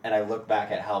point and I look back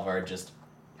at Halvard.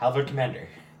 Halvard Commander,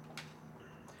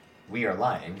 we are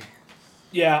lying.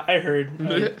 Yeah, I heard.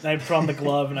 I put on the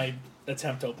glove and I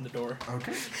attempt to open the door.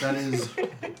 Okay. That is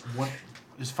one.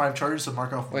 Is 5 charges, so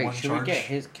mark off Wait, one should charge. we get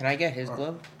his? Can I get his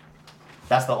glove?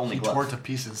 That's the only He tore it glove. to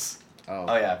pieces.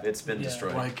 Oh yeah, it's been Yeah.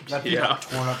 destroyed. Like that thing Yeah. got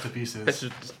torn up to It's pieces.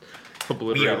 just We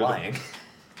obliterated. are lying.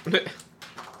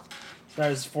 That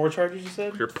was 4 charges, you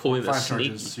said? You're pulling the 5 sneaky.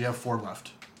 charges, so you have 4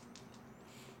 left.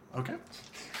 Okay.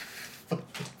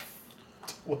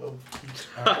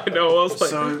 I know. I was like,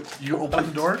 So you open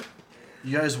the door.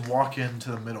 You guys walk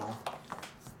into the middle,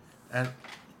 and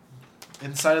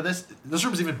inside of this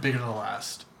room is even bigger than the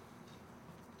last.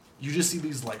 You just see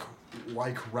these like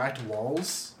racked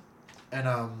walls, and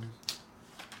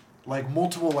like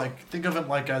multiple think of them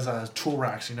like as tool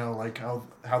racks. You know, like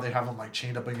how they have them like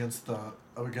chained up against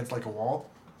like a wall,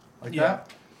 like Yeah. that.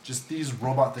 Just these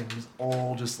robot things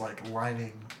all just like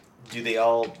lining. Do they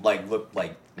all look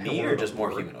like me we're or in just a more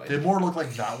war. humanoid? They more look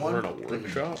like that we're in one. a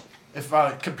workshop. If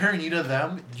comparing you to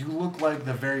them, you look like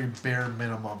the very bare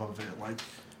minimum of it.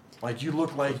 Like you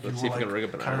look like Let's you see were if we can rig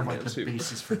like up an kind of Iron like Man the suit.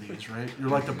 basis for these, right? You're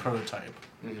like the prototype,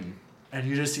 Mm-hmm. and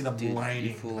you just see them Dude, you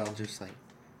lining. fool, them. just like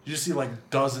You just see like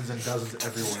dozens and dozens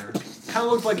everywhere. Kind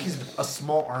of looks like he's a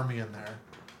small army in there.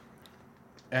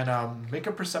 And make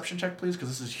a perception check, please, because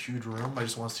this is a huge room. I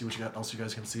just want to see what else you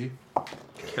guys can see.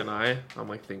 Can I? I'm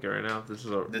like thinking right now. This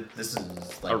is This is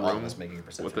a all of room us making a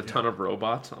perception. with a ton of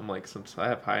robots. I'm like, since I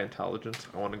have high intelligence,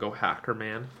 I want to go hacker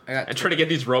man I got and try to get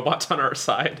these robots on our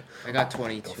side. I got Go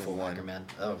 22 full one. hacker, man.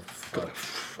 Oh, fuck.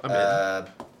 I'm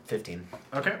in. 15.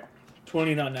 Okay.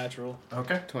 20 not natural.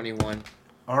 Okay. 21.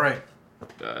 All right.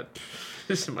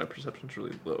 This my perception's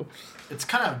really low. It's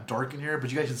kind of dark in here, but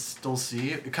you guys can still see.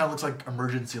 It kind of looks like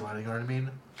emergency lighting, you know what I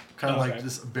mean? Kind of like Okay.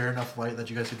 just bare enough light that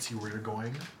you guys can see where you're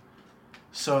going.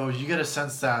 So you get a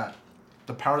sense that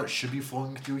the power that should be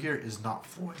flowing through here is not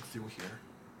flowing through here.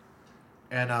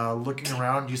 And looking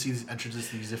around, you see these entrances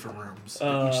to these different rooms. Each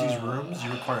of these rooms,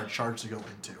 you require a charge to go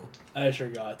into. I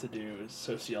forgot to do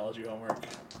sociology homework.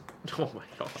 Oh my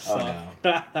god. Oh, So-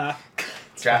 no.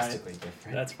 It's Drastically fine.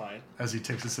 different. That's fine. As he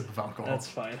takes a sip of alcohol. That's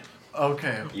fine.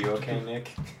 Okay. You okay, Nick?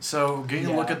 So getting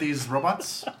a look Yeah. at these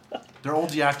robots, they're all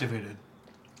deactivated.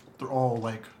 They're all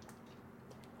like,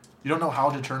 you don't know how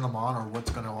to turn them on or what's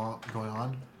going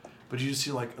on, but you just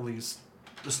see like at least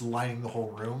just lining the whole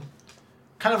room,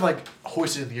 kind of like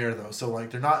hoisted in the air though. So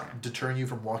like they're not deterring you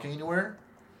from walking anywhere.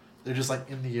 They're just like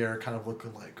in the air, kind of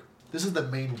looking like this is the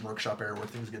main workshop area where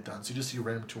things get done. So you just see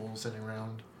random tools sitting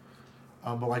around.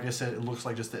 But like I said, it looks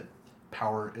like just that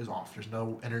power is off. There's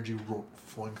no energy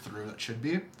flowing through that should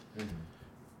be. Mm-hmm.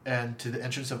 And to the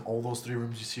entrance of all those 3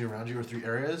 rooms you see around you, or 3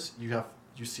 areas,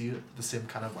 you see the same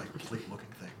kind of like plate looking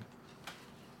thing.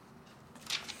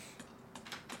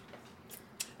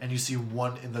 And you see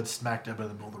one in the smack dab in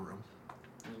the middle of the room.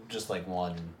 Just like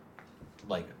one,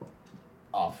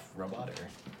 off robot or?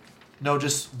 No,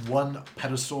 just one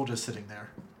pedestal just sitting there.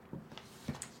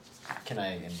 Can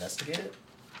I investigate it?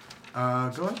 Go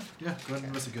ahead. Yeah, go ahead and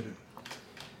investigate it.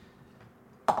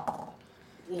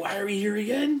 Why are we here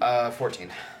again? 14.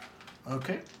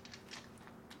 Okay.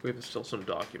 We have still some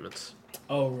documents.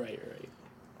 Oh, right.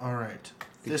 All right.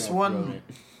 Good This job, one, brilliant.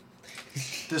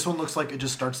 this one looks like it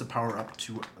just starts the power up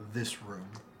to this room.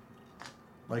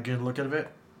 Like, you look at it,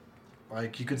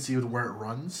 like you could see where it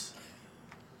runs.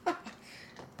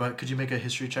 But could you make a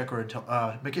history check or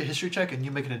make a history check and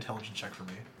you make an intelligence check for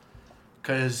me?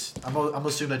 Because I'm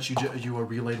assuming that you are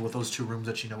relayed with those 2 rooms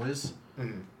that you know is.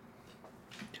 Mm-hmm.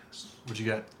 What'd you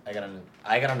get? I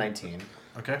got a 19.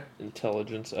 Okay.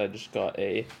 Intelligence, I just got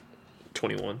a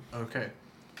 21. Okay.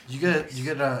 You get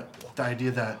the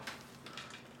idea that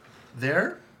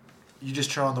there, you just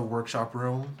turn on the workshop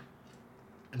room,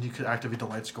 and you could activate the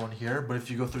lights going here. But if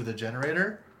you go through the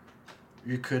generator,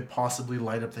 you could possibly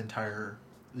light up the entire.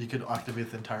 You could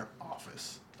activate the entire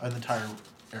office, the entire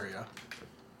area.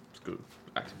 Let's go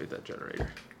activate that generator.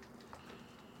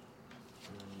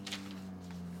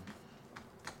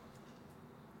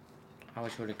 How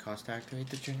much would it cost to activate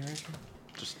the generator?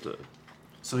 Just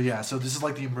So yeah, so this is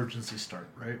like the emergency start,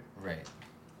 right? Right.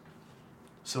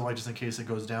 So like just in case it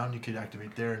goes down, you could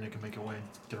activate there and it can make a way and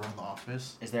get around the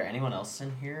office. Is there anyone else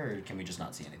in here, or can we just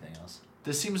not see anything else?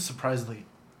 This seems surprisingly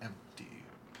empty.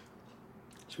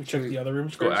 Should we check the other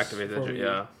rooms go first? activate before that. we-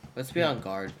 Yeah. Let's be on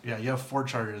guard. Yeah, you have 4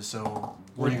 charges, so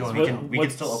where are you going? We can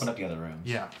What's- still open up the other rooms.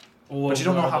 Yeah, Well, but you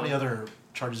don't know what how are many the- other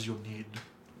charges you'll need.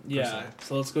 Yeah, se.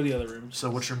 so let's go to the other rooms. So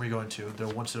which room are you going to? The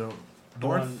one to the the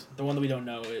north? one that we don't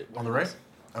know. On the right?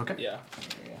 Okay. Yeah.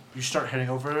 Yeah. You start heading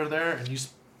over there, and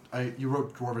you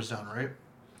wrote dwarvish down, right?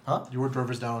 Huh? You wrote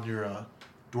dwarvish down on your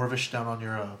dwarvish down on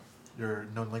your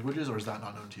known languages, or is that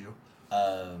not known to you?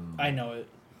 I know it.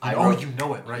 You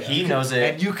know it, right? He knows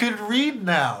it. And you could read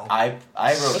now. I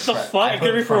wrote. What the fuck? I put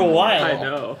could read for a while. I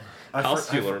know. How else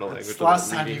do you learn a language? Last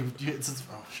without time reading?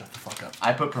 shut the fuck up.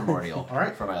 I put primordial. All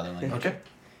right. For my other language. Okay.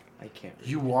 I can't.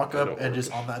 You walk up don't and worry.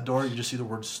 just on that door, you just see the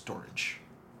word storage.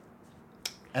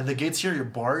 And the gates here, you're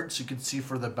barred, so you can see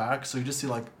further back. So you just see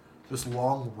like this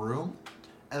long room,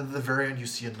 and at the very end, you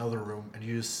see another room, and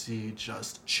you just see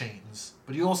just chains.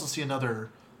 But you also see another,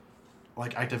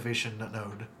 like activation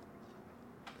node.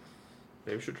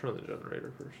 Maybe we should turn on the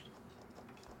generator first.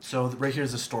 So right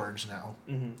here's the storage now.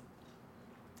 Mm-hmm.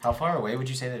 How far away would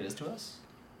you say that is to us?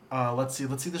 Let's see.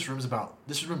 This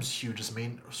room's huge. This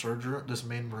main storage room. This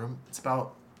main room. It's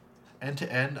about end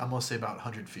to end. I'm gonna say about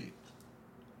 100 feet.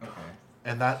 Okay.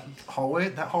 And that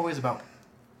hallway is about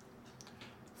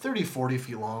 30, 40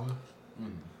 feet long.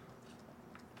 Mm.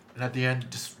 And at the end,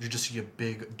 you just see a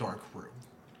big dark room.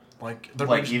 Like Too dark.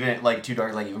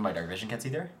 Like even my dark vision can't see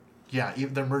there. yeah,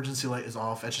 even the emergency light is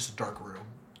off. It's just a dark room.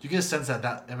 You get a sense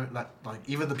that like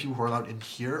even the people who are allowed in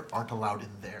here aren't allowed in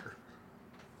there.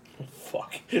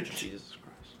 Fuck. Jesus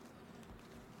Christ.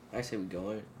 I say we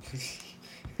go in.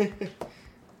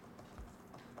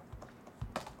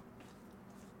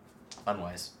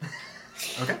 Unwise.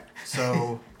 Okay,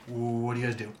 so what do you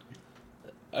guys do?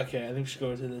 Okay, I think we should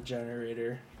go to the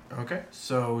generator. Okay,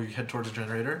 so you head towards the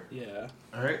generator. Yeah.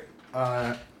 All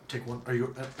right. Take one.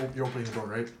 You're opening the door,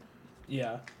 right?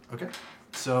 Yeah. Okay.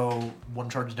 So 1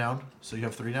 charge down. So you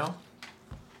have 3 now.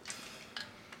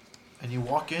 And you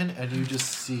walk in and you just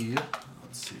see.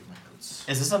 Let's see my notes.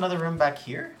 Is this another room back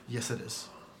here? Yes, it is.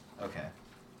 Okay.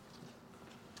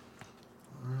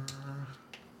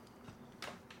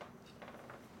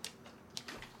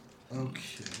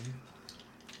 Okay.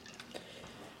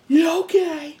 Yeah.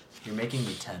 Okay. You're making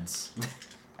me tense.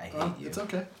 I hate you. It's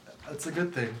okay. It's a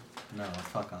good thing. No,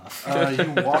 fuck off.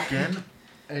 You walk in,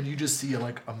 and you just see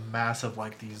like a mass of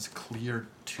like these clear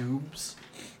tubes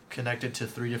connected to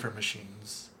 3 different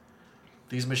machines.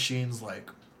 These machines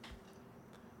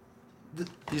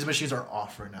these machines are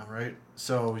off right now, right?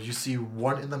 So you see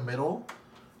one in the middle.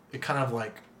 It kind of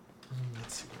like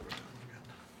let's see what we're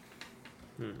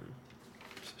doing again.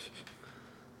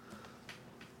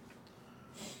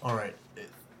 All right.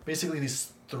 Basically,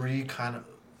 these 3 kind of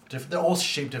they're all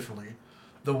shaped differently.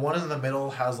 The one in the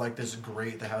middle has like this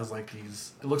grate that has like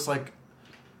these. It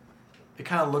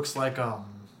kind of looks like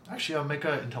Actually, I'll make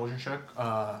an intelligence check.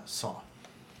 Saw.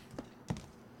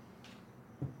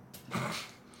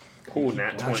 Cool,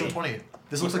 nat Natural 20. 20.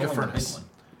 This looks like a Rolling the big furnace.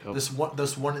 one. Yep.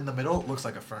 This one in the middle looks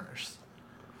like a furnace.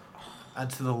 And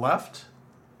to the left,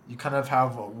 you kind of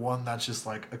have one that's just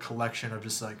like a collection of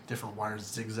just like different wires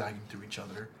zigzagging through each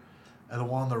other. And the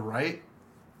one on the right,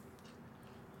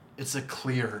 it's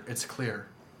clear.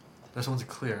 This one's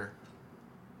clear.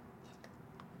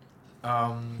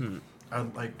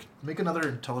 I'd like make another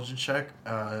intelligence check.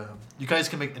 You guys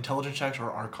can make intelligence checks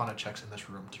or arcana checks in this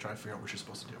room to try to figure out what you're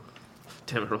supposed to do.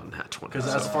 Damn it, rolled nat 20.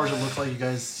 Because as far as it looks like, you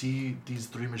guys see these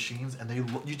 3 machines, and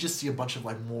you just see a bunch of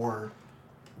like more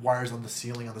wires on the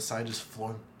ceiling on the side just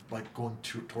flowing, like going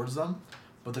towards them,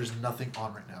 but there's nothing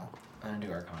on right now. I'm gonna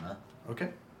do Arcana. Okay.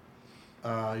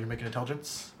 You're making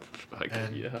intelligence.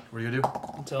 And Yeah. what are you gonna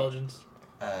do? Intelligence.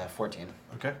 14.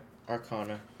 Okay.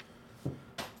 Arcana.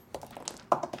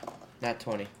 Nat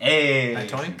 20. Hey! Nat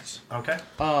 20? Okay.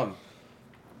 I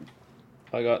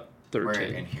got We're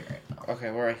 13. in here right now.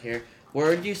 Okay, we're right here.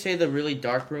 Where did you say the really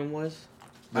dark room was?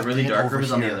 The At really end dark over room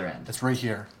is on the here. other end. It's right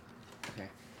here. Okay.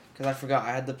 Because I forgot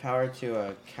I had the power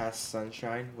to cast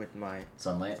sunshine with my...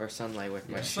 Sunlight. Or sunlight with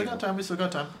my We still shield. got time. We still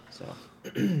got time. So...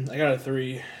 I got a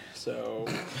 3. So.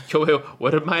 Yo, wait,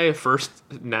 what did my first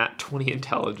nat 20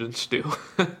 intelligence do?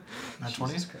 Nat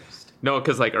 20? Jesus Christ. No,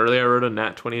 because like earlier I wrote a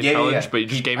nat 20 Yeah, yeah, intelligence, yeah. but you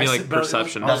just gave me like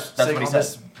perception. That's saying what he on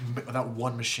said. that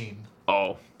one machine.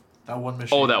 Oh. That one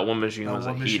machine. Oh, that one machine That was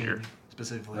a one machine heater. It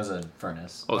specifically. was a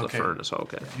furnace. Oh, it was Okay. a furnace. Oh,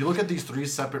 okay. You look at these 3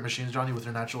 separate machines, Johnny, with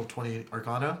your natural 20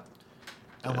 Arcana,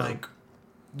 and Yeah. like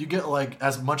you get like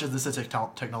as much as this is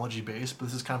technology based, but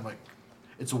this is kind of like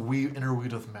it's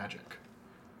interweaved with magic.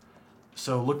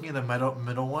 So looking at the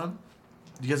middle one,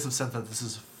 you get the sense that this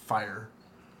is fire.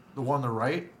 The one on the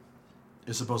right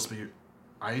is supposed to be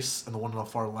ice, and the one on the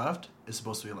far left is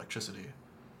supposed to be electricity.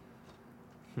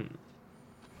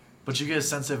 But you get a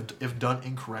sense if done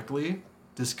incorrectly,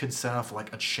 this could set off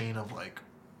like a chain of like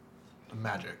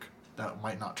magic that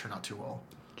might not turn out too well.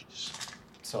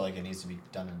 So like it needs to be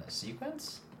done in a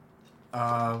sequence?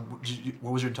 What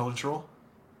was your intelligence roll?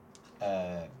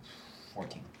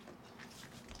 14.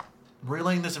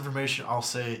 Relaying this information, I'll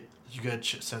say you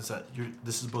get a sense that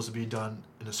this is supposed to be done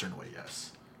in a certain way,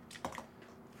 yes.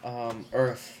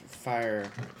 Earth, fire.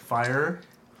 Fire,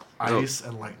 ice,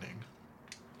 and lightning.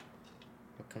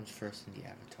 What comes first in the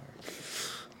Avatar?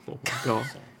 Oh my god.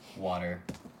 Sorry. Water,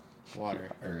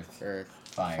 Earth,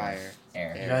 fire,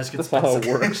 air. You guys can That's spend how some, it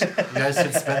works. you guys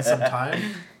can spend some time,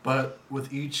 but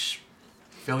with each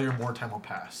failure, more time will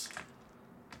pass.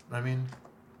 I mean,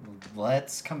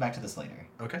 Let's come back to this later.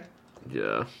 okay.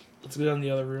 Yeah. Let's go down the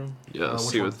other room. Yeah, which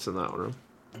see one? what's in that room.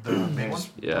 The main one.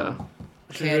 Yeah.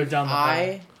 Should we go down the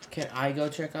hall? Can I go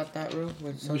check out that room?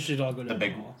 With We should all go The down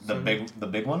big, hall. the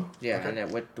big one. Yeah, Okay. and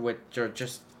then with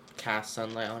just cast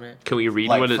sunlight on it. Can we read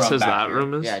Like what it from says back that here.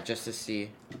 room is? Yeah, just to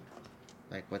see,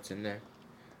 like what's in there.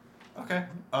 Okay.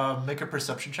 Make a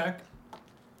perception check.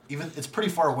 Even it's pretty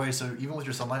far away, so even with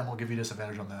your sunlight, we'll give you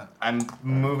disadvantage on that. I'm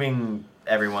moving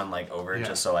everyone like over Yeah.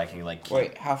 just so I can like keep.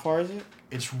 Wait, how far is it?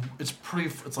 It's pretty.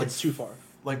 It's like It's too far.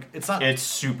 Like it's not. It's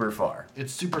super far.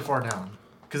 It's super far down.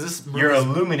 Because this room You're is-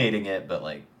 illuminating it, but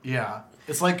like, yeah.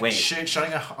 It's like Wait.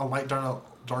 shining a light down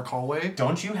a dark hallway.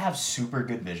 don't you have super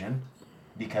good vision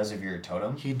because of your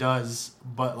totem? He does,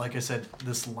 but like I said,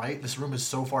 this room is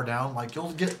so far down. Like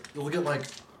you'll get like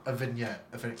a vignette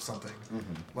if it's something.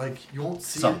 Like you won't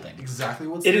see Something. exactly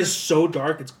what's. It there. is so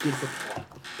dark, it's good for plot.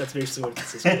 That's basically what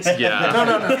this is. Yeah.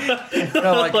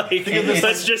 No, like, Like, think of this.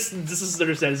 that's just, this is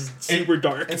understand, it's super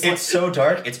dark. It's so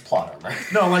dark. It's plot armor.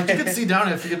 No, like you can see down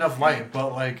it if you get enough light,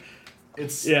 but like,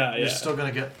 it's Yeah, You're yeah. still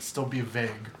gonna still be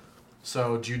vague.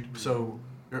 So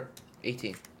you're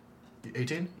 18.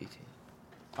 18. 18.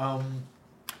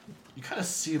 You kind of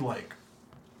see like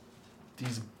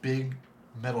these big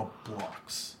metal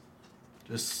blocks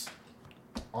just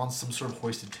on some sort of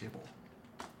hoisted table.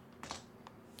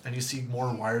 And you see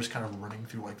more wires kind of running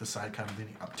through like the side, kind of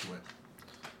leading up to it.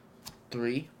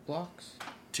 3 blocks?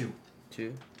 2.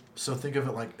 2? So think of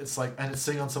it like it's like, and it's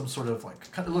sitting on some sort of like,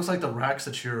 it looks like the racks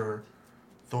that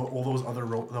all those other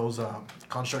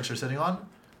constructs are sitting on,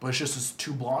 but it's just this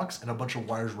 2 blocks and a bunch of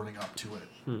wires running up to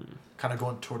it, kind of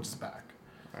going towards the back.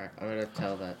 Alright, I'm gonna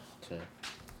tell that to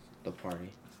the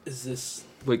party. Is this...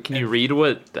 Wait, can you read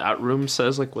what that room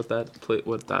says? Like what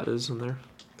that is in there?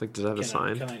 Like, does that have a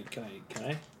sign? Can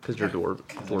I? Because you're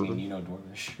Because I mean, dwarven. you know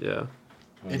Dwarvish. Yeah.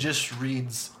 It just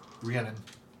reads Rhiannon.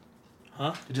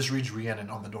 Huh? It just reads Rhiannon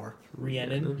on the door.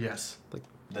 Rhiannon? Yes. The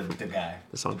guy.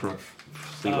 The song from dwarf.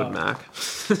 Fleetwood Oh. Mac.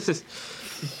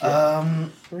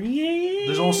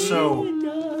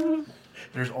 Rhiannon.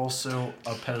 There's also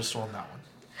a pedestal on that one.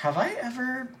 Have I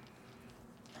ever?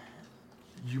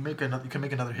 You can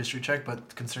make another history check,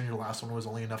 but considering your last one was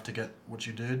only enough to get what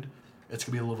you did, it's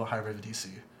gonna be a little bit higher of a DC.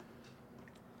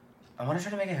 I want to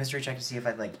try to make a history check to see if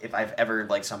I've ever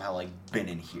like somehow like been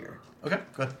in here. Okay,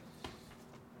 good.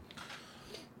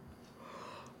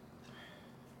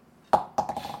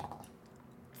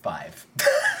 Five.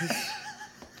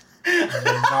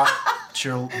 Not to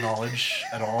your knowledge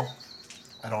at all.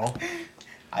 At all.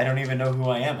 I don't even know who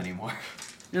I am anymore.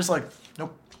 You're just like,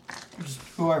 nope.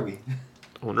 Who are we?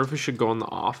 I wonder if we should go in the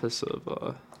office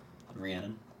of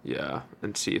Rhiannon. yeah,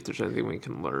 and see if there's anything we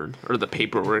can learn. Or the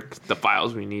paperwork, the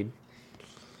files we need.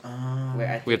 Wait,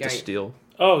 I We have think to steal.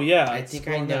 Oh, yeah. I it's think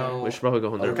going I know We should probably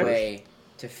go in there a first. way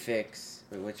to fix...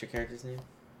 Wait, what's your character's name?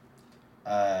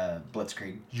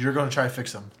 Blitzkrieg. You're gonna try to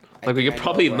fix them. Like, we I could know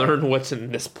probably a way. learn what's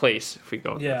in this place if we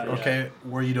go in Yeah, there first. Okay,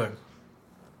 what are you doing?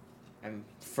 I'm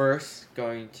first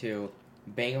going to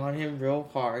bang on him real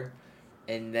hard,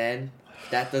 and then if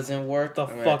that doesn't work, The I'm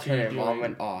gonna fuck are turn you him on doing?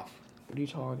 and off. What are you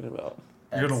talking about?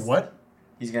 You're gonna what?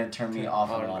 He's gonna turn me Turn off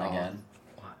on and on and off. again.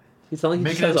 He's telling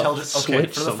Make an intelligence. Okay,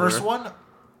 for the first one,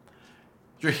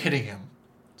 you're hitting him.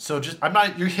 So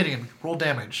you're hitting him. Roll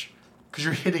damage. Because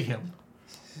you're hitting him.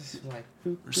 This is like,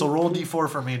 So roll a d4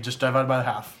 for me, just divide by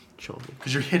half. Show me.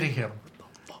 Because you're hitting him.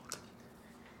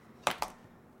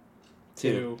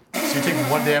 2. So you're taking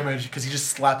 1 damage because he's just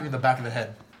slapping you in the back of the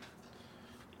head.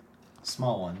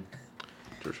 Small one.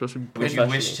 We're supposed to be Would you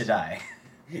wish professionals. to die?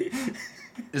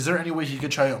 Is there any way he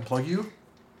could try to unplug you?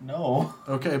 No.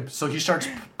 Okay, so he starts,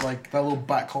 like, that little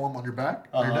back column on your back,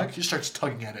 on your neck, he starts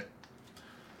tugging at it.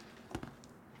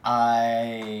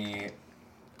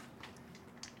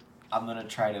 I'm gonna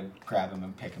try to grab him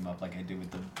and pick him up like I did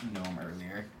with the gnome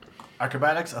earlier.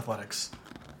 Acrobatics, athletics.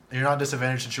 You're not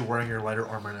disadvantaged since you're wearing your lighter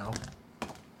armor now.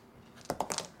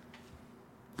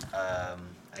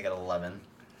 I got 11.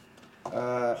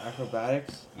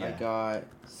 Acrobatics. Yeah. I got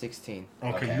 16.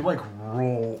 Okay,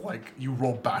 you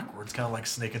roll backwards, kind of like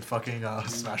Snake and fucking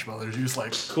Smash Brothers. You just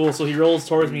like. Cool. So he rolls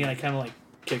towards me, and I kind of like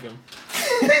kick him.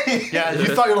 Yeah,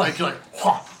 you thought you're like,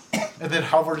 Wah! And then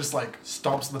Halvard just like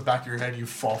stomps in the back of your head, and you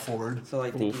fall forward. So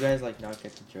like, did you guys like not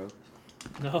get the joke?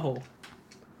 No.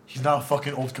 He's not a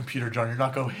fucking old computer, John. You're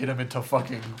not gonna hit him into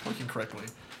fucking working correctly.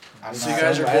 I'm So not- you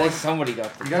guys are I going. think somebody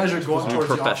got the You guys are joke. going We're towards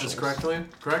the office professionals. correctly,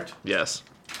 correct? Yes.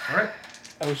 All right.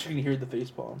 I wish you could hear the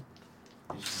facepalm.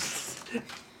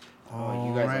 Oh,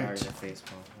 you guys are in the face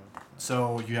palm. Huh?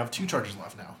 So you have 2 charges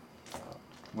left now.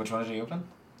 Which one did you open?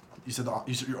 You said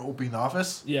you're opening the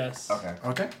office. Yes. Okay.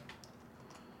 Okay.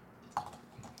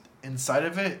 Inside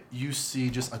of it, you see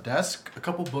just a desk, a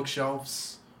couple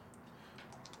bookshelves.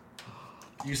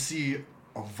 You see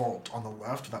a vault on the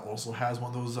left that also has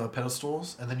one of those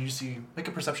pedestals, and then you see. Make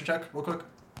a perception check, real quick.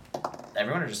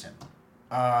 Everyone or just him?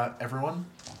 Everyone.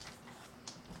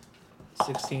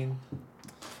 16.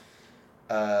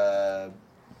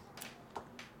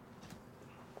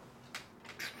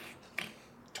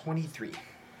 23.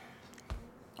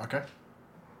 Okay.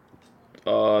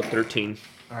 13.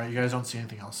 All right. You guys don't see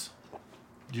anything else.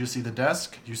 You see the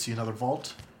desk. You see another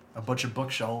vault, a bunch of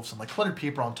bookshelves, and like cluttered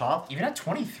paper on top. Even at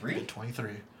 23?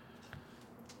 23.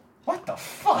 What the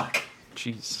fuck?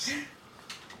 Jesus.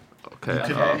 Okay.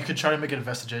 You could try to make an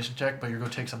investigation check, but you're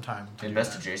gonna take some time. To do that.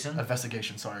 Investigation?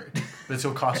 Investigation, sorry. But it's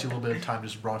gonna cost you a little bit of time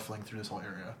just rifling through this whole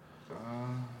area. I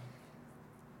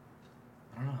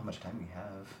don't know how much time we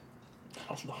have.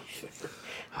 I don't know either.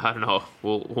 I don't know.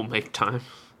 We'll make time.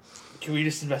 Can we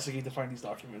just investigate to find these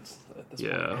documents at this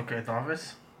point? Yeah. Okay, at the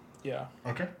office. Yeah.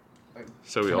 Okay.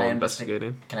 So we Can all I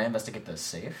investigating. Can I investigate the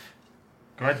safe?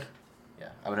 Go ahead. Yeah,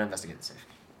 I would investigate the safe.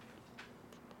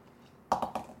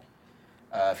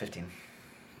 15.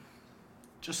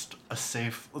 Just a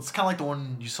safe. It's kind of like the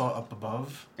one you saw up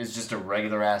above. It's just a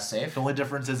regular ass safe? The only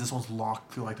difference is this one's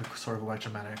locked through like the sort of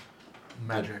electromagnetic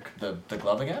magic. The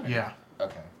glove again? Yeah.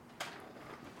 Okay.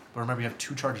 But remember, you have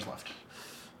 2 charges left.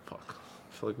 Fuck.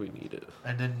 I feel like we need it.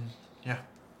 And then, yeah.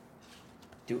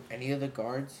 Do any of the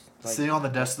guards Sitting on the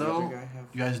desk, the other though, guy have?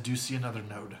 you guys do see another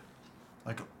node.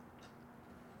 Like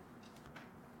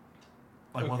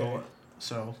one of Okay. the.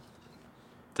 So.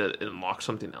 Did it unlock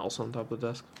something else on top of the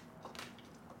desk?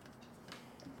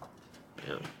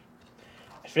 Yeah.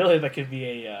 I feel like that could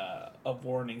be a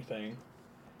warning thing.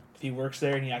 If he works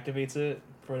there and he activates it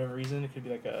for whatever reason, it could be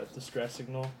like a distress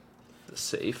signal The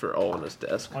safe or all on his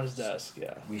desk? on his desk.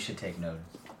 Yeah. We should take note.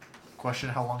 Question: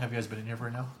 how long have you guys been in here for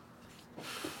now?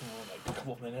 Like a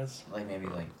couple of minutes. Like maybe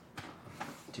like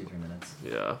 2-3 minutes.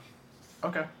 Yeah.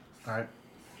 Okay. All right.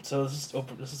 So let's just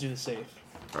open. Let's just do the safe.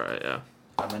 Alright, yeah.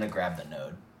 I'm gonna grab the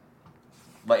node.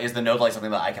 Like, is the node like something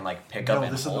that I can like pick up No,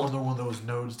 and this is hold? another one of those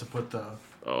nodes to put the.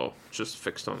 Oh, just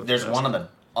fixed on the There's desk. one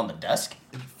on the desk.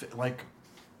 Like,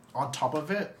 on top of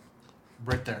it,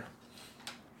 right there.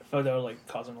 I feel like that would like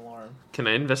cause an alarm. Can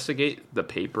I investigate the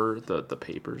paper, the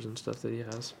papers and stuff that he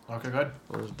has Okay, good.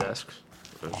 on his desk?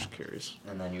 I was just curious.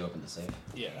 And then you open the safe.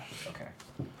 Yeah. Okay.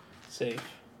 Safe.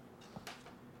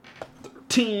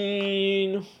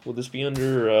 13. Will this be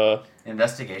under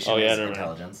Investigation Oh, yeah, is never mind.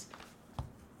 intelligence.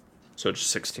 so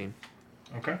just 16?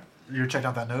 Okay. You're checking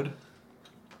out that node?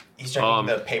 He's checking Um,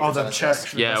 the papers Oh, on the his check.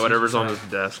 desk. Yeah, whatever's on his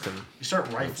desk and You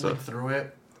start rifling it. through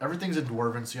it. Everything's in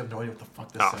Dwarven, so you have no idea what the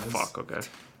fuck this oh says. fuck, okay.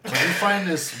 But you find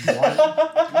this one.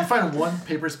 You find one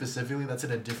paper specifically that's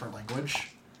in a different language.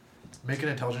 Make an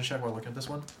intelligence check while looking at this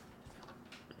one.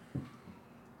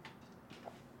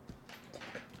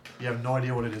 You have no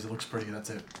idea what it is. It looks pretty. That's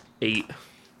it. 8.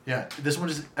 Yeah, this one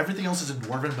is. Everything else is in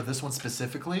Dwarven, but this one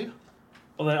specifically.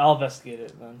 Well, then I'll investigate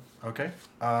it then. Okay.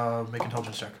 Make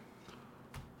intelligence check.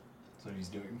 That's what he's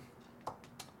doing.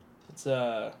 It's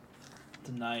a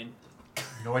 9.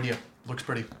 No idea. Looks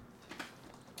pretty.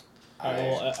 I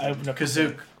open up. the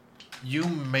Kazook, you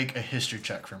make a history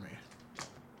check for me.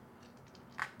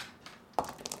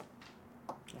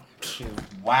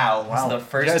 Wow. This is the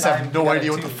first you guys time have no we got a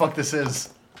idea what the 2. fuck this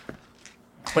is.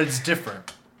 But it's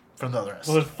different from the other rest.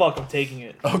 Well, then fuck, I'm taking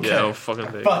it. Okay. Yeah, no fucking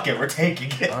thing. Fuck it, we're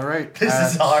taking it. All right. This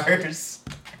is ours.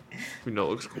 We know it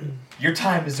looks cool. Your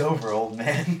time is over, old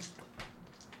man.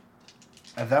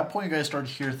 At that point, you guys start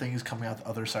to hear things coming out the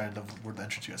other side of where the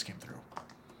entrance you guys came through.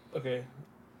 Okay.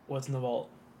 What's in the vault?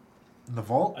 In the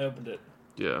vault, I opened it.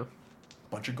 Yeah.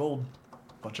 bunch of gold,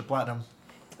 bunch of platinum.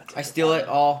 I steal it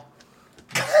all.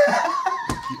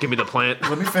 Give me the plant.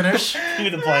 Let me finish. Give me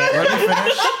the plant. Let me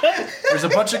finish. There's a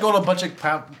bunch of gold, a bunch of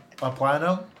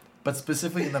platinum, but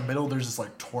specifically in the middle, there's this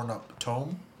like torn up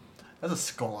tome. There's a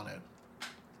skull on it.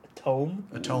 Tome?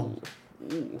 A tome.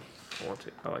 Ooh.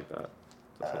 I like that.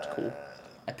 That sounds cool.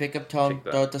 I pick up Tom, Take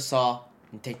that. throw it to Saw,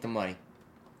 and take the money.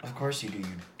 Of course you do, you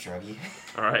druggie.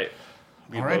 All right.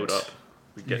 We All right. load up.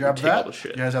 We You get grab take all that. the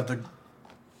shit. You guys have the.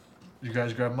 You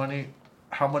guys grab money.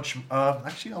 How much?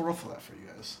 Actually, I'll roll for that for you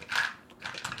guys.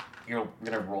 You're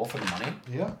gonna roll for the money?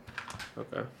 Yeah.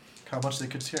 Okay. How much they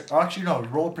could hear? Oh, actually, no.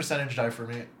 Roll a percentage die for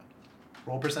me.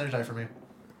 Roll a percentage die for me.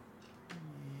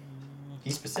 He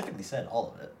specifically said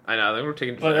all of it. I know. I think we're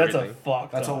taking just But that's everything. a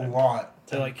fuck. That's a ton lot.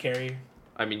 to like carry.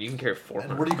 I mean, you can carry 400.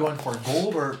 And what are you going for?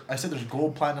 Gold or I said there's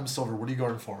gold, platinum, silver. What are you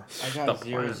going for? I The got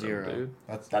platinum, 0-0. dude.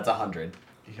 That's 100.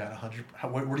 You got 100.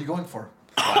 What are you going for?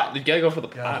 You gotta go for the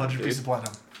You got platinum, 100 pieces dude. of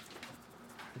platinum.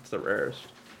 It's the rarest.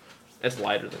 It's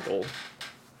lighter than gold.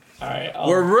 Alright.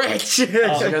 We're rich! So you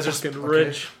guys are Fucking okay.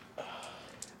 rich.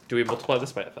 Do we multiply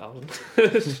this by 1,000?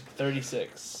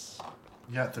 36.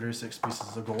 You got 36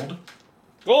 pieces of gold.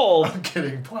 Gold! I'm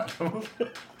kidding, platinum.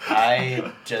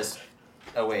 I just...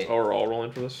 Oh, wait. Oh, we're all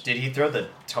rolling for this? Did he throw the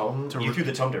tome? To You threw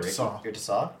the tome to Ricky? Saw. Or to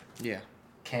Saw? Yeah.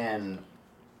 Can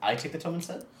I take the tome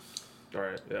instead?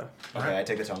 Alright, yeah. Okay, Alright. I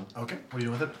take the tome. Okay, what are you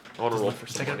doing with it? I want to Just roll look- for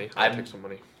just some take it. money. I'll I'm- take some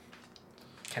money.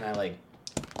 Can I, like,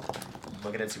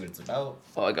 look at it, see what it's about?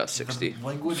 Oh, I got The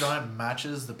language on it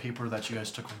matches the paper that you guys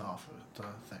took from the office, the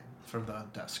thing, from the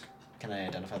desk. Can I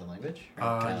identify the language? Or can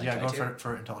I, like, Yeah, try go to?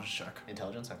 for intelligence check.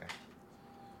 Intelligence?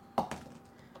 Okay.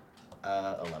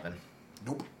 11.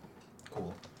 Nope.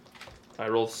 Cool. I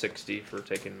rolled 60 for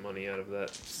taking money out of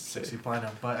that. 60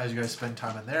 platinum. But as you guys spend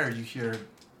time in there, you hear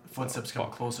footsteps come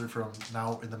fuck. closer from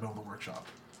now in the middle of the workshop.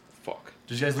 Fuck.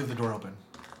 Did you guys leave the door open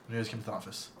when you guys came to the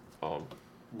office?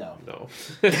 No. No.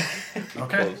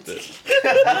 Okay. Closed it.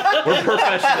 We're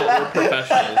professional. We're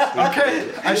professionals.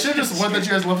 Okay. I should have just went that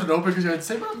you guys left it open because you had to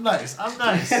say, but I'm nice. I'm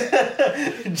nice.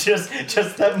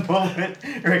 just that moment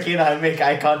Ricky and I make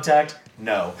eye contact.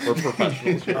 No. We're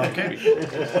professionals.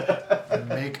 Okay.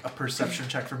 Make a perception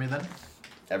check for me then.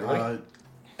 Everybody?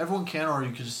 Everyone can, or you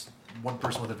could just one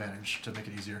person with advantage to make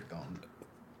it easier.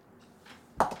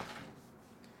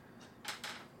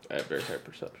 I have very high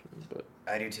perception, but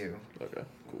I do too. okay,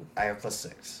 cool. I have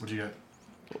 +6. What'd you get?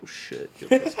 Oh shit, you're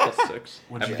 +6.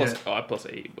 What'd you plus, get? oh, I'm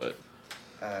 +8, but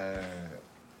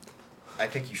I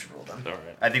think you should roll them. all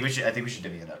right. I think we should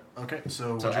divvy it up. Okay, so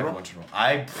So what'd you roll? everyone should roll.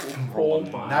 I rolled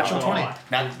Oh my Natural 20.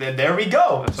 Now, there we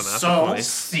go. That's a natural So- 20.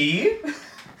 See?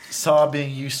 Saw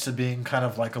being used to being kind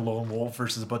of like a lone wolf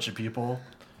versus a bunch of people,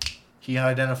 he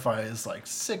identifies like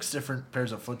 6 different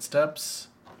pairs of footsteps,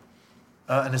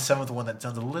 and a 7th one that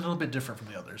sounds a little bit different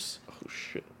from the others. Oh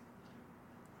shit.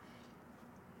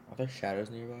 Are there shadows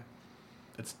nearby?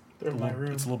 It's They're in my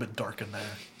room. It's a little bit dark in there.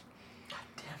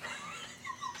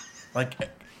 Like,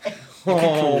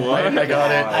 Oh, what? I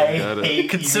got it. I got it. hate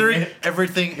Considering you.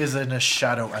 everything is in a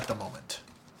shadow at the moment,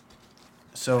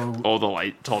 so Oh, the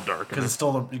light. It's all dark. because it's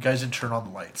still you guys didn't turn on the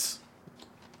lights.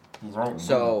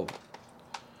 So,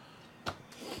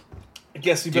 I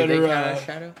guess you do they better. count as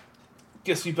shadow?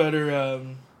 Guess you better.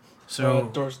 So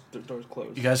doors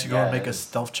closed. you guys can go and make a Yes.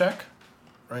 stealth check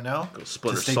right now. Go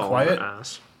splinter to stay cell quiet. in their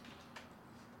ass.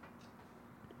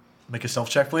 Make a stealth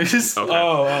check, please. Okay.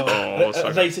 Oh, Oh, I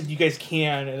sorry. thought you said you guys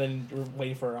can, and then we're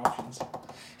waiting for our options.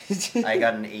 I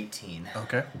got an 18.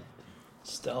 Okay.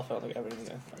 Stealth, I don't think I have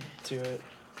anything to it.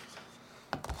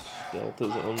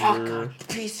 Delta's under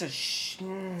Piece of sh.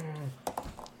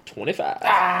 25.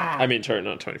 I mean, sorry,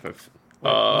 not 25. What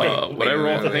I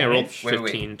rolled? I think I rolled wait,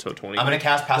 15 to 20. I'm gonna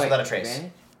cast Pass Wait, Without a Trace.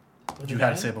 advantage? With You had to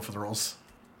advantage? say before the rolls.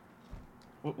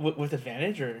 With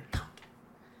advantage or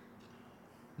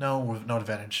No, with no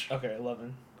advantage. okay,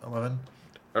 11. 11.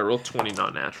 I rolled 20,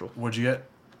 not natural. What'd you get?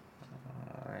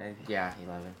 Yeah,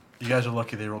 11. You guys are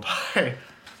lucky they rolled high.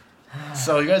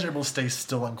 So you guys are able to stay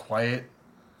still and quiet.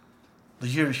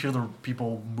 You hear the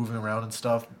people moving around and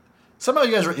stuff. Somehow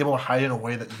you guys were able to hide in a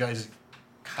way that you guys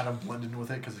kind of blend in with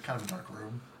it because it's kind of a dark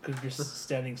room. Because you're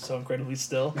standing so incredibly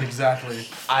still. Exactly.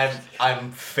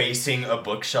 I'm facing a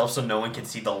bookshelf so no one can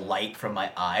see the light from my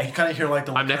You eye. kind of hear like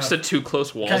the. I'm next to 2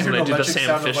 close walls Kinda and hear I the do the electric Sam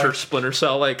sound of, Fisher like- splinter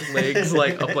cell like legs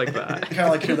like up like that. You kind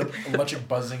of like hear the electric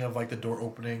buzzing of like the door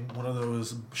opening. One of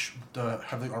those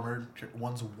heavily armored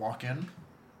ones walk in,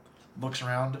 looks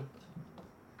around.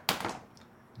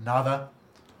 Nada.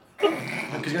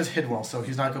 Because you guys hid well, so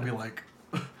he's not gonna be like.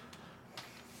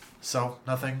 So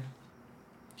nothing.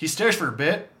 He stares for a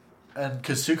bit, And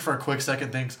Kasuk for a quick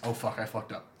second thinks, "Oh fuck, I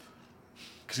fucked up,"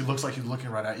 because he looks like he's looking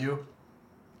right at you,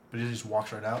 but he just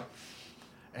walks right out,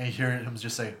 and you hear him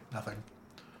just say nothing.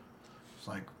 It's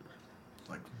like,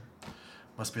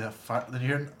 must be that. Then you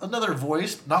hear another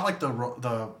voice, not like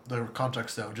the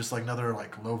context though, just like another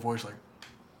like low voice, like,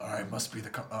 "All right, must be the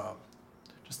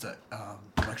just the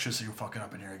electricity fucking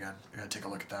up in here again. You gotta take a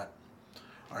look at that.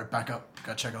 All right, back up.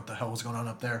 Gotta check out the hell what's going on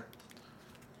up there."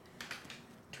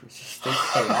 Just stay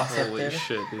chaos up Holy there.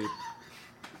 shit, dude.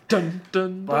 Dun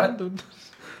dun But- dun dun.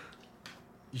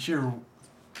 You hear.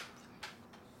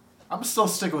 I'm still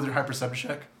sticking with your high perception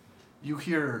check. You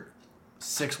hear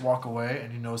 6 walk away,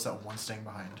 and you notice that one's staying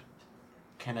behind.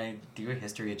 Can I do a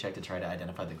history check to try to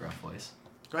identify the gruff voice?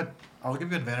 Go ahead. I'll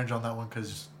give you advantage on that one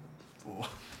because.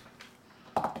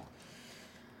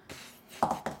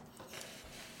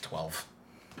 12.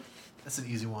 That's an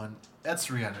easy one. That's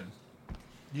Rhiannon.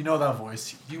 You know that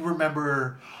voice. You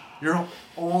remember your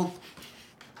old.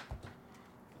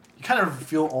 You kind of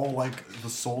feel all like the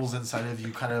souls inside of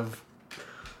you kind of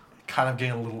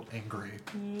getting a little angry.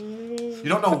 You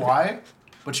don't know why,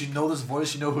 but you know this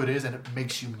voice, you know who it is, and it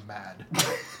makes you mad.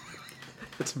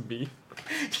 It's me.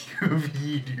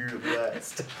 You do your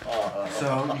best.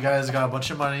 So you guys got a bunch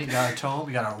of money, you got a tome,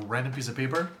 you got a random piece of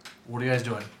paper. What are you guys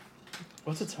doing?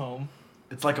 What's a tome?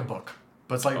 It's like a book,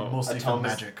 but it's like mostly for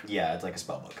magic. Yeah, it's like a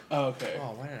spell book. Oh, okay.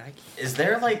 Oh, why did I? Is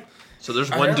there like So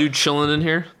there's Are one there- dude chilling in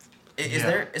here.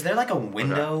 Yeah. is there like a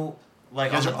window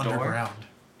like You guys on are the door? underground.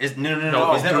 Is no.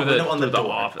 No, Is there a through window on the through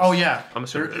door? office. Oh yeah, I'm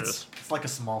assuming There- there it's is. it's like a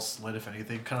small slit, if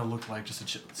anything. Kind of look like just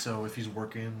a so if he's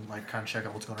working, like kind of check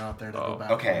out what's going on out there to go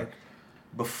back. Okay. And work.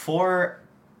 Before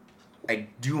I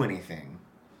do anything,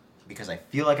 because I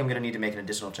feel like I'm gonna need to make an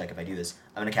additional check if I do this,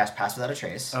 I'm gonna cast Pass Without a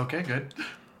Trace. Okay, good.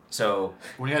 So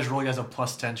When you guys roll, you guys have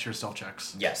 +10 to your stealth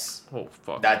checks. yes, Oh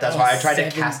fuck. that's why I tried to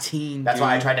cast. 17, That's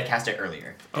why I dude. tried to cast it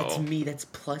earlier. That's Oh. me. That's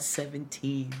plus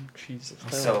 17. Jesus.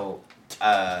 So,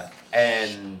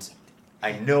 and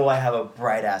I know I have a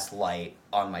bright ass light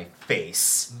on my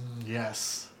face,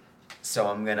 Yes. so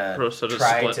I'm gonna Bro, so does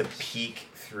try split. to peek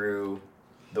through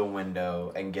the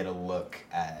window and get a look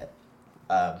at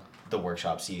the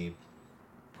workshop, see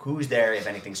who's there, if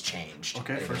anything's changed.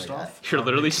 Okay, anything first like off, You're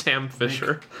literally Sam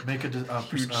Fisher. Make a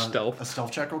Huge stealth. a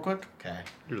stealth check real quick. that. Okay.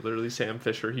 You're literally Sam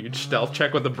Fisher. Huge stealth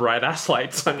check with the bright ass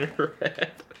lights on your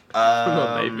head.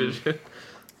 Night vision.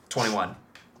 21.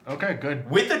 Okay, good.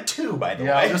 With a 2, by the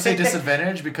Yeah, way. I was gonna say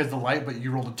disadvantage because the light, but you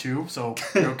rolled a 2, so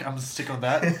you're okay. I'm sticking with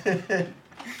that.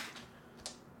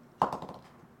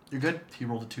 You're good. He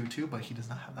rolled a 2 too, but he does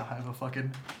not have that high of a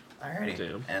fucking. Alrighty.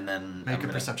 Damn. And then Make I'm a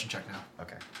gonna- perception check now.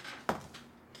 Okay.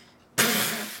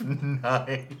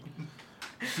 9.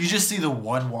 You just see the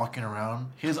one walking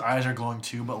around. His eyes are glowing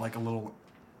too, but like a little,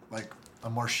 like a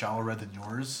more shallow red than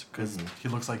yours, because he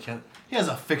looks like he has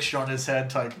a fixture on his head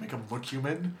to like make him look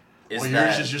human. Is Well,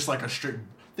 that yours is just like a straight.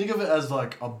 Think of it as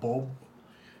like a bulb.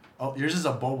 Oh, yours is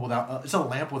a bulb without. It's a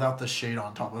lamp without the shade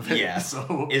on top of it. Yeah.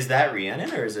 So Is that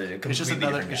Rhiannon or is it a completely it's just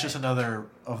another. different It's guy? just another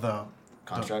of the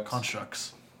Constructs?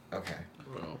 constructs. Okay.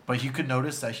 Bro. But you could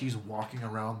notice that he's walking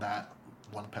around that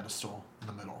one pedestal in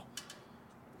the middle.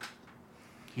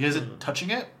 He isn't touching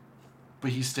it,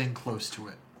 but he's staying close to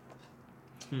it.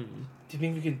 Do you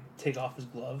think we can take off his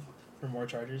glove for more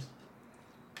charges?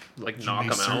 Like You knock may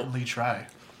him out. certainly try.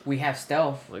 We have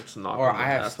stealth. Like just knock Or him I the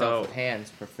have F stealth out. with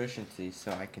hands proficiency,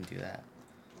 so I can do that.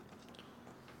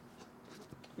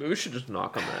 Maybe we should just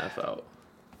knock him the F out.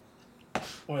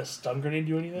 Want a stun grenade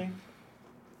do anything?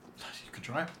 You could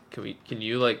try. Can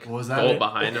you like What was that? go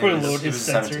behind Or him? load It his was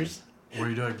 17. sensors? What are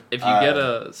you doing? If you get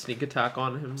a sneak attack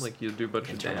on him, like you'll do a bunch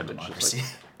of Internal damage. Just democracy.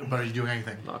 like But are you doing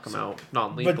anything? knock him out.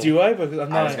 Non-lethal. But do I? Because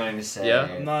I'm I was not. going to say. Yeah.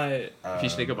 I'm not. If you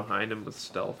sneak up behind him with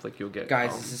stealth, like you'll get.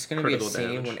 Guys, is this gonna be a critical scene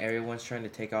damage. when everyone's trying to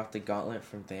take off the gauntlet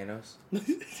from Thanos?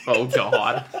 Oh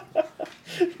god.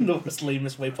 The most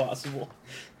lamest way possible.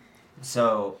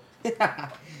 So,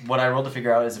 what I rolled to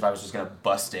figure out is if I was just going to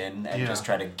bust in and Yeah. just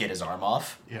try to get his arm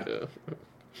off. Yeah. Yeah.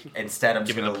 Instead, I'm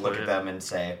just Give me going to the look at plan. them and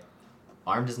say,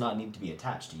 arm does not need to be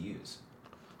attached to use.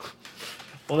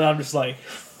 Well, then I'm just like.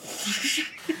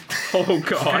 Oh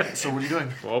god. Okay, so what are you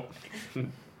doing? Well,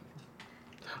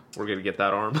 we're gonna get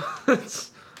that arm.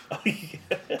 Oh,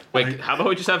 yeah. Wait, how about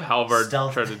we just have Halvard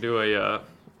Stealth. try to do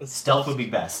Stealth would be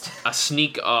best. a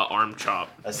sneak arm chop,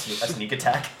 A sneak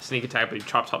attack. sneak attack, but he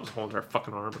chops off his whole entire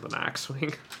fucking arm with an axe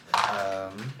swing. I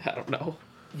don't know.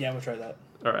 Yeah, I'm gonna try that.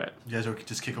 All right. You guys want to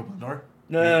just kick open the door?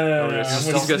 No. Oh, I'm yeah, gonna he's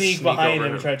gonna sneak sneak behind over him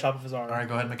and him. try to chop off his arm. All right,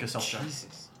 go ahead and make a stealth check.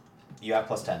 Jesus. You have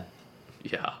plus 10.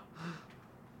 Yeah.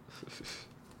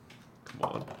 Come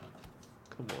on.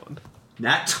 Come on.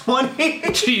 Nat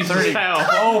 20. Jesus 30. hell.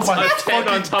 Oh my A 10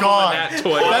 on fucking top god. of a nat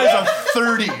 20. That is a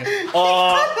 30.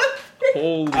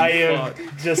 Holy I am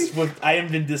fuck. just with. I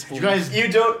am in disbelief. You guys, You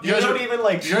don't even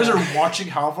like. you guys are watching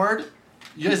Halvard.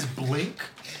 You guys blink.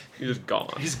 He's just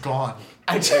gone. He's gone.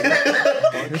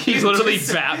 He's literally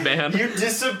Batman. You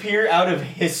disappear out of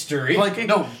history. Like,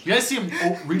 no, you guys see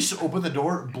him reach to open the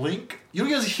door, blink. You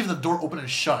don't guys hear the door open and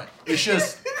shut. It's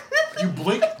just, you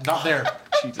blink, not there.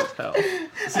 Jesus hell.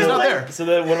 He's not there. So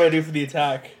then, what do I do for the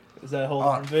attack? Is that a whole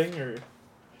Uh, different thing, or?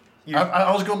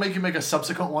 I was gonna make you make a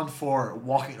subsequent one for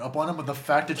walking up on him, but the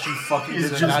fact that you fucking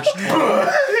did a natural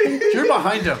 20, you're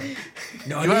behind him.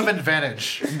 No, You have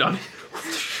advantage. None.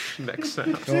 Next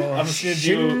sound. I'm just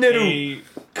gonna do a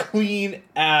clean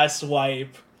ass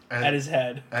wipe at his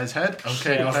head. At his head?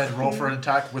 Okay, go ahead, roll for an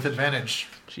attack with advantage.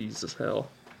 Jesus hell.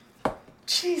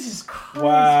 Jesus Christ.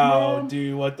 Wow, man.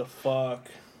 dude, what the fuck?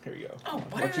 Here we go. Oh,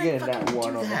 why Why'd did you I get that fucking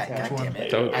one do on the that? attack? God damn it.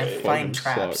 That would I fucking find suck.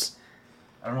 traps.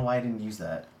 I don't know why I didn't use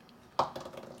that.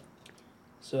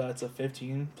 So that's a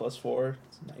 15 plus 4.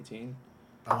 It's 19.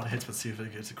 I want to hit, but see if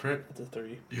it gets a crit. That's a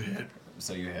 30. You hit.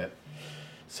 So you hit.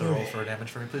 So roll for damage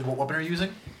for me, please. What weapon are you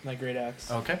using? My great axe.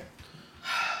 Okay.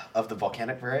 Of the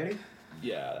volcanic variety?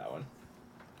 Yeah, that one.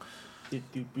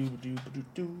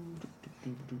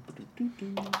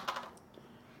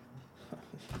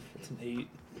 It's an 8.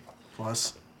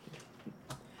 Plus.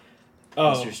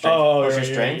 Plus your strength, plus your right,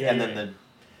 strength, right, and right. then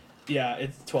Yeah,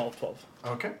 it's 12.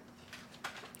 Okay.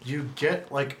 You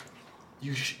get, like,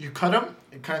 you cut him,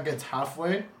 it kind of gets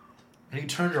halfway, and he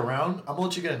turned around. I'm gonna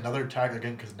let you get another attack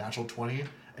again because natural 20,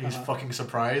 and he's fucking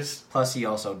surprised. plus he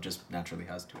also just naturally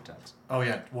has 2 attacks. Oh,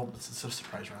 yeah. Well, it's a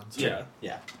surprise round. So Yeah.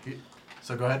 Yeah.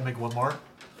 So go ahead and make one more.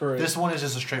 For This one is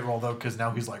just a straight roll, though, because now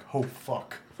he's like, oh,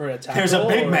 fuck. for an attack There's a roll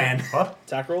big or man. Huh?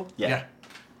 Attack roll? Yeah.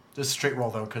 Just a straight roll,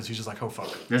 though, because he's just like, oh, fuck.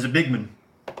 There's a big man.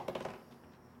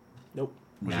 Nope.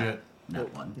 What'd you get?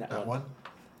 Nope. one. Not That one?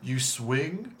 You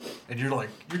swing, and you're like,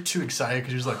 you're too excited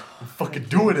because you're just like, I'm fucking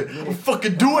doing it. I'm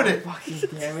fucking doing it. Fucking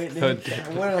damn it. God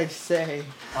Dude. What did I say?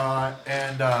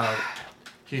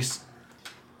 He's,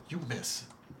 you miss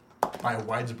by a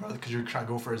wide's breadth because you're trying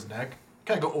to go for his neck.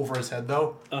 Kind of go over his head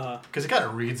though, because he kind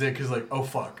of reads it because like, oh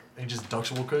fuck, and he just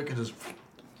ducks real quick and just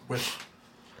whiff.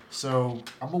 So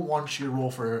I'm gonna want you to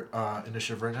roll for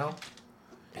initiative right now.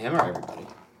 Him or everybody?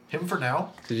 Him for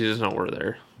now. Because he doesn't know we're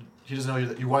there. He doesn't know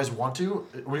you guys want to.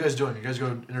 What are you guys doing? You guys go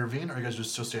intervene, or you guys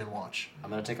just stay and watch? I'm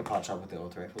gonna take a pot shot with the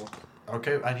ult rifle.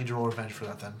 Okay, I need to roll advantage for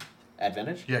that then.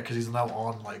 Advantage? Yeah, because he's now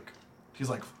on like, he's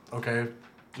like, okay,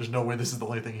 there's no way this is the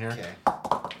only thing here. Okay.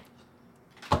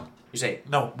 You say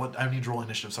No, what I need to roll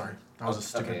initiative. Sorry, that was a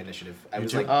stupid. okay, initiative. I You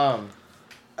was too?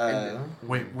 like,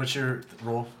 Wait, what's your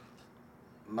roll?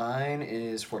 mine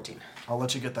is 14. I'll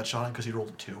let you get that shot in because he rolled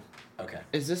a 2. Okay.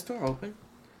 Is this door open?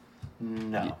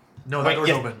 No. No, that Wait, door's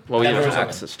yeah. open. Well, we That have door's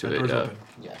access That to it, door's yeah. open.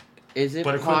 Yeah. Is it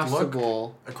But a quick look.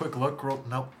 possible? A quick look. Roll.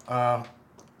 No.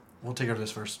 We'll take care of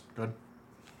this first. Good.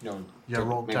 No. Yeah, to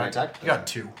roll make my attack. attack. You got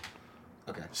 2.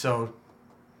 Okay. So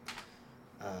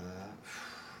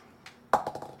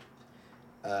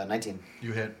 19.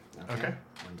 you hit. Okay.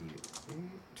 1d8.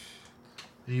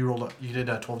 You rolled. You did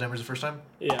 12 damage the first time.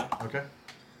 Yeah. Okay.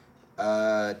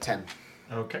 10.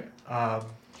 Okay.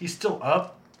 He's still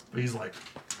up, but he's like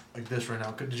this right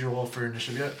now. Did you roll for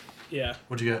initiative yet? Yeah.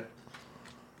 What'd you get?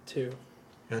 2. You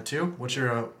got 2. What's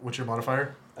your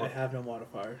modifier? I have no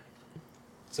modifier.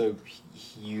 So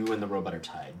you and the robot are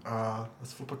tied.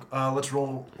 Let's flip. Let's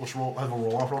roll. Let's roll. Have a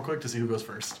roll off real quick to see who goes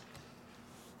first.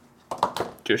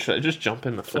 Dude, should I just jump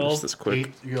in to finish 12, this quick?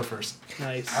 8. You go first.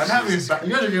 Nice. I'm having.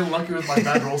 You guys are getting lucky with my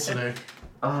bad rolls today.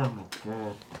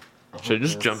 Should I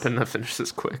just jump in to finish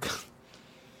this quick?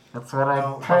 That's what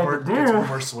I'm trying to do. One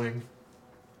more swing.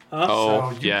 Huh?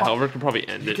 Oh, So you yeah, pop- Halvard could probably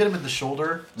end You it. get him in the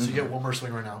shoulder, so you get one more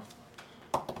swing right now.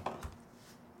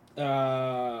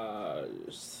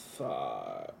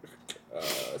 Fuck.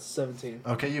 17.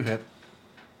 Okay, you hit.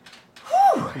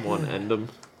 Come on, end him.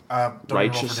 Don't even roll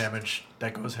Righteous. for damage.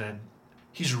 That goes in.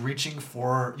 He's reaching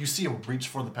for. You see him reach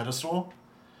for the pedestal,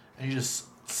 and you just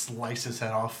slice his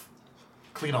head off,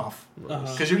 clean off.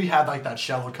 Because you already had like that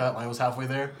shallow cut. Like it was halfway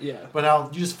there. Yeah. But now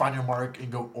you just find your mark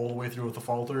and go all the way through with the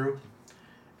follow through,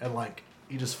 and like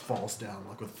he just falls down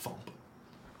like with a thump.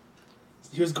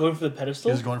 He was going for the pedestal?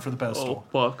 He was going for the pedestal.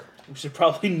 Oh, fuck. We should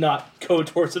probably not go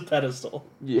towards the pedestal.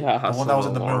 Yeah, The one that was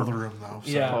in the middle of the room though.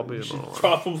 So. Yeah, probably we an should alarm.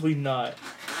 probably not.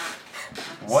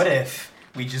 What if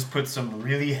we just put some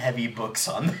really heavy books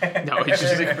on there? No, Just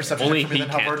make a perception only check for me he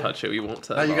then, can't Halvard. touch it. We won't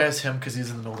touch Now it. you guys him because he's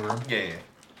in the middle of the room. Yeah.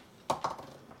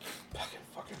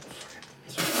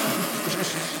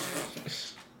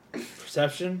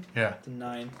 Perception? Yeah. It's a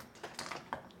 9.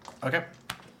 Okay.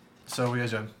 So what are you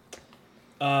guys doing?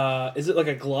 Is it like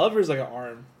a glove or is it like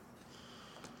an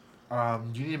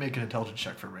arm? You need to make an intelligence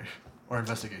check for me. Or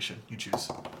investigation. You choose.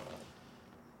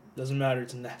 Doesn't matter.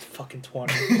 It's in that fucking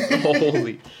 20.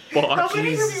 Holy fuck. How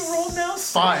many have you rolled now?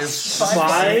 5.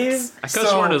 5? I could have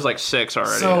sworn it was like 6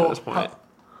 already at this point.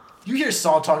 You hear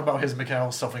Saul talk about his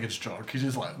mechanical stuff when he gets drunk. He's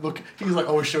just like, look, he's like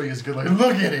always showing his good, like,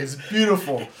 look at it, it's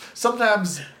beautiful.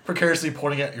 Sometimes precariously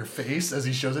pointing at your face as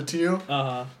he shows it to you.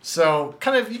 Uh-huh. So, you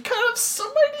kind of have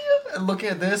some idea. And looking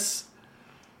at this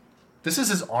is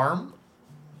his arm.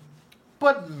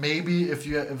 But maybe if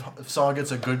Saul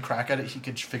gets a good crack at it, he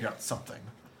could figure out something.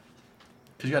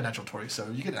 Because you got a natural 20, so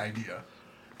you get an idea.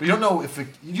 But you don't know if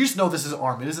you just know this is an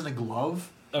arm. It isn't a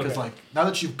glove. Because, Okay. now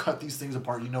that you've cut these things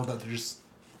apart, you know that they're just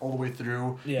all the way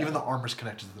through. Yeah. Even the armor's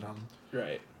connected to them.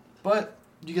 Right. But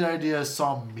you get an idea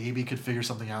Saul maybe could figure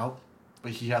something out,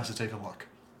 but he has to take a look.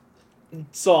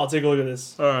 Saul, take a look at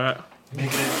this. Alright. Make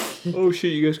it. Oh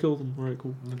shit, you guys killed him. Alright,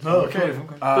 cool. Okay.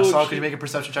 Oh, Saul, shit. can you make a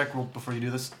perception check before you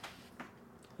do this?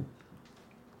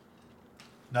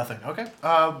 Nothing. Okay.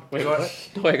 Wait, go what? ahead.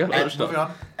 No, I got other Moving stuff.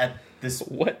 on. At this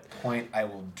What? point, I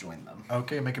will join them.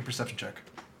 Okay, make a perception check.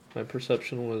 My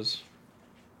perception was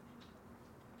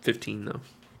 15 though.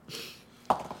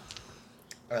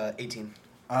 18.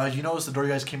 You notice the door you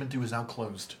guys came into is now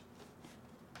closed.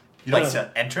 You Like don't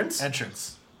the entrance?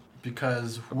 entrance.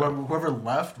 Because whoever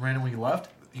randomly left,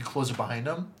 you closed it behind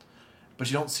them, but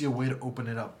you don't see a way to open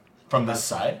it up. From this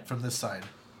side? From this side.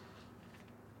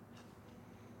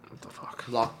 What the fuck?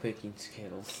 Lockpicking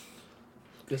skills.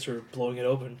 Guess we're blowing it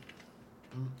open.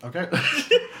 Okay.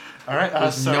 All right.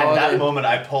 There's So no At that other- moment,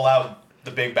 I pull out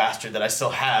the big bastard that I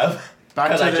still have. Back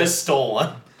Because to I this. just stole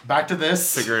one. back to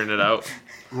this. Figuring it out.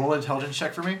 Roll an intelligence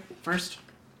check for me first.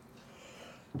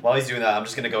 While he's doing that, I'm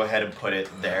just going to go ahead and put it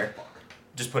there.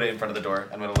 Just put it in front of the door.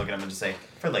 I'm going to look at him and just say,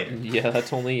 for later. Yeah,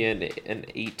 that's only an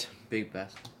 8. Big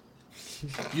bastard.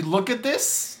 You look at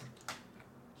this.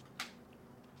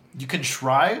 You can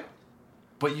try,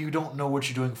 but you don't know what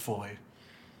you're doing fully.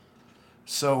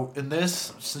 So in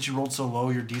this, since you rolled so low,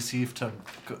 your DC to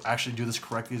actually do this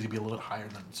correctly is going to be a little bit higher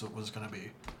than so it was going to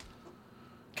be.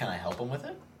 Can I help him with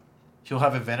it? He'll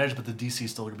have advantage, but the DC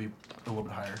is still going to be a little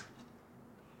bit higher.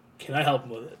 Can I help him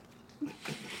with it?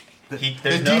 The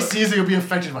there's no- DC is going to be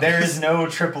affected by There this. is no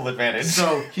triple advantage.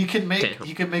 So he can make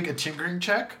Damn. a tinkering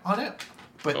check on it,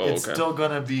 but Oh, it's okay. still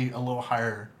going to be a little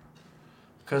higher.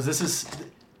 Because this is...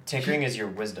 Tinkering is your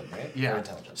wisdom, right? Yeah. Or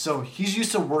intelligence. So he's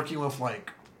used to working with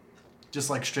just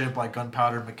straight up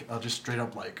gunpowder, just straight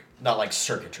up Not like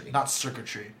circuitry. not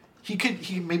circuitry.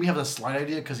 He maybe have a slight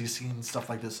idea because he's seen stuff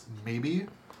like this maybe,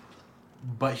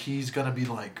 but he's gonna be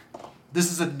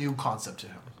this is a new concept to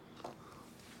him.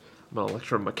 I'm an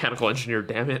electromechanical engineer,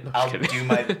 damn it. No, I'm I'll kidding. do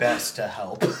my best to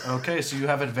help. Okay, so you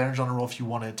have advantage on a roll if you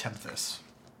want to attempt this.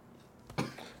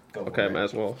 Go Okay, for might it.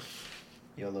 as well.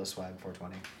 YOLO swag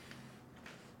 420.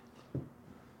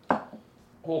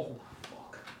 Oh,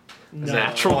 No.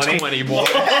 natural 20, boy.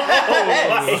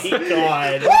 Oh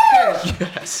my god.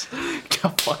 Yes.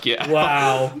 Fuck yeah.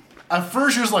 Wow. At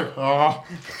first you're just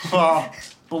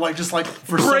but just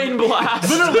for Brain blast.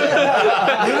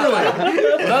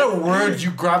 literally, without a word,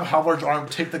 you grab Howard's arm,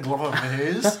 take the glove off of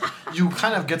his. You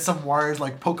kind of get some wires,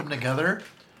 poke them together.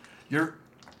 You're,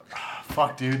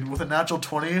 fuck, dude. With a natural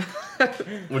 20,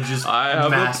 Which is I have the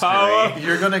mastery. power.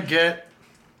 you're gonna get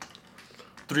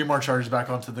 3 more charges back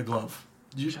onto the glove.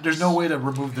 There's no way to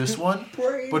remove this one,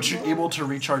 but you're able to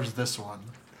recharge this one.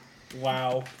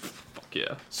 Wow. Fuck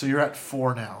yeah. So you're at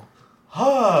 4 now.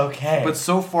 Oh, okay. But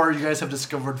so far, you guys have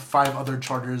discovered 5 other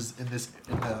charges in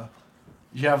the.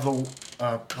 You have the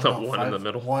one in the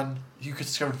middle. One. You could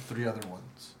discover 3 other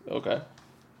ones. Okay.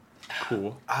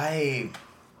 Cool.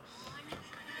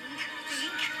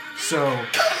 So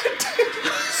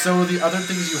the other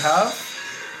things you have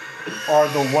are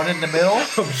the one in the middle,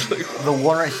 the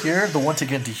one right here, the one to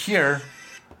get into here,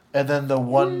 and then the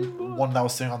one that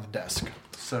was sitting on the desk.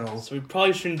 So So we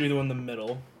probably shouldn't do the one in the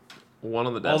middle. One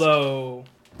on the desk. Although,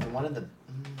 The one in the.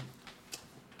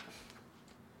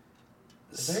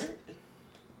 Is there?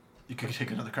 you could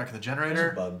take another crack at the There's a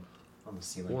generator. bug on the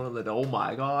ceiling. One on the. Oh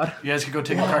my god. You guys could go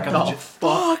take a crack at the.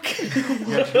 Fuck. You guys could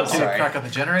go take a Sorry. crack at the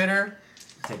generator.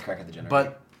 Take a crack at the generator.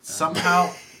 But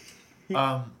somehow,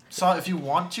 so if you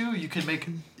want to, you can make.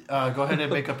 Go ahead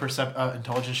and make a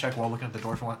intelligence check while looking at the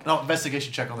door for one. No,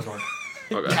 investigation check on the door.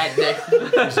 Okay.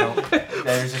 So,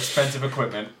 There's expensive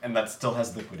equipment, and that still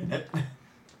has liquid in it.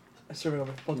 I swear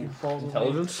over fucking falls.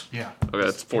 Intelligence? yeah. Okay,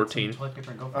 that's 14.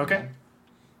 Okay.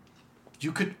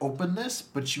 You could open this,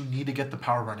 but you need to get the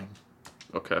power running.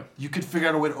 Okay. You could figure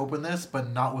out a way to open this, but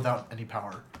not without any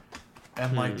power.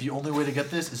 And like the only way to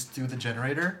get this is through the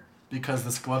generator because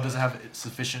this glove doesn't have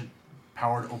sufficient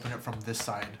power to open it from this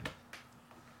side.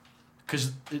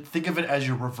 Because think of it as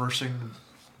you're reversing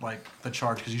like the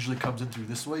charge because usually it comes in through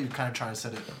this way. You're kind of trying to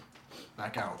set it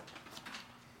back out.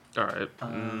 All right.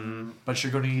 But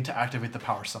you're going to need to activate the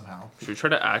power somehow. Should we try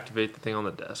to activate the thing on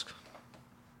the desk?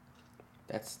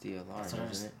 That's the alarm,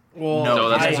 isn't it? Well, No,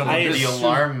 that's the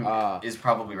alarm is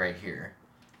probably right here.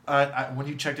 When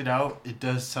you checked it out, it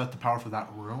does set the power for that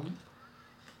room,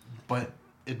 but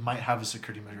it might have a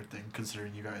security measure thing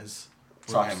considering you guys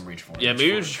Saw him reach for it. Yeah,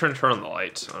 maybe we should turn on the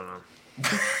lights. I don't know.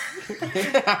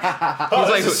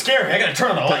 Oh, this is scary. I gotta turn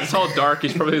on the lights. It's all dark.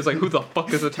 He's probably like, who the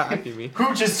fuck is attacking me?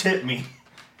 Who just hit me?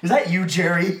 Is that you,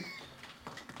 Jerry?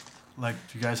 Like,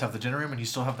 do you guys have the generator room and you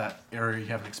still have that area you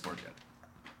haven't explored yet?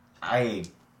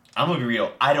 I'm gonna be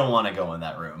real. I don't want to go in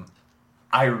that room.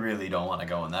 I really don't want to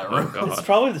go in that room. God. It's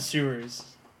probably the sewers.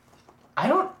 I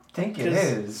don't think it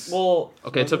is. Well,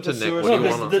 Okay, it's up to The Nick. sewers- What do no, you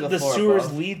because want the, to... the floor sewers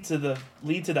above.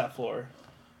 lead to that floor.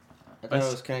 I thought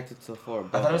it was connected to the floor.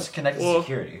 I thought it was connected Well, to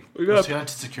security. We Let's got get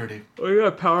into security.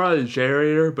 power out of the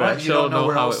generator, but I But you still don't know don't know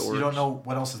where how else. it works. You don't know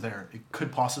what else is there. It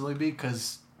could possibly be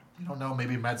because you don't know.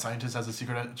 Maybe mad scientist has a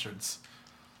secret entrance.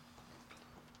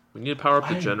 We need to power up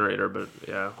the generator, but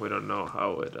yeah, we don't know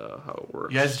how it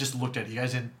works. You guys just looked at it. You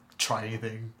guys didn't try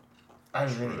anything. I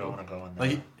really don't want to go in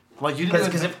there. Like you didn't.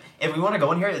 Because if we want to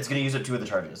go in here, it's gonna use up 2 of the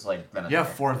charges. Like Venom. You have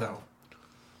 4 though.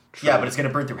 Yeah, but it's gonna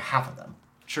burn through half of them.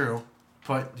 True,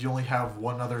 but you only have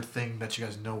one other thing that you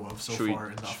guys know of so Should we- far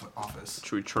in the office.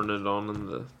 Should we turn it on in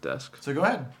the desk? So go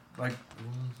ahead. Like,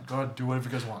 go ahead. Do whatever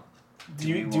you guys want.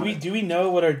 Do we know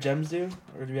what our gems do,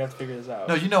 or do we have to figure this out?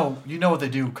 No, you know what they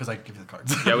do because I give you the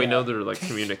cards. Yeah, we know they're like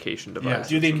communication devices.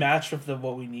 Do they match with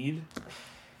what we need?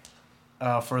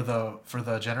 For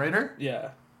the generator. Yeah.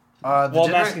 The Well, I'm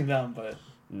generator. asking them, but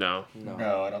No.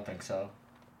 No, I don't think so.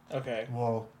 okay.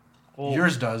 Well, Well,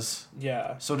 yours does.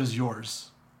 Yeah. So does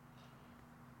yours.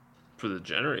 For the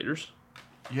generators?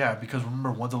 Yeah, because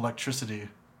remember one's electricity,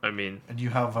 I mean, and you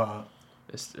have a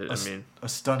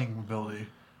stunning ability,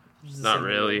 It's the not same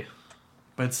really. thing.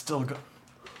 but it's still.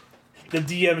 The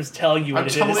DM is telling you what I'm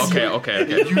it telling is. you, Okay.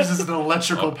 It uses an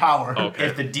electrical power. Okay.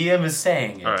 If the DM is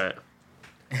saying it. All right.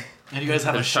 And you guys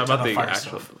have a Let's shit talk ton about of the fire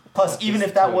actual. stuff. Plus, even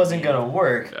if that wasn't gonna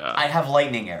work, Yeah. I'd have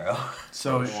lightning arrow.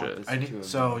 So shit.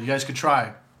 so you guys could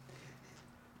try.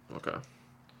 Okay.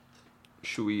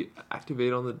 Should we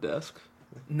activate on the desk?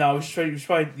 No, we should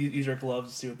probably use our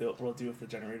gloves to see what we'll do with the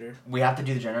generator. We have to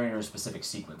do the generator in a specific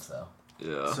sequence, though.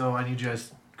 Yeah. So I need you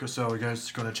guys. So you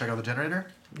guys going to check out the generator?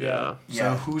 Yeah.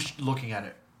 So who's looking at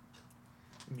it?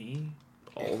 Me?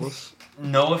 All of us.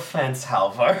 No offense,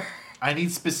 Halvar. I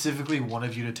need specifically one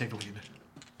of you to take a lead.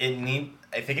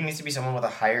 I think it needs to be someone with a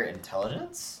higher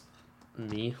intelligence.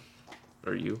 Me.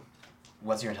 Or you.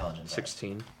 What's your intelligence? at?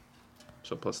 16.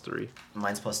 So +3.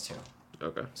 Mine's +2.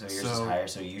 Okay. So yours is So- higher.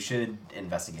 So you should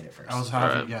investigate it first. I was having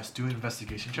Alright. yes, do an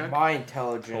investigation check. My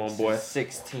intelligence Oh, boy. is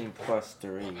 16 plus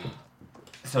 3.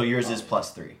 So yours is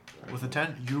 +3. With a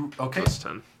 10, you okay?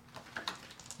 +10.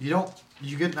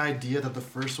 You get an idea that the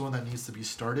first one that needs to be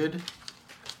started.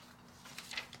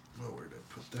 Oh, where did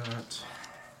I put that?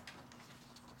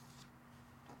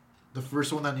 The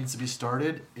first one that needs to be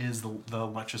started is the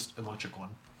electric one.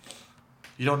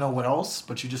 You don't know what else,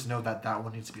 but you just know that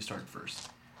one needs to be started first.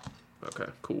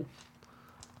 Okay, cool.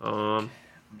 I'm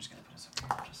just gonna put us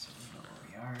up here just so we know where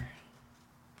we are.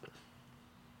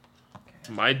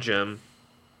 Okay. My gem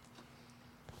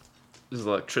is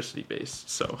electricity based,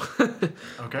 so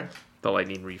Okay. the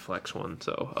lightning reflex one.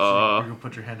 So, So you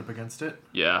put your hand up against it,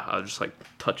 yeah, I'll just like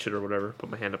touch it or whatever. Put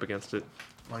my hand up against it.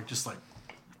 just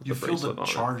you The feel the bracelet on it.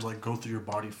 charge go through your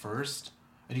body first,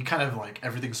 and you kind of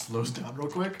everything slows down real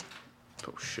quick.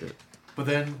 Oh shit. But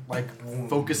then,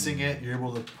 focusing it, you're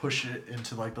able to push it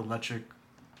into the electric,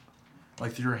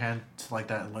 through your hand to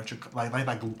that electric,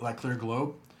 like clear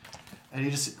globe, and it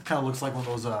just kind of looks like one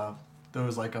of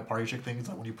those party trick things.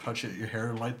 Like when you touch it, your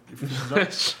hair fuses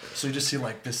up. So you just see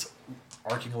this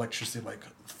arcing electricity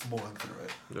flowing through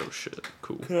it. No shit.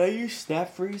 Cool. Could I use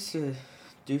Snap Freeze to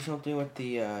do something with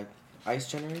the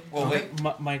ice generator? Well, Okay.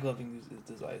 My gloving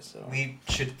is ice, so. we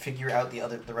should figure out the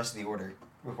rest of the order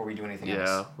before we do anything Yeah,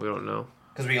 else. we don't know.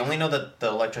 Because we only know that the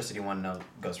electricity one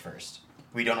goes first.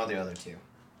 We don't know the other 2.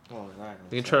 Oh, that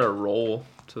We can try to roll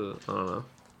to. I don't know.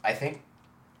 I think.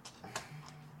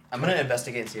 I'm gonna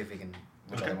investigate and see if we can.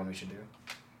 Which Okay. other one we should do.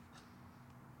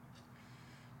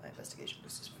 My investigation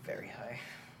boost is very high.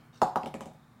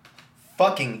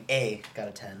 Fucking A. Got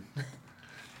a 10.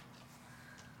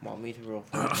 Want me to roll?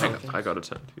 I got a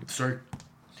 10 too. Sorry,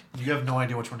 you have no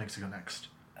idea which one needs to go next.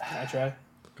 I try.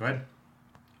 Go ahead.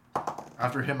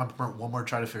 After him, I'm one more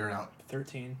try to figure it out.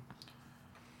 13.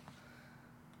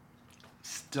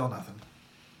 Still nothing.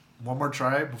 One more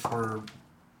try before.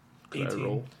 Could I 18.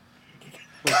 roll?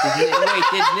 Wait,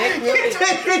 did Nick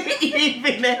really?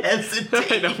 Even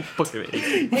hesitate. I know, fucking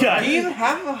 18. Yeah. Do you even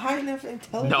have a high enough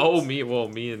intelligence? No,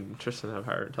 me and Tristan have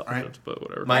higher intelligence, but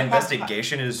whatever. My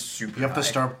investigation is super You have to high.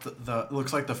 start the. It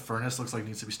looks like the furnace looks like it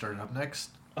needs to be started up next.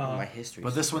 My history.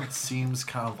 But this one seems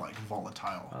kind of like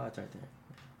volatile Oh, it's right there.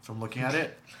 from looking at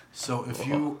it. So if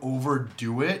you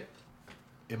overdo it,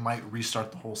 it might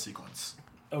restart the whole sequence.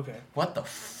 Okay. What the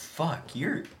fuck?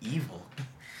 You're evil.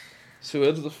 So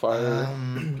it's the fire.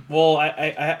 Well,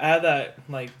 I have that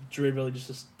like druid ability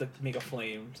just to make a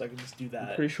flame, so I can just do I'm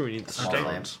that. pretty sure we need the Small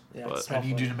stones. Yeah, But small I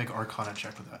need you flame. to make an Arcana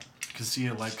check with that. You can see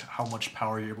like how much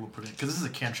power you're able to put in. Because this is a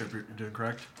cantrip you're doing,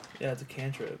 correct? Yeah, it's a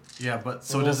cantrip. Yeah, but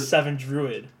so So does it? 7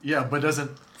 druid. Yeah, but it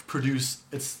doesn't produce.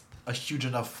 It's a huge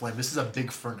enough flame. This is a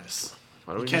big furnace.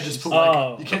 why don't You we can't just just put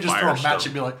Oh. like you can't The just throw a fire match stone.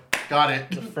 and be like, got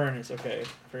it. The furnace. Okay,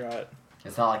 forgot.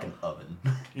 It's not like an oven.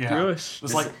 Yeah, Yes.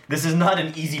 it's like This is not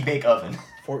an easy bake oven.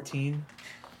 14.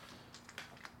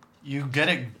 you get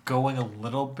it going a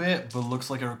little bit, but it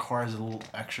looks like it requires a little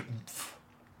extra.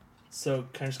 So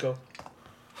can I just go?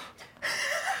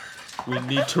 We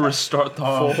need to restart the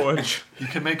Oh. forge. You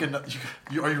can make a. Are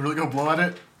you really gonna blow at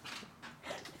it?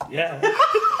 Yeah.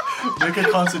 Make a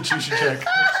Constitution check.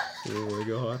 Oh my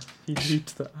god. He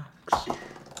needs the axe.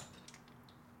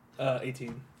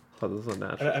 18. Oh, this is a I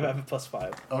natural. have a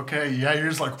 +5. Okay, yeah, you're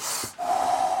just like.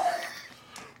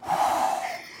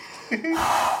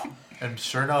 And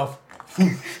sure enough, Oh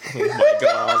my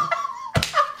god.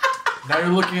 now you're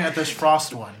looking at this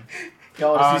frost one.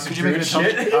 Y'all Could you make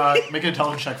make an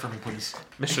intelligence check for me, please?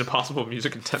 Mission Impossible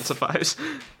music intensifies.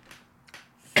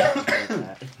 Believe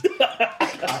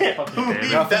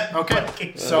Damn. that Okay,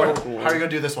 fucking so word. how are you gonna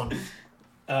do this one?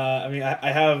 I mean,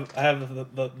 I have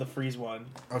the freeze one,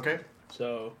 Okay,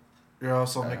 so you're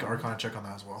also make an Arcana check on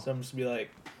that as well. I'm just gonna be like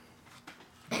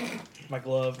my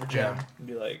glove or gem Yeah. and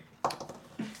be like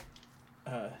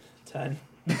 10.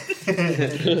 You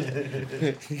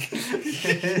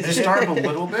start a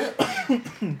little bit,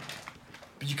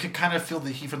 but you can kind of feel the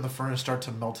heat from the furnace start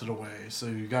to melt it away. So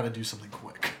you got to do something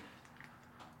quick.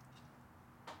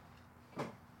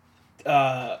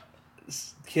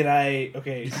 Can I?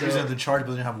 Okay, You can use it so the charge, but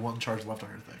then you have one charge left on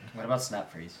your thing. What about snap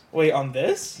freeze? wait on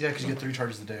this? Yeah, because you get 3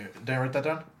 charges a day. Did I write that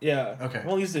down? Yeah. Okay. I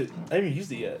won't use it. I haven't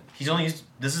used it yet. He's only used.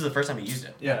 This is the first time he used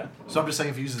it. Yeah. So I'm just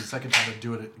saying if you use it the second time to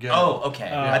do it again. Oh, okay.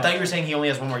 Oh. I thought you were saying he only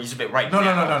has one more use of it right No,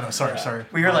 now. no. Sorry, Yeah. sorry.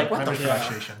 We were like, what My the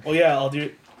mispronunciation. Well, yeah, I'll do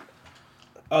it.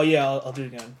 Oh yeah, I'll do it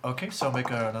again. Okay, so make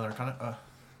another kind of.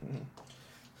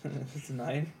 It's a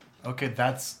 9. Okay,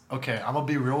 that's okay. I'm gonna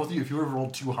be real with you. If you would have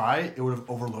rolled too high, it would have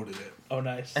overloaded it. Oh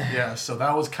nice. Yeah, so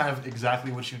that was kind of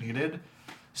exactly what you needed.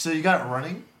 So you got it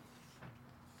running,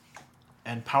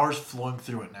 and power's flowing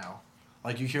through it now.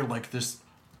 Like you hear like this.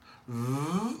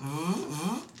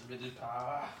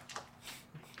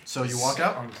 So you walk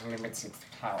out, Unlimited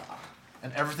power.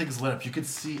 and everything's lit up. You can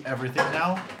see everything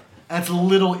now, and it's a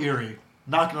little eerie.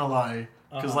 Not gonna lie,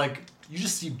 because like you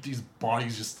just see these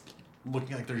bodies just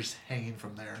looking like they're just hanging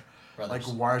from there, Brothers.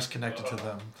 like wires connected to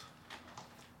them.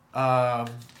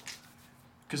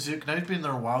 Because can I be in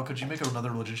there a while? Could you make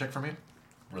another religion check for me?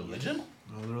 Religion?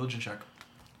 Another religion check.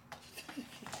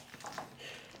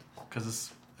 Because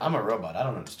it's I'm a robot. I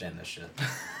don't understand this shit.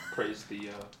 Praise the.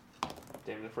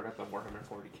 Damn it, I forgot the Warhammer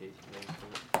 40k.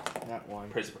 That one.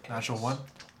 Praise the mechanics. natural one.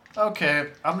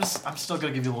 Okay, I'm still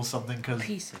gonna give you a little something because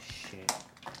Piece of shit.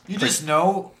 you just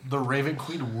know the Raven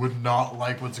Queen would not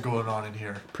like what's going on in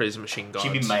here. Praise the machine gods.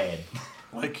 She'd be mad.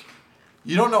 Like,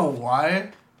 you don't know why,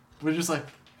 but you're just like,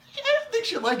 yeah, I don't think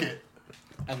she'd like it.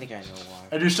 I think I know why.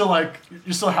 And you're still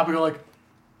happy. You're like,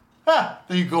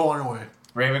 then you go on your way.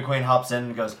 Raven Queen hops in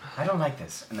and goes, I don't like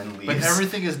this, and then leaves. But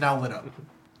everything is now lit up.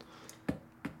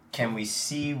 Can we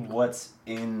see what's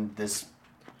in this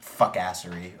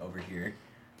fuckassery over here?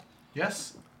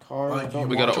 Yes. Car, Like, you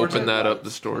We walk gotta towards open it, that up, the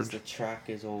because storage. the track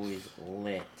is always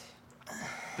lit.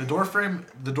 The door frame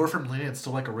leaning, it's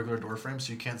still like a regular door frame,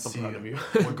 so you can't see proud of you.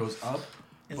 what goes up.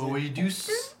 Is But it when you do,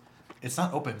 it's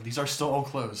not open. These are still all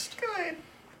closed. Good.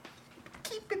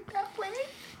 Keep it that way.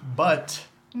 But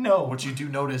No. what you do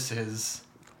notice is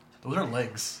those are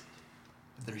legs.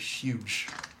 They're huge.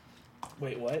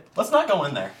 Wait, what? Let's not go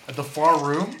in there. At the far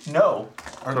room No.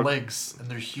 are Could- legs, and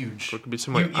they're huge. There could be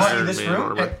some You- like you see Iron this Man room?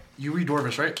 armor. Hey, you read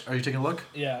Dwarvish, right? Are you taking a look?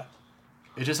 Yeah.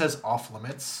 It just says off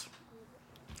limits.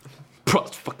 Bro,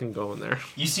 let's fucking go in there.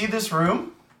 You see this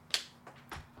room?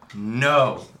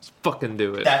 No. Let's fucking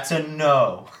do it. That's a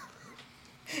no.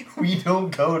 We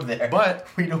don't go there. But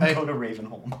we don't hey, go to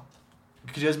Ravenholm.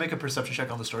 Could you guys make a perception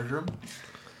check on the storage room?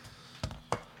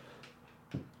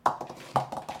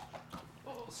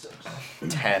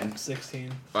 10.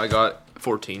 16. I got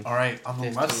 14. All right, on the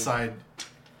 15. left side,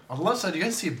 you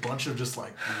guys see a bunch of just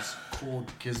like these cool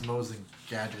gizmos and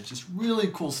gadgets, just really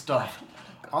cool stuff.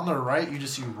 On the right, you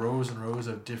just see rows and rows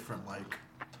of different like,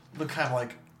 look kind of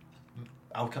like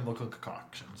alchemical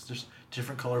concoctions, just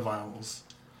different color vials.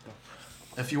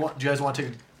 If you want, do you guys want to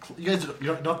take? You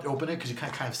don't have to open it because you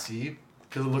can't kind of see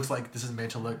because it looks like this is made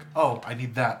to look. Oh, I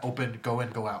need that. Open, go in,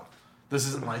 go out. This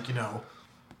isn't like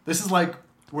this is like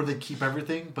where they keep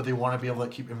everything, but they want to be able to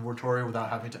keep inventory without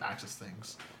having to access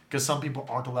things because some people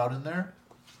aren't allowed in there.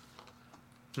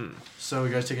 So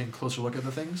you guys taking a closer look at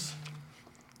the things?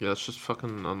 Yeah, let's just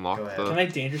fucking unlock Go ahead. the. Can I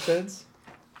danger sense?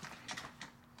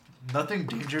 Nothing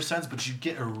danger sense, but you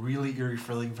get a really eerie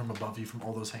feeling from above you from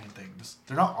all those hanging things.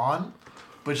 They're not on,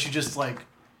 but you just like,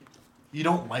 you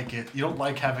don't like it. You don't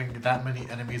like having that many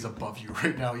enemies above you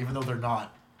right now, even though they're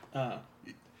not.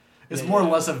 It's Yeah, more yeah.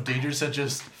 or less of danger sense,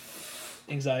 just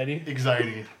Anxiety.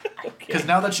 anxiety. Because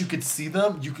now that you can see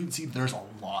them, you can see there's a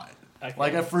lot. Okay.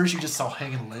 Like at first you just saw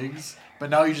hanging legs, but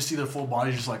now you just see their full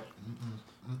body, just like.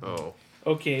 Oh.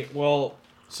 Okay, well,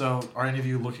 So, are any of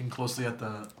you looking closely at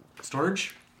the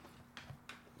storage?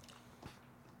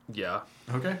 Yeah.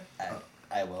 Okay.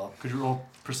 I will. Could you roll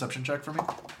a perception check for me?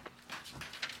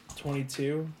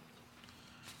 22.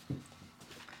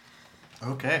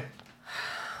 Okay.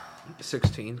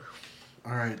 16.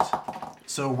 All right.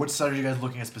 So, which side are you guys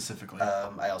looking at specifically?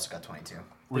 I also got 22.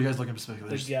 What are you guys looking at specifically?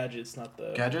 The There's gadgets, not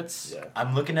the... gadgets? Yeah.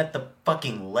 I'm looking at the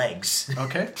fucking legs.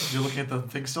 Okay. You're looking at the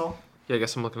thing still? Yeah, I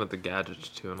guess I'm looking at the gadgets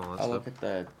too and all that I'll stuff. look at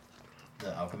the.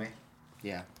 The alchemy.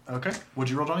 Yeah. Okay. What'd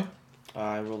you roll, Johnny?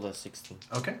 I rolled a 16.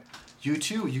 Okay. You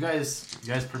too. You guys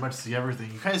pretty much see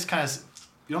everything. You guys kind of,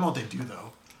 you don't know what they do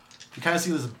though. You kind of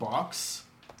see this box,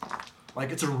 like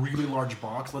it's a really large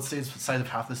box. Let's say it's the size of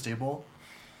half this table,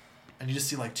 and you just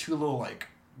see like two little like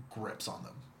grips on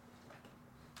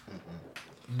them.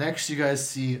 Next, you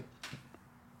guys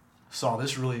saw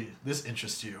this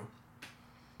interests you,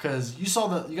 because you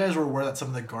guys were aware that some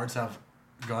of the guards have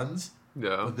guns.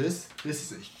 Yeah. But this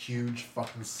is a huge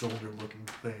fucking cylinder looking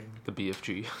thing. The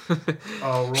BFG.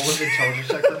 Oh, roll an intelligence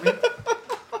check for me.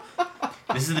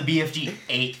 This is the BFG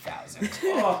 8000.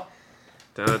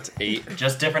 That's 8.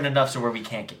 Just different enough so where we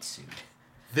can't get sued.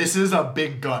 This is a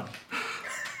big gun.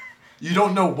 You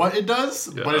don't know what it does,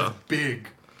 but Yeah. it's big.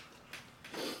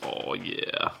 Oh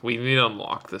yeah. We need to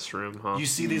unlock this room, huh? You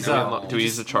see these. No. Do we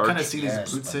use the charge? You kind of see these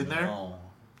Yes, boots but in there. no.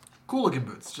 Cool looking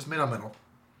boots, just made out of metal.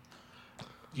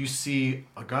 You see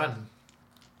a gun,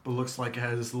 but looks like it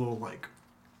has this little kind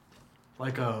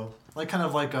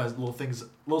of like a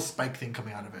little spike thing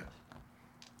coming out of it.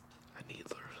 I need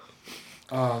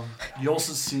those. You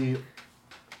also see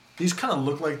these kind of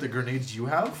look like the grenades you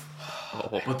have,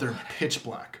 Oh, but they're pitch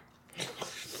black.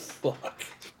 Fuck.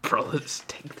 bro, let's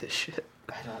take this shit.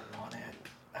 I don't want it.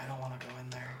 I don't want to go in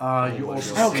there. You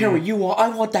also I don't see, care what you want. I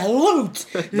want that loot.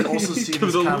 You also see Give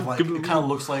this it a kind of look, like give it a it kind of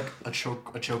looks like a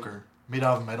choker made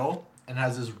out of metal and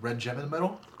has this red gem in the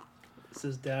middle. It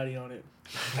says daddy on it.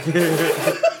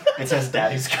 It says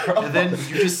Daddy's Girl. And then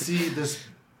you just see this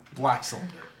black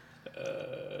cylinder.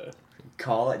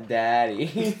 Call it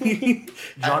daddy.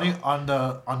 Johnny,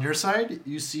 on your side,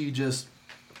 you see just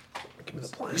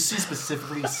you see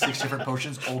specifically 6 different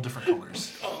potions, all different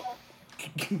colors.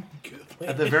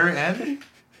 At the very end,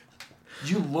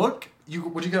 you look.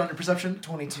 What'd you get on your perception?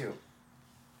 22.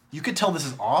 You could tell this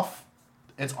is off.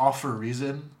 It's off for a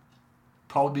reason.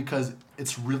 Probably because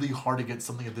it's really hard to get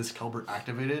something of this caliber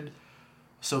activated.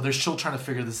 So they're still trying to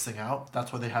figure this thing out.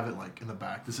 That's why they have it like in the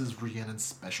back. This is Rhiannon's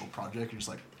special project. You're just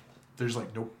like, there's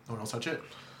like, nope, no one else touch it.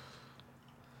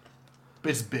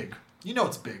 But it's big. You know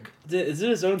it's big. Is it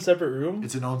its own separate room?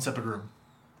 It's an own separate room.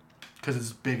 Because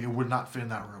it's big. It would not fit in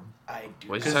that room. I do.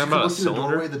 Wait, Because you you talking can about a look through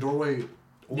cylinder? the doorway,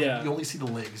 Yeah. you only see the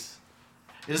legs.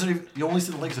 It doesn't even, you only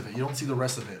see the legs of it. You don't see the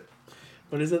rest of it.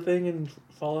 What is that thing in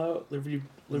Fallout? Liberty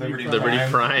Liberty Prime? Liberty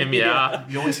Prime, yeah.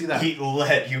 You only see that. He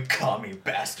let you commie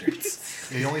bastards.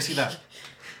 Yeah, you only see that.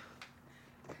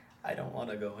 I don't want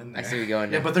to go in I there. see you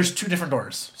going. Yeah, Now. but there's 2 different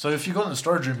doors. So if you go in the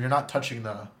storage room, you're not touching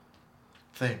the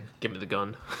thing. Give me the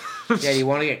gun. Yeah, you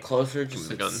want to get closer Give just me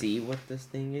to the gun. see what this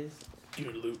thing is? Give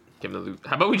me the loot. Give me the loot.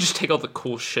 How about we just take all the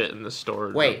cool shit in the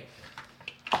storage? Wait.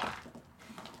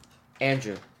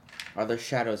 Andrew, are there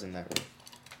shadows in that room?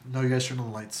 No, you guys turn on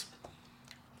the lights.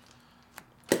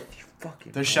 You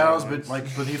fucking. There's shadows, morons. but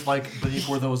beneath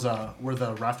where those where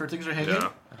the rafter things are hanging. Yeah.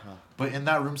 But in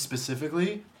that room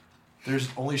specifically, there's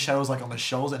only shadows like on the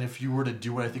shelves, and if you were to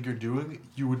do what I think you're doing,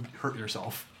 you would hurt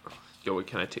yourself. Yo, wait,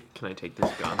 can I take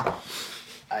this gun?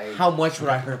 How much would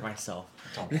I hurt myself?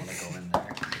 don't want to go in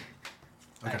there.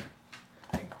 Okay.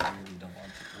 I really don't want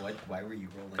to. What? Why were you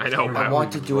rolling? I know. I why want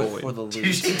were to you do rolling? it for the loot.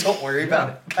 Dude, don't worry about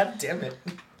it. God damn it.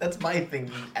 That's my thing,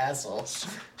 you asshole.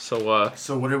 So,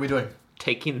 So what are we doing?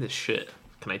 taking this shit.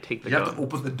 Can I take the You gun? have to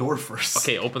open the door first.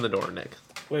 Okay, open the door, Nick.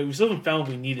 Wait, we still haven't found what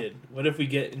we needed. What if we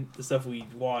get the stuff we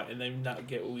want and then not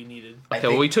get what we needed? Okay,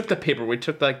 well, we took the paper. We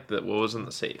took like what was in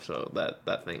the safe. So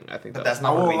that thing. I think But that that's I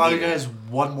not will what we allow you needed. guys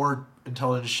one more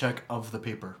intelligence check of the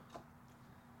paper.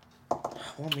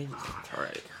 Well, maybe. all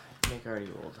right. Nick already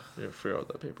rolled. Yeah, figure out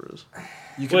what that paper is.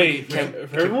 You can Wait, make-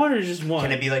 for everyone or just one?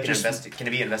 Can it be like Just- Can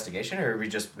it be investigation, or are we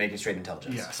just making straight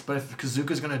intelligence? Yes, but if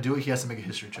Kazuka's gonna do it, he has to make a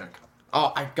history check.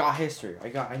 Oh, I got history.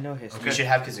 I know history. We should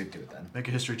have Kazook do it then. Make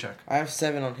a history check. I have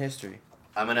 7 on history.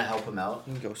 I'm gonna help him out.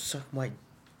 You can go suck my.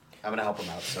 I'm gonna help him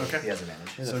out, so Okay. he has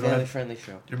advantage. It's So a go ahead. family-friendly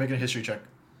show You're making a history check.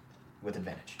 With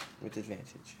advantage. with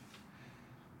advantage.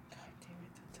 God damn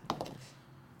it! Don't tell me this.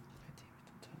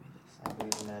 God damn it! Don't tell me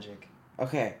this. I believe in magic.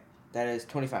 Okay, that is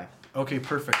 25. Okay,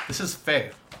 perfect. This is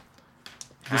Faye.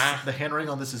 The handwriting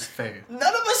on this is Faye. None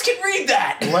of us can read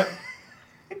that! What?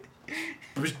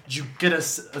 Did you get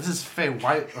us? This is Faye.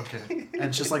 Why? Okay, and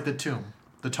it's just like the tome.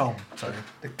 Sorry,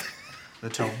 the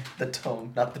tome. The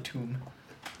tome, not the tomb.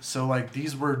 So like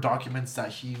these were documents that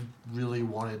he really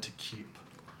wanted to keep.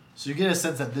 So you get a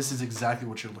sense that this is exactly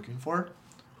what you're looking for.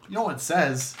 You know what it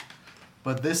says,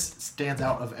 but this stands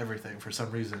out of everything for some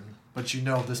reason. But you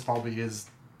know this probably is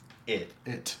It.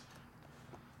 it.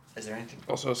 Is there anything?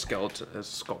 Also, a skeleton has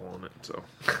a skull on it. So,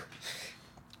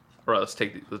 all right,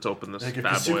 let's open this Like if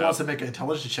bad Kazuka boy wants up. to make an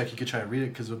intelligence check, he could try to read it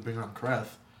because it would bring on Kreth.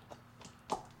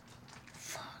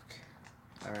 Fuck.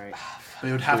 All right. But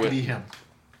it would have Do to it. be him.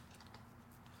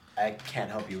 I can't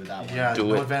help you with that one. Yeah, Do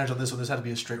no it. advantage on this one. This had to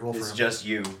be a straight roll This for is him. just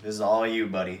you. This is all you,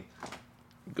 buddy.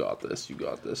 You got this. You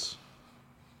got this.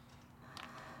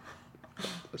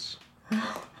 Got this.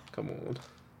 Come on.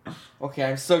 Okay,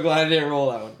 I'm so glad I didn't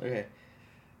roll that one. Okay,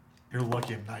 You're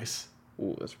lucky. I'm nice.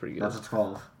 Ooh, that's pretty good. That's a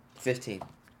 12. 15.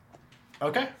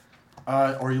 Okay. Or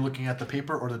are you looking at the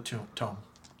paper or the tome?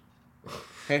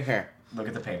 Here. Look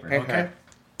at the paper. Hey. Okay.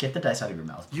 Get the dice out of your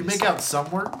mouth. You please. make out some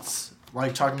words,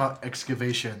 like talking about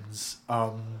excavations,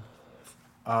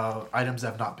 items that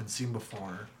have not been seen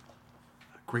before,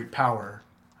 great power.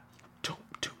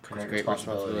 Great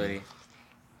responsibility.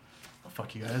 Oh,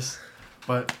 fuck you guys.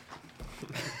 But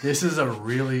this is a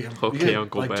really Okay,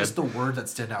 Uncle like Ben. just the word that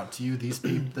stand out to you. These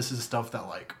people. This is stuff that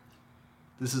like.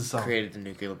 This is some. Created the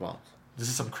nuclear bombs. This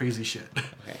is some crazy shit.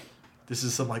 Okay. This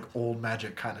is some like old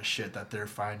magic kind of shit that they're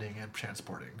finding and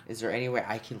transporting. Is there any way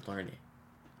I can learn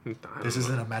it? This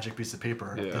isn't a magic piece of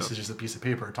paper. Yeah. This is just a piece of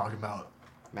paper talking about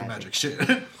the magic shit.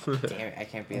 Damn it, I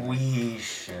can't be in there. We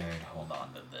should hold on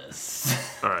to this.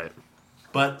 All right.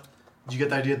 But you get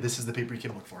the idea. This is the paper you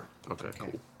can look for. Okay. Okay.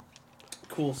 Cool.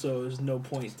 Cool, so there's no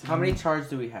point. To How many charges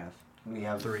do we have? We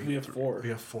have 3. We have 4. We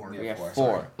have 4. Yeah. We have Four,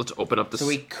 4. sorry. Let's open up this. So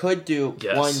we could do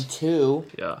Yes. 1, 2,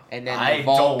 Yeah. and then I the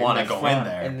vault don't in wanna the go in front,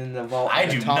 there. and then the vault I at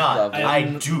the do top not. level. I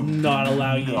will do not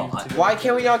allow you not. to. Why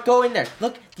can't we not go in there?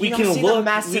 Look, do We you can not see look. the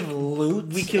massive loot.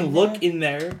 We can look in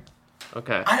there.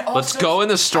 Okay. I also- Let's go in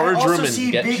the storage I also room and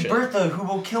see get Big shit. Bertha, who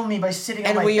will kill me by sitting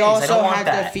on And my we face. I also don't want had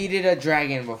that. defeated a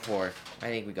dragon before. I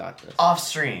think we got this. Off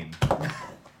stream.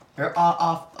 Or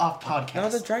off podcast. No,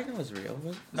 the dragon was real.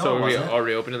 No, So it wasn't. are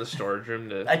we opening the storage room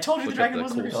to I told you the look dragon at the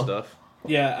wasn't cool real. stuff?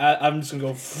 Yeah, I'm just gonna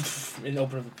go and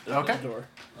open the Okay. door.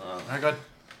 Alright, good. All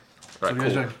So right, what are you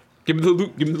guys cool. doing? Give me the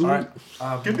loot. Give me the loot.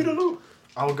 Alright. Give me the loot.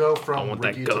 I'll go I from want that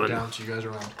Ricky to gun. down to you guys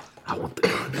around. I want the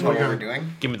gun. Is that what we're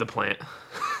doing? Give me the plant.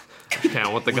 Okay, I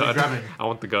want the What are you gun. grabbing? I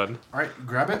want the gun. Alright,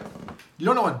 grab it. You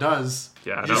don't know what it does.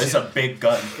 Yeah, I You know. It's a big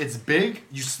gun. It's big.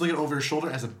 You sling it over your shoulder.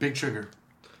 It has a big trigger.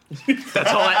 That's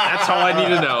all I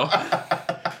need to know.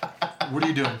 What are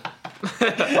you doing?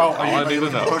 Oh, All are I you need to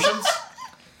looking at know. potions?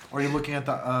 Or are you looking at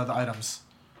the items?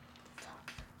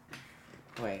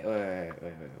 Wait.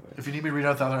 If you need me to read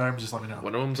out the other items, just let me know.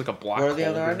 One of them's like a black What are hole the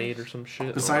other grenade or some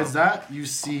shit. Besides that, you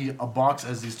see a box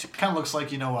as these two. Kind of looks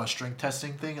like a strength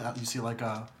testing thing. You see like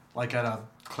at a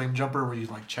claim jumper where you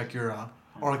like check your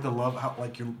or like the love how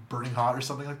like you're burning hot or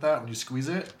something like that when you squeeze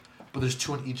it. But there's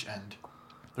 2 on each end.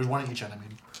 There's 1 on each end. I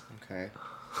mean. Okay.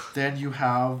 Then you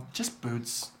have just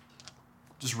boots,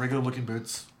 just regular looking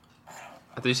boots. I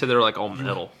thought you said they were like all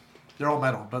metal. They're all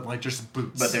metal, but like just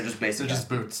boots. But they're just basic They're just ass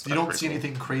boots. You That's don't pretty see cool.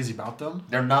 anything crazy about them.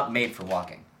 They're not made for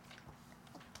walking.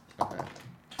 Okay.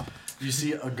 You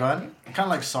see a gun, kind of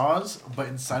like saws, but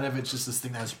inside of it's just this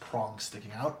thing that has prongs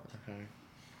sticking out. Okay.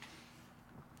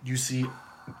 You see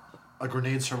a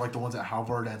grenade, sort of like the ones that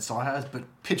Halvard and Saw has, but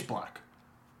pitch black.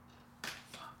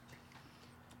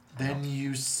 Then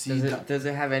you see Does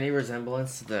it have any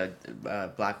resemblance to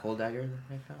the black hole dagger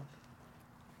that I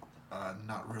found?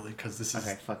 not really, because this is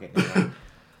Okay, fuck it.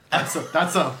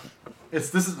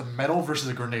 this is a metal versus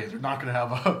a grenade. They're not gonna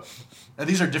have a, and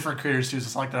these are different creators too. So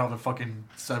it's not like they have a fucking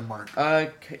sun mark.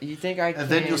 You think I can? And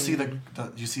then you'll see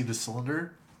you see the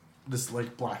cylinder, this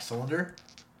like black cylinder.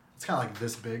 It's kind of like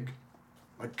this big,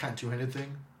 like kind of two-handed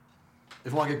thing.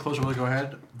 If you want to get closer, really go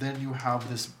ahead. Then you have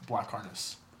this black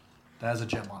harness that has a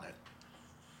gem on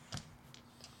it.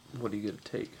 What are you gonna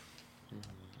take?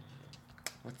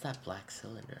 What's that black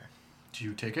cylinder? Do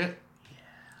you take it?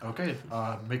 Yeah. Okay.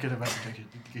 Make an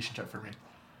investigation check for me.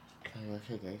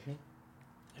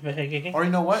 Investigation? Or you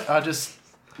know what? Just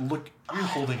look. You're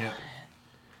holding it.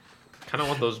 Kind of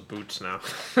want those boots now.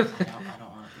 I don't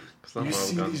want to. You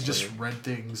see these just red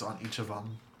things on each of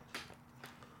them.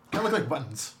 Kind of look like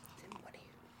buttons.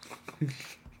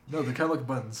 No, they kind of look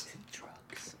buttons.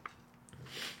 Drugs.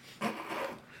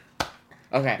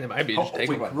 Okay. It might be. Just take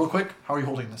wait, one. real quick. How are you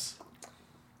holding this?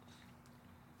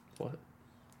 What?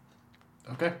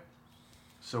 Okay.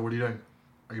 So what are you doing?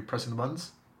 Are you pressing the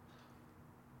buttons?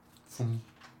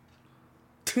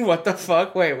 What the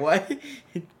fuck? Wait, what?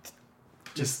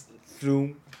 Just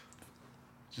Zoom.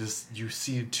 you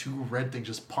see two red things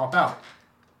just pop out,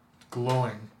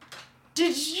 glowing.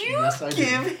 Did you Yes, I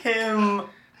give did. him?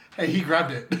 Hey, he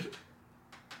grabbed it.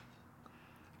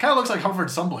 Kind of looks like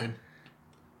Humphrey's Sunblade.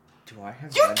 Do I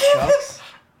have You nunchucks?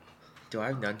 Do I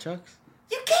have nunchucks?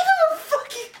 You gave him a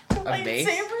fucking A mace?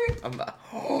 lightsaber.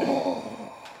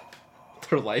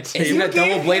 Their lightsaber. Isn't a gave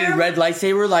double-bladed him- red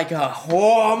lightsaber like a?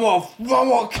 Oh, I'm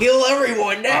gonna kill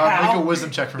everyone now. Make a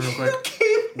wisdom check for me real quick.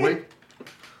 Wait.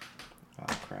 Oh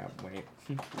crap! Wait.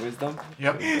 Wisdom.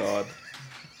 Yep. Oh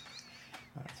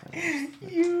God.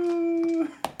 You.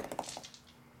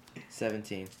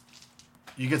 17.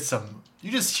 You get some.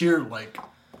 You just hear like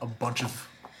a bunch of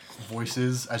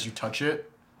voices as you touch it.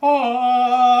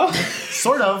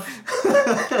 Sort of.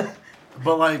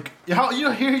 But like, how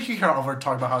you hear Oliver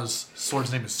talk about how his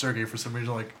sword's name is Sergey for some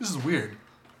reason. Like, this is weird.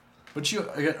 But you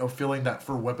get a feeling that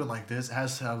for a weapon like this, it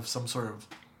has to have some sort of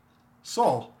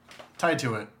soul tied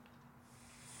to it.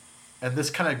 And this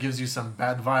kind of gives you some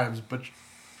bad vibes. But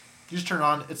you just turn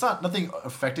on. It's not nothing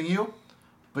affecting you,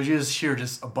 but you just hear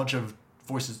just a bunch of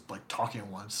voices like talking at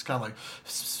once. Kind of like.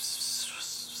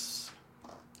 Those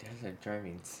are driving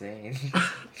me insane.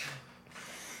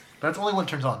 That's only when it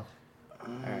turns on.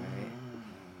 Alright.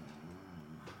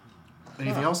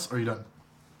 Anything else? Or are you done?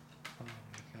 Oh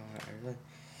my god.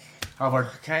 How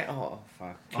about Can I? Oh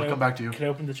fuck. I'll come back to you. Can I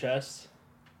open the chest?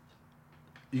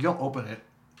 You don't open it.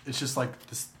 It's just like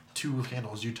this two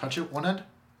handles. You touch it one end.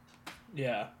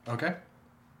 Yeah. Okay.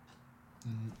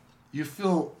 You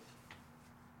feel.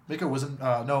 Make a wisdom.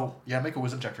 No. Yeah. Make a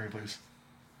wisdom check for me, please.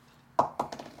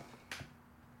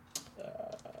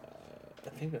 I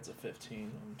think that's a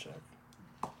 15. Let me check.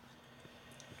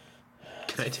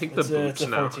 Can I take It's the a- boots it's a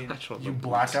now? 14. I just want You the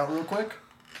black boots. out real quick.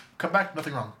 Come back.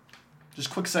 Nothing wrong. Just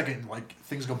quick second. Like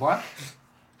things go black.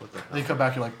 What the Then you hell? come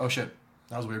back. You're like, oh shit,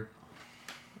 that was weird.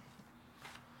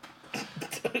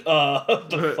 What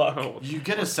the fuck? Oh, You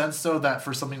get a sense though that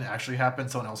for something to actually happen,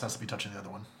 someone else has to be touching the other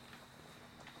one.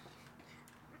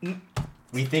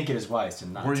 We think it is wise to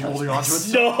not. Were you touch holding on to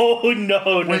this. it?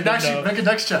 No. Wait, actually, no. make a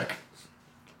dex check.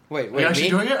 Wait, Are you actually me?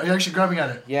 doing it? Are you actually grabbing at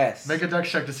it? Yes. Make a dex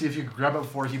check to see if you can grab it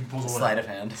before he pulls away. Sleight of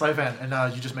hand. Sleight of hand,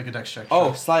 and you just make a dex check. Oh,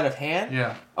 Sure. sleight of hand.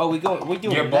 Yeah. Oh, we're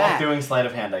doing You're both that. doing sleight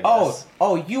of hand, I guess.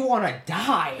 Oh, you wanna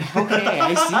die? Okay,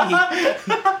 I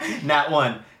see. Nat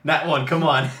one. Come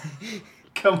on.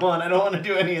 Come on. I don't want to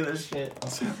do any of this shit.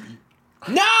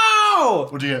 No.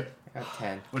 What'd you get? I got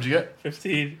 10. What'd you get?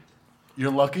 15. You're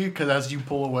lucky because as you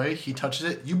pull away, he touches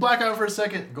it. You black out for a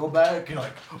second, go back, you're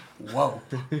like, whoa.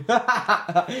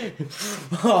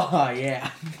 Oh yeah.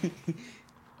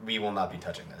 We will not be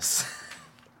touching this.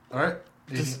 All right.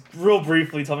 Just real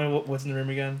briefly, tell me what's in the room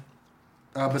again.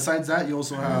 Besides that, you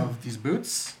also have these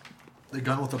boots, the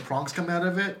gun with the prongs coming out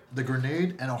of it, the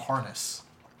grenade, and a harness.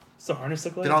 What's the harness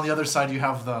look like? Then on the other side, you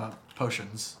have the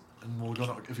potions. And we'll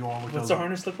go if you want to look. What's those the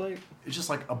harness look like? It's just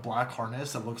like a black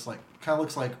harness that looks like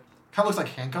looks like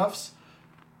handcuffs,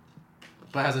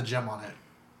 but has a gem on it.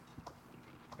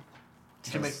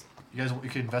 You can make you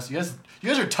can invest. You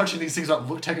guys are touching these things out.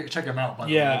 Look, check them out. By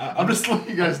the Yeah, way. I'm just letting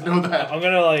you guys know that. I'm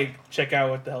gonna like check out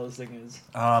what the hell this thing is.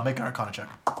 Make an Arcana check.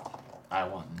 I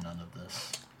want none of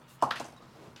this.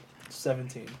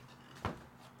 17.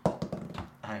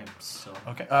 I am so.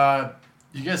 Okay.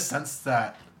 You guys sense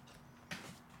that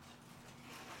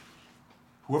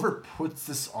whoever puts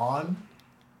this on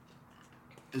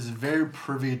is very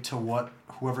privy to what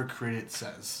whoever created it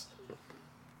says.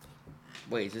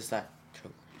 Wait, is this that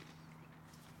choke?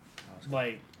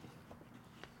 Like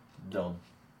Don't.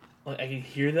 I can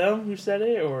hear them who said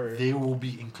it, or They will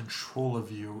be in control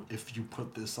of you if you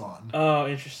put this on. oh,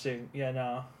 interesting. Yeah,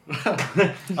 no.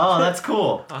 Oh, that's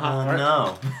cool. Oh Alright.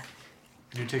 no.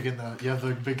 You're taking the. You have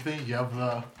the big thing. You have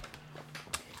the.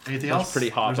 Anything That's else? pretty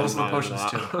hot. There's also the on mine, potions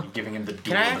that. too. You're giving him the duel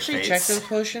Can I of the actually fates. check those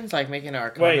potions, like making an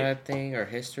Arcana thing or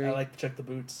history? I like to check the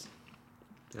boots.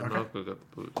 Yeah, Okay. no, go get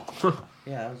the boot.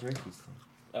 Yeah, that was Ricky's thing.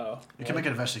 Oh. You can make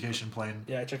an investigation plane.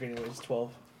 Yeah, I check anyways.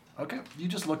 12. Okay. You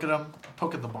just look at them,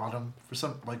 poke at the bottom for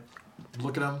some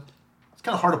look at them. It's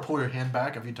kind of hard to pull your hand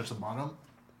back if you touch the bottom.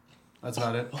 That's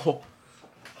about it. Are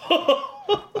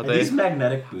Are they? these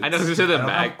magnetic boots? I know I was gonna say the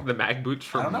I don't mag boots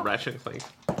I don't from know. Ratchet and Clank.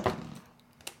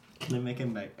 Can I make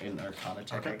an Arcana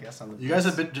check? Okay. I guess on the. You guys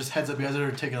have been just heads up. You guys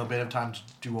are taking a bit of time to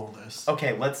do all this.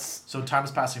 Okay, let's So time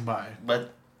is passing by.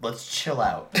 let's chill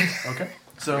out. Okay.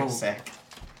 For So a sec.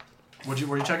 were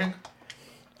you checking?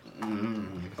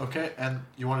 Mm. Okay. And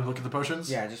you want to look at the potions?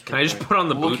 Yeah, just. Can I just put on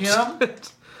the Looking boots? at 'em?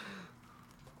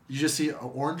 You just see an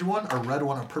orange one, a red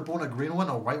one, a purple one, a green one,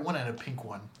 a white one, and a pink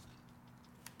one.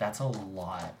 That's a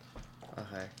lot.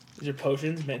 Okay. Is your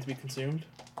potions meant to be consumed?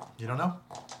 You don't know?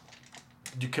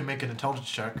 You can make an intelligence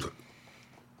check.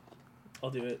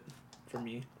 I'll do it for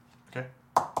me. Okay.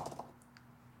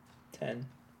 10.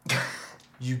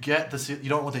 You get the. You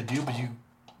don't know what they do, but you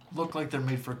look like they're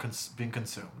made for being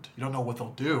consumed. You don't know what they'll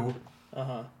do. Uh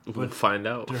huh. We'll find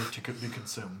out. They're to be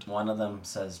consumed. One of them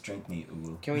says, "Drink me,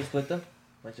 ooh." Can we split them?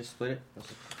 Let's just split it.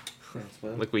 Split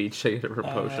them. Like we each take a different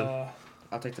potion.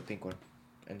 I'll take the pink one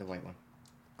and the white one.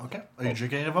 Okay. Are you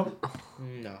drinking any of them?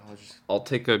 No, I'll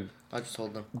take a I'll just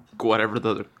hold them. whatever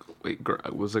the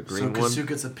was a green so one. Kasu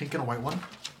gets a pink and a white one.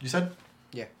 You said?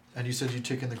 Yeah. And you said you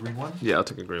take in the green one. Yeah, I'll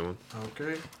take a green one.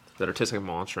 Okay. That'll taste like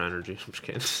Monster Energy. I'm just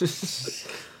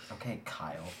kidding. Okay,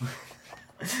 Kyle.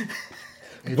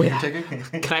 Anything Wait. you're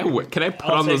taking? Can I put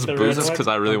I'll on take those the red boots one. because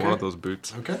I really Okay. want those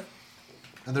boots? Okay.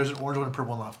 And there's an orange one and a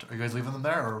purple one left. Are you guys leaving them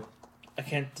there, or I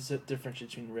can't differentiate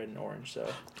between red and orange, so.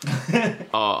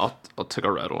 I'll take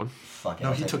a red one. Fuck it. no?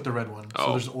 I'll He take- took the red one. So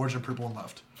Oh. there's an orange and purple one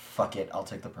left. Fuck it. I'll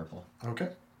take the purple. Okay.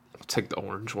 I'll take the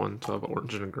orange one to have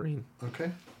orange and a green.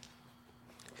 Okay.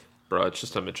 Bro, it's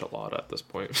just a Michelada at this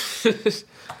point.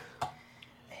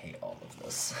 I hate all of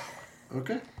this.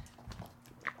 Okay.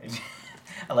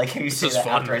 I like how you say is that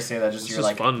fun. after I say that. Just This you're is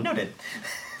like fun. noted.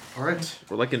 All right.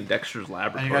 We're like in Dexter's And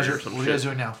laboratory you guys are. or some What are you guys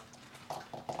shit. doing now?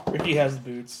 Ricky has the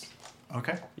boots.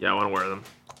 Okay. Yeah, I want to wear them.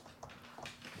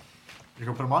 You're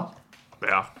gonna put them on.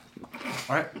 Yeah.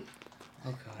 All right.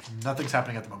 Oh god. Nothing's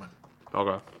happening at the moment.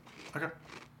 Okay. Okay.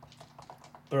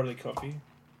 But are they comfy?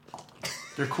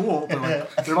 They're cool.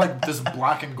 They're like this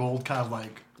black and gold kind of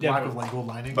like Yeah, black but- with like gold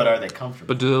lining. But are they comfortable?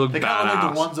 But do they look They kind of badass?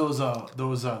 like the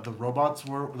ones the robots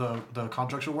were the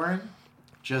contracts were wearing,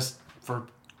 just for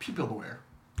people to wear.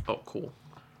 Oh, cool.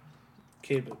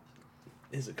 Okay, but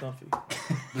is it comfy?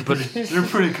 They're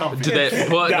pretty comfy. Do they?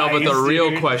 Well, no, but the Nice, real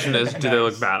dude. question is, do they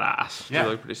look Nice. badass? Do Yeah. they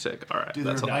look pretty sick? All right, Dude,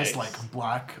 they're that's nice, nice. like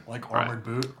black, like Alright. armored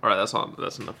boot. all right.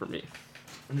 That's enough for me.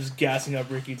 I'm just gassing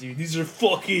up Ricky, dude. These are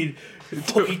fucking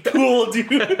cool, dude.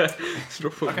 It's no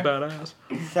fucking badass.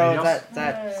 So Anything else?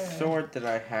 that sword that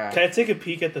I had. Can I take a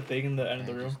peek at the thing in the end of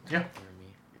the room? Yeah.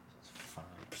 It's fine.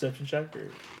 Perception check,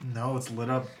 or No, it's lit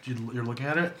up. You're looking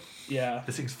at it. yeah.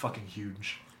 This thing's fucking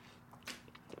huge.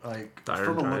 Like Iron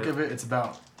from the look giant. of it, it's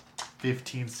about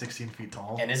 15, 16 feet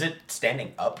tall. And is it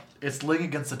standing up? It's laying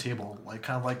against the table, like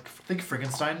kind of like think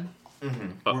Frankenstein.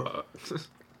 Mm-hmm.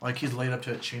 Like he's laid up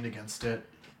to it, chained against it.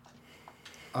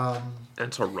 And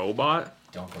it's a robot.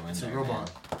 Don't go in It's a there.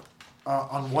 robot. Man.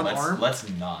 On one let's, arm, Let's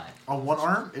not. on one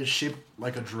arm, it's shaped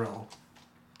like a drill.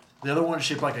 The other one is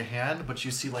shaped like a hand, but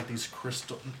you see like these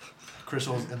crystals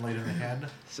inlaid in the hand.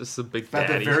 It's just a big At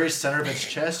the daddy. very center of its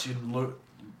chest, you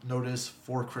notice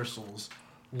 4 crystals.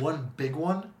 One big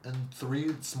one and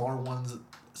 3 smaller ones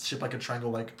shaped like a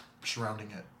triangle, like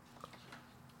surrounding it.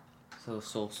 So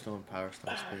soul stone, power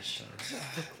stone, space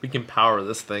stone. We can power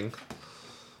this thing.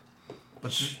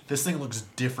 But this thing looks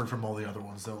different from all the other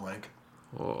ones, though.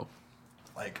 Oh,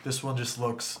 Like this one just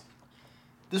looks.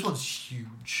 This one's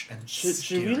huge and Should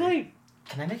scary. we like?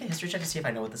 Can I make a history check to see if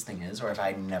I know what this thing is, or if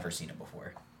I've never seen it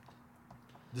before?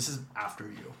 This is after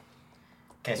you.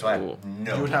 Okay, so I Cool. have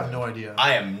no. You would have no idea.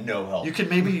 I am no help. You could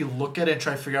maybe look at it and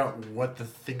try to figure out what the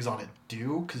things on it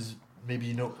do, because maybe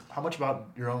you know how much about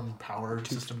your own power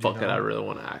system. Do you fuck it! know? I really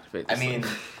want to activate I this mean,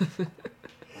 thing.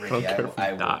 Ricky, care if we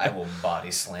I die. will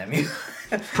body slam you.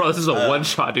 Bro, this is a one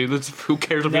shot, dude. Who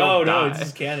cares if we No, all no, die? it's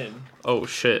just canon. Oh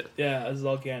shit! Yeah, this is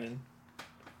all canon.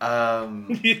 Um,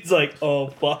 It's like, oh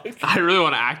fuck. I really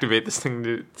want to activate this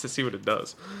thing to see what it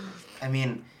does. I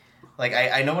mean, like,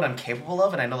 I know what I'm capable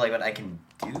of, and I know, like, what I can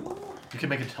do. You can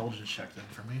make an intelligence check then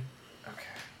for me. Okay.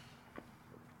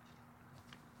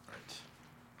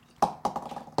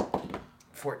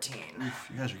 14. Oof,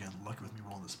 you guys are getting lucky with me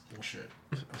rolling this bullshit.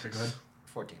 Okay, go ahead.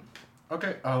 14.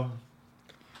 Okay,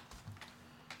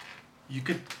 you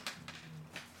could...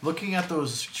 Looking at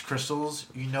those crystals,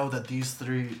 you know that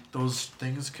those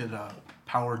things could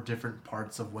power different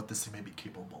parts of what this thing may be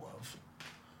capable of.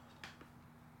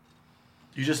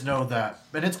 You just know that,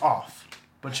 and it's off,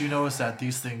 but you notice that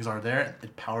these things are there.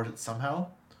 It powered it somehow.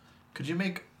 Could you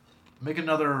make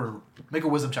a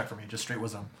wisdom check for me? Just straight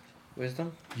wisdom.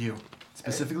 Wisdom? You,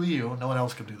 specifically you. No one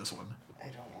else can do this one. I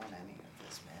don't want any of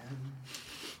this, man.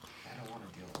 I don't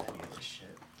want to deal with any of this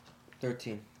shit.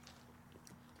 13.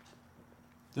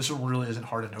 This one really isn't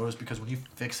hard to notice because when you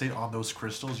fixate on those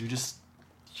crystals, you just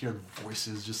hear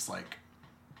voices just like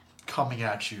coming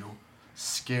at you,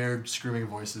 scared, screaming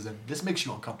voices, and this makes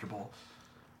you uncomfortable.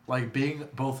 Like being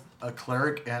both a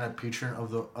cleric and a patron of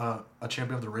the a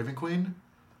champion of the Raven Queen,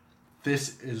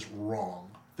 this is wrong.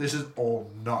 This is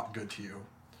all not good to you.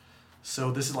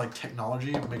 So this is like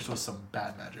technology mixed with some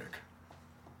bad magic.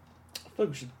 I feel like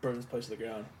we should burn this place to the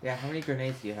ground. Yeah, how many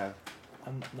grenades do you have?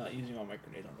 I'm not using all my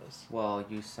grenades on this. Well,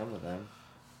 use some of them.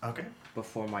 Okay.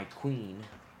 Before my queen,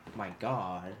 my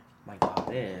god, my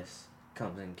goddess,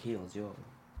 comes and kills you.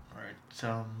 Alright,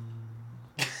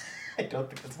 I don't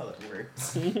think that's how that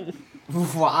works.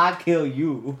 Before I kill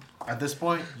you. at this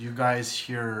point, you guys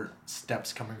hear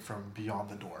steps coming from beyond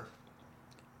the door.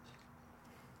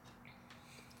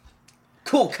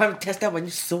 Cool, come test out my new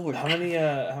sword. How many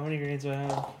grenades do I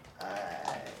have?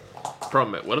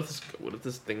 Problem, what if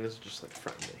this thing is just like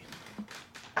friendly?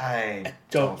 I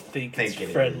Don't think it's it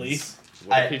friendly. is.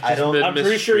 What if it's I just don't- I'm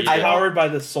pretty sure it's I don't- powered by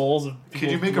the souls of people. Can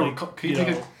you make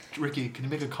like, Ricky, can you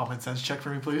make a common sense check for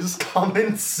me, please?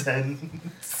 Common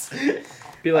sense.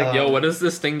 Be like, yo, what if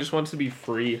this thing just wants to be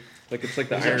free? Like it's like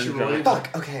the It's Iron actually Giant. really- Fuck,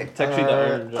 okay. It's actually the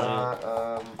Iron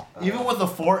Giant. Even with the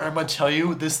fort, I'm gonna tell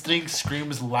you, this thing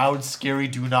screams loud, scary,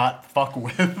 do not fuck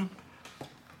with.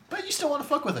 But you still want to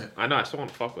fuck with it. I know, I still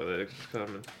want to fuck with it. It's just 'cause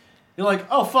You're like,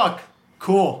 oh fuck,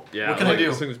 cool. yeah, what can like, I do?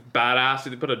 This thing's badass.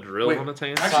 Did they put a drill Wait, on its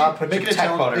hand? Stop, Actually, put make your it a tech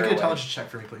talent, boner make it a away. intelligence check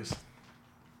for me, please.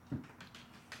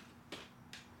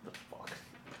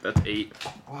 That's 8.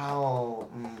 Wow.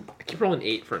 I keep rolling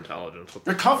 8 for intelligence. What the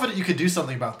You're confident you could do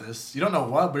something about this. You don't know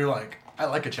what, but you're like, I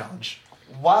like a challenge.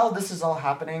 While this is all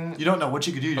happening... You don't know what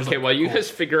you could do. You're just Okay, like, well, you cool.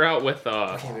 guys figure out with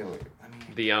Okay, wait. Let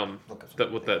me the look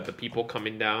up with the people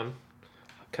coming down.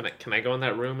 Can I go in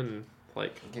that room and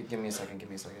like? Give me a second.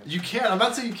 You can't. I'm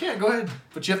not saying you can't. Go ahead,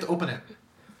 but you have to open it.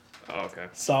 Oh, okay.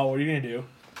 Saul, what are you gonna do?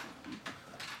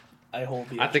 I hold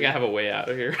the. I think I have a way out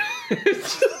of here.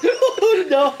 Oh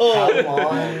no!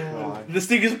 Come on. This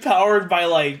thing is powered by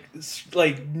like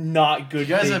not good.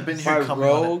 You guys things. have been here By coming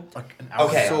rogue? on an hour.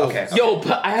 Okay, and a half. okay. Yo,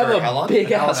 but I have For how long? a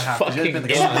big An hour and ass a half, 'cause you fucking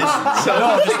haven't engine. been exploring. So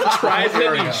No, if just it tries any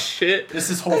area. shit. This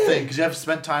is whole thing because you have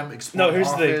spent time exploring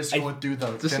here's the the thing. office, going through the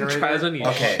This thing generator. tries any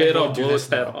Okay, shit, we'll I'll do blow this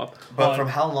its head now. off. But On from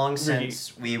how long Ricky.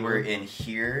 since we were in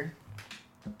here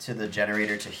to the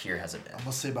generator to here has it been? I'm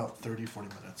gonna say about 30, 40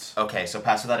 minutes. Okay, so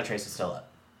Pass Without a Trace is still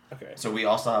up. Okay. So we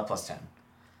also have +10.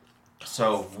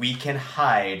 So we can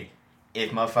hide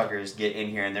if motherfuckers get in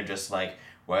here and they're just like,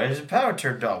 why is the power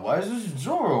turned off? Why is this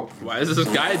door open? Why is this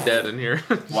guy dead in here?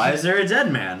 Why is there a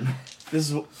dead man? This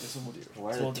is what we'll do. Why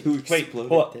This is are what the we'll do. two Wait, exploded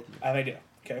hold up. dead I have an idea.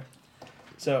 Okay.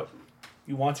 So,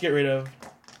 you want to get rid of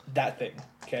that thing.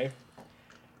 Okay.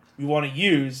 We want to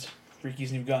use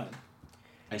Ricky's new gun.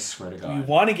 I swear to We God.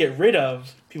 want to get rid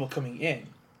of people coming in.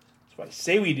 So what I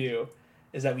say we do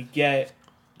is that we get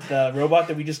the robot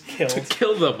that we just killed. To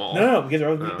kill them all. No, we get the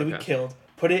robot Oh, that we okay. killed.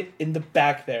 Put it in the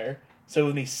back there. So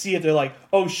when they see it, they're like,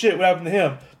 "Oh shit! What happened to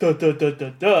him?" Duh duh duh duh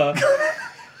duh.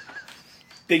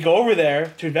 They go over there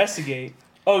to investigate.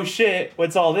 Oh shit!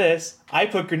 What's all this? I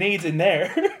put grenades in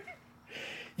there.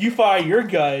 You fire your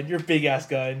gun, your big ass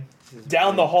gun, This is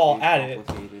down the way hall too at it.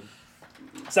 complicated.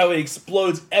 so it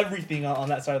explodes everything on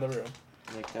that side of the room.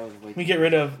 Like, that was way We too- get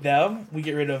rid of them. We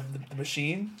get rid of the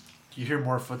machine. You hear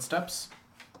more footsteps.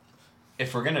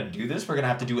 If we're gonna do this, we're gonna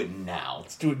have to do it now.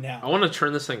 Let's do it I now. want to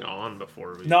turn this thing on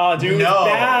before we. Nah, dude, No.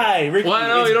 it's bad. Ricky, Well,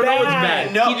 no, it's you don't know it's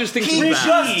bad. bad. He just thinks he it's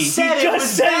bad. Ricky, just said he it just was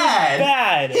said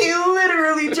bad. it's bad. He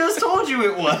literally just told you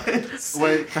it was.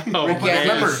 Wait, Oh, Ricky, yeah,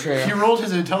 remember, that's true. he rolled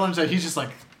his intelligence that he's just like,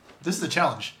 this is a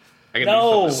challenge. I can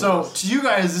No. do something. So to you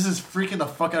guys, this is freaking the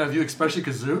fuck out of you, especially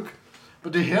Kazook.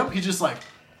 But to him, he's just like,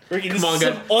 Ricky, this Come on, is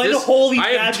guys. some unholy I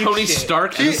am magic Tony shit.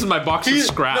 Stark, and this is my box of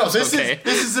scraps. No, this Okay.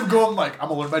 is him going like, I'm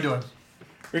gonna learn by doing.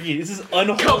 Ricky, this is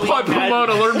unholy. Come on, promote,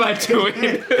 learn by doing.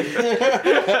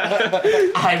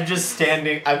 I'm just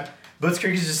standing.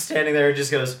 Blitzkrieg is just standing there and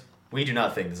just goes, "We do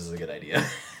not think this is a good idea."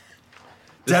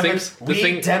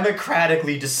 We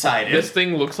democratically decided. This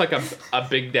thing looks like a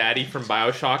Big Daddy from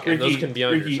Bioshock, and those can be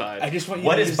on your side. I just want you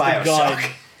What to is use the Bioshock? gun.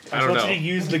 I don't want know. you to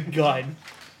use the gun.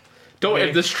 Don't. Okay.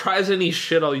 If this tries any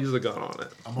shit, I'll use the gun on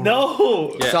it.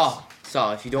 No! Yeah.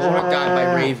 Saul, if you don't want to die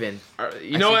by Raven,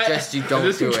 You know what? suggest you don't if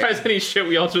this thing do it. tries any shit,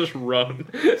 we all just run.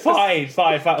 Fine.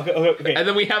 Okay. And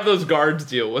then we have those guards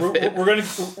deal with it. We're gonna.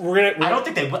 I don't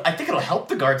think they will. I think it'll help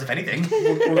the guards, if anything.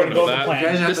 We're gonna go with the that. You guys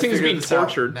plan. have This to thing's figure being this out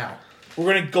tortured. now.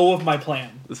 We're gonna go with my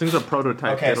plan. This thing's a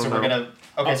prototype. Okay, they so don't we're know.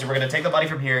 gonna take the body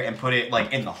from here and put it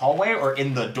like in the hallway or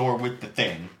in the door with the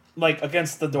thing. Like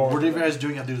against the door. What are you guys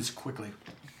doing? I'll do this quickly.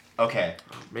 Okay.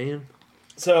 Man.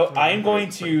 So I'm going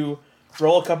to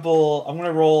roll a couple. I'm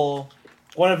gonna roll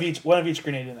one of each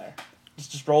grenade in there.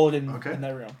 Just roll it in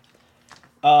that room.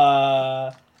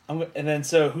 And then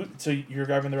so you're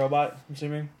grabbing the robot, I'm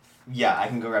assuming? Yeah, I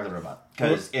can go grab the robot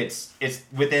because it's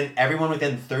within everyone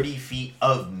within 30 feet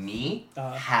of me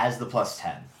has the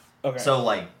 +10. Okay. So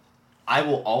like, I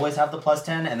will always have the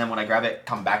 +10, and then when I grab it,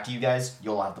 come back to you guys,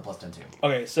 you'll have the +10 too.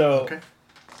 Okay, so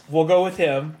we'll go with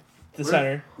him, the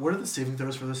center. What are the saving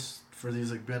throws for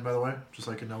these like Ben, by the way? Just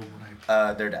so I can know when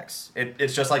I. Their decks.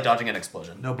 It's just like dodging an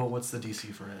explosion. No, but what's the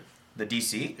DC for it? The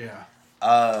DC.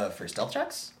 Yeah. For stealth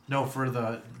checks. No, for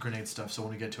the grenade stuff. So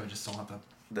when we get to it, I just don't have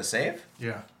The save.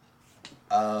 Yeah.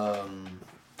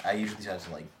 I usually set it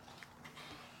to like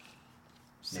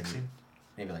 16?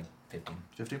 maybe like 15.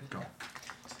 15? Go.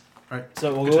 Alright.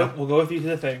 So we'll go with you to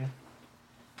the thing.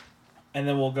 And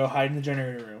then we'll go hide in the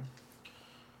generator room.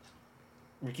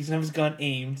 Ricky's gonna have his gun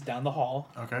aimed down the hall.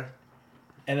 Okay.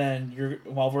 And then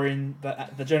while we're in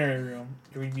the generator room,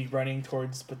 you're gonna be running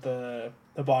towards the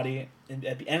body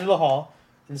at the end of the hall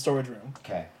in the storage room.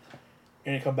 Okay.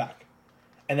 You're gonna come back.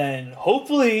 And then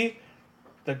hopefully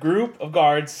the group of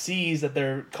guards sees that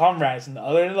their comrades in the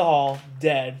other end of the hall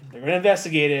dead. They're gonna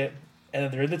investigate it, and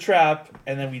then they're in the trap,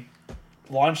 and then we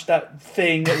launch that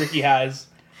thing that Ricky has.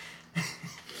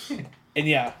 And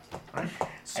yeah. Alright.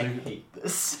 I hate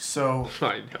this. So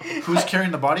I know. who's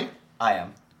carrying the body? I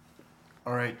am.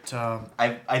 Alright,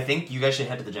 I think you guys should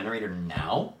head to the generator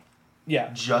now, Yeah.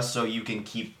 just so you can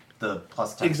keep the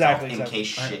 +10 Exactly, stealth in exactly. case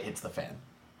shit hits the fan.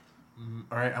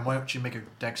 alright, I want you to make a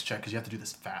dex check because you have to do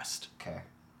this fast. Okay.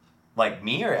 Like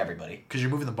me or everybody? Because you're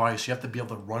moving the body, so you have to be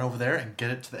able to run over there and get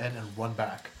it to the end and run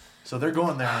back. So they're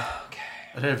going there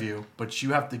ahead of you, but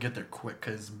you have to get there quick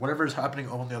because whatever is happening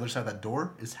on the other side of that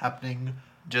door is happening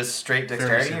Just straight Very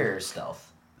dexterity soon. or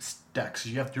stealth? dex.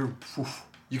 You have to.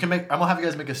 You can make. I'm gonna have you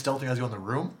guys make a stealth thing as you go in the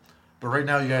room, but right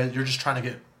now you're just trying to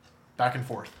get back and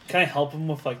forth. Can I help him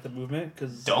with like the movement?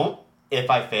 Because Don't. If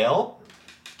I fail,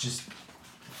 just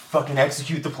fucking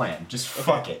execute the plan. Just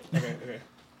fuck it. Okay.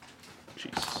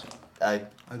 Jeez.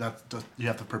 That's you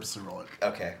have to purposely roll it.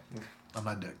 Okay. I'm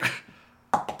not dick.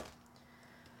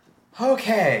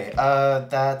 Okay.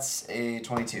 That's a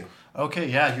 22. Okay,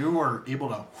 yeah, you were able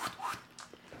to.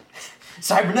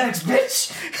 Cybernetics,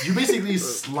 bitch! You basically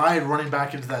slide running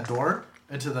back into that door,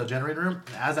 into the generator room,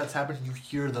 and as that's happening, you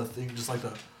hear the thing, just like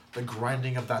the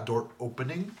grinding of that door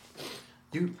opening.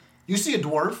 You see a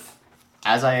dwarf.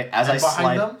 As I and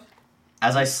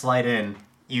behind slide in,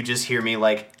 you just hear me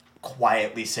like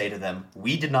quietly say to them,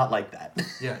 "We did not like that."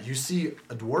 Yeah, you see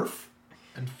a dwarf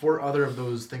and 4 other of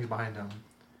those things behind him.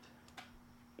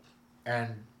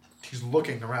 And he's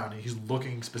looking around, and he's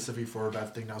looking specifically for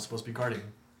that thing now supposed to be guarding.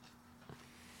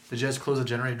 Did you guys close the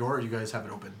generator door, or you guys have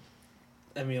it open?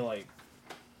 I mean, like,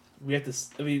 we have to.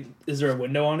 I mean, is there a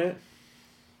window on it?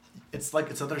 It's like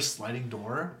it's another sliding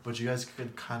door, but you guys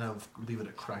could kind of leave it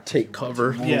a crack. if Take you want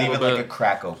cover. to. We'll Yeah. leave it like a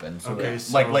crack open. So Okay, that-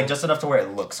 so- like just enough to where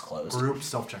it looks closed. Group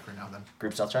self check right now, then.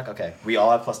 Group stealth check? Okay. We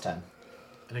all have +10.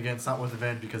 And again, it's not with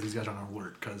advantage because these guys are on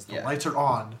alert because the Yeah. lights are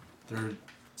on. Their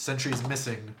sentry is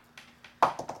missing.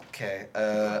 Okay.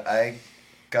 I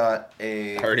got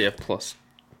a. I already have plus.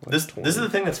 This is the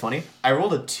thing that's funny. I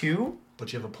rolled a 2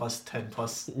 But you have a +10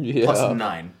 plus. Yeah. plus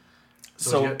 9. So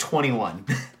So you- 21.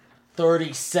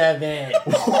 37.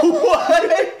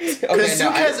 What? Because Okay, no,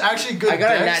 Suka has actually good I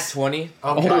got a nat decks. 20.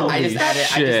 Okay. I Holy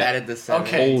just shit. added the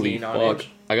 17 Okay. Holy on fuck.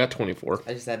 it. I got 24.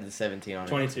 I just added the 17 on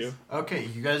 22. Okay,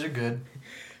 you guys are good.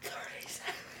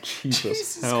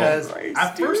 Jesus hell. Because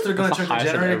at first they're going That's to the check the highest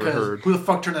I've generator ever because heard. who the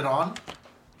fuck turned it on?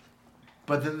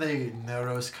 But then they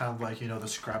notice kind of like, the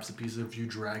scraps and pieces of you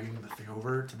dragging the thing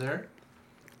over to there.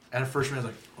 And at first man's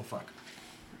like, oh fuck.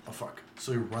 Oh fuck.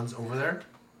 So he runs over there.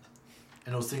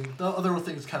 And those things, the other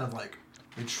things kind of like,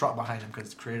 they trot behind him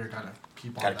because the creator gotta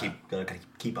keep on Gotta that.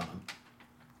 keep on them.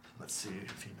 Let's see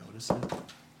if he noticed it.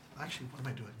 Actually, what am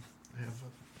I doing? I have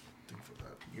a thing for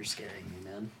that. You're scaring me,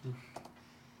 man.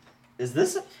 Is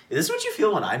this what you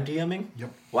feel when I'm DMing?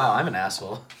 Yep. Wow, I'm an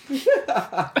asshole.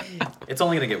 It's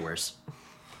only gonna get worse.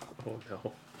 Oh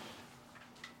no.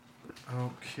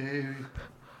 Okay.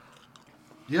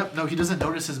 Yep, no, he doesn't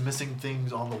notice his missing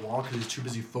things on the wall because he's too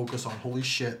busy focused on, holy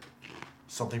shit,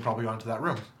 something probably got into that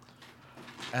room.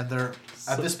 And they're,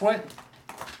 at this point,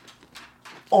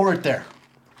 all right there.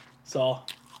 Saul,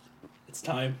 it's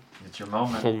time. It's your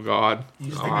moment. Oh god.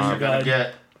 Use the You're gun. gonna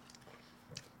get.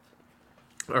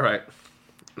 Alright.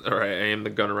 Alright, aim the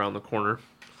gun around the corner.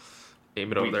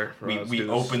 Aim it over there. We Let's do this.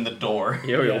 open the door.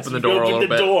 Yeah, we Yes, open the we door a open little the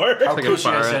bit. door. How Take a close should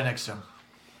I fire stand at- next to him?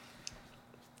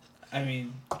 I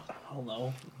mean, I don't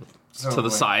know. To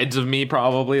the sides of me,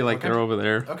 probably. Like, Okay. they're over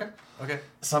there. Okay.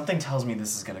 Something tells me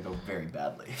this is gonna go very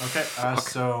badly. Okay,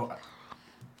 so...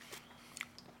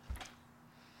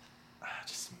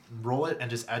 just roll it and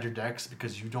just add your dex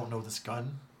because you don't know this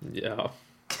gun. Yeah.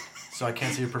 So I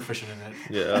can't say you're proficient in it.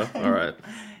 Yeah, alright.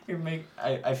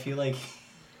 I feel like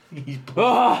he's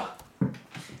Ah!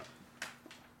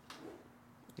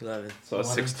 11. So it's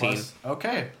 11 16. plus-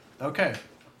 Okay.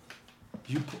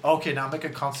 Okay, now make a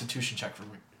constitution check for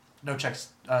me. No checks,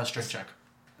 strength check.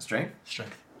 strength.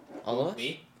 Strength. All of us?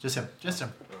 Just him.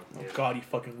 Oh god, you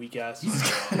fucking weak ass. He's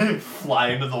gonna fly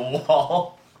into the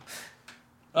wall.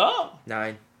 Oh!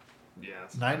 9. Yeah.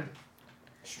 9.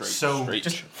 Straight. So straight.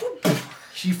 just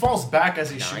he falls back as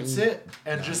he shoots it,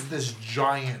 and just this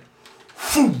giant.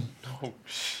 Boom. Oh,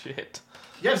 shit.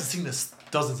 You guys have seen this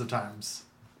dozens of times.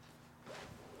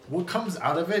 What comes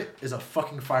out of it is a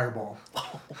fucking fireball.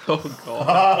 Oh,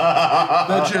 god.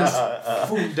 That just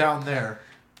boom down there.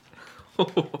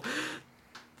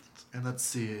 And let's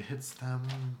see, it hits them.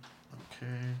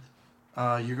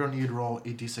 Okay. You're gonna need to roll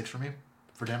 8d6 for me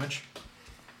for damage.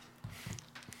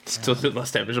 Still did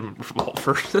less damage on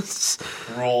revolver.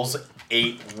 Rolls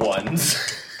 8 ones.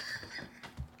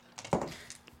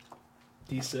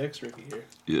 D6, Ricky, here.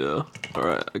 Yeah.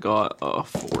 Alright, I got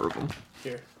 4 of them.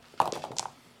 Here.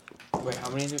 Wait, how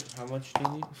much do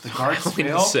you need? The guards Only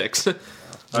fail. 6. Oh,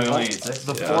 you only need 6?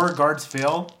 The Yeah. 4 guards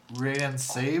fail. Radiant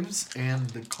saves, and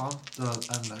the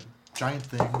giant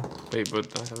thing. Wait, but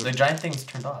I The haven't... giant thing's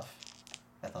turned off.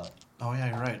 I thought. Oh yeah,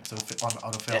 you're right. So on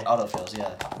auto It fail. auto fails,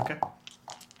 yeah. Okay.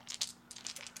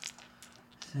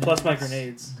 Plus my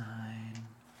grenades. 9.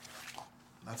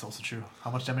 That's also true.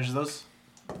 How much damage is those?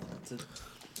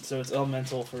 So it's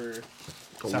elemental for,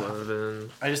 11,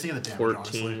 I just think of the damage,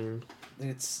 honestly. 14, I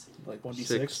think it's like 1d6.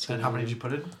 16. And how many did you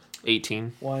put in?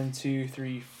 18. 1, 2,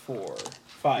 3, 4,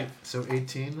 5. So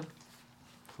 18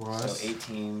 for us. So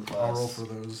 18 plus. I'll roll for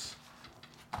those.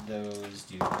 Those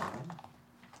do.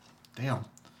 Damn.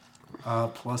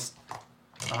 Plus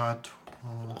 12,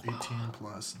 18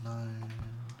 plus 9.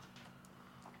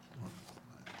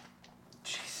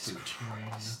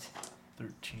 Jesus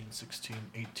 13, 16,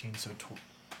 18, so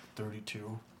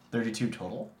 32. 32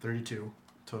 total? 32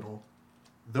 total.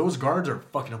 Those guards are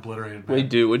fucking obliterated, man. Wait,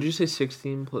 dude, what did you say?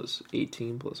 16 plus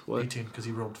 18 plus what? 18, because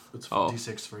he rolled it's Oh.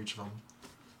 d6 for each of them.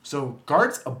 So,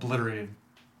 guards obliterated.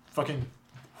 Fucking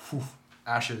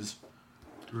ashes.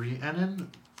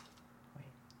 Rhiannon.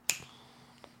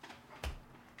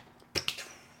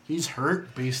 He's hurt,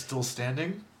 but he's still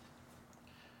standing.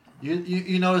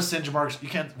 You notice singe marks. You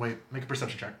can't. Wait, make a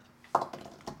perception check.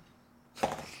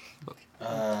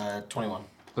 21.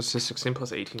 Let's say 16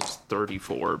 plus 18 is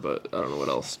 34, but I don't know what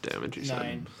else damage you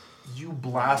 9. You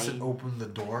blast it open the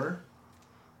door,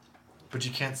 but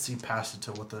you can't see past it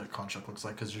to what the construct looks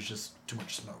like because there's just too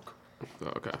much smoke. said. Oh,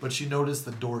 okay. But you notice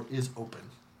the door is open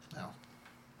now.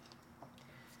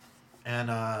 And,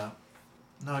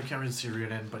 no, I can't really see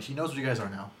Rhiannon, but he knows what you guys are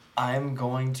now. I'm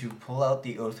going to pull out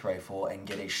the oath rifle and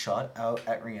get a shot out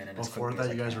at Rhiannon. as Before quickly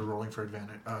that, as you I guys can. are rolling for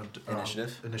advantage.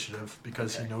 Initiative? Initiative,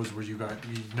 because Okay. he knows where you guys.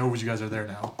 He knows you guys are there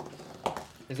now.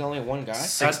 There's only one guy?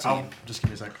 16. Just give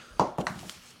me a sec.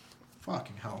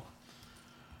 Fucking hell.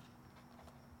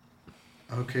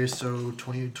 Okay, so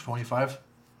 20, 25.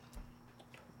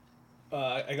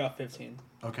 I got 15.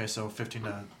 Okay, so 15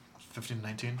 to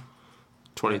 19.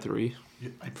 23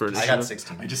 for I initiative. got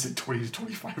 16. I just said 20 to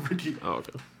 25, Ricky. Oh,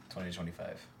 okay. 20 to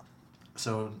 25.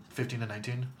 So 15 to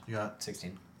 19. You got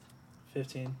 16.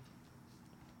 15.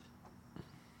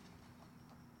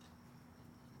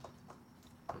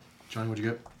 Johnny. What'd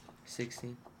you get?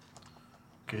 16.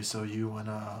 Okay, so you and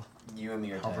You and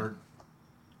me are 10. Halberd.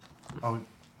 Oh,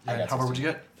 I yeah. got Halberd, what'd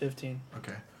you 16. get? 15.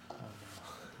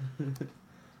 Okay.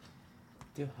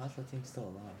 Dude, how's that thing still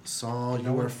alive? Saul, you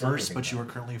No were one's done first, but anything you were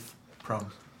currently prone.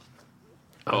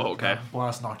 Oh, okay.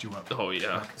 Blast knocked you up. Oh,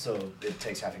 yeah. So it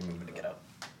takes half your movement to get up.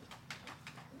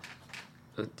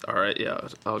 All right, yeah,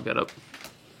 I'll get up.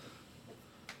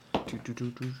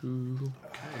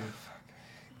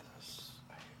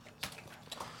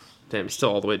 Damn, he's still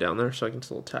all the way down there, so I can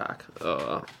still attack.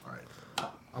 Alright.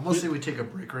 I'm gonna say we take a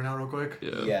break right now real quick.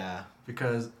 Yeah.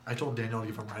 Because I told Daniel to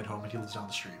give him a ride home and he lives down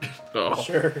the street. Oh.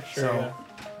 Sure. So- Yeah.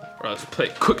 All right, let's play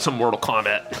quick some Mortal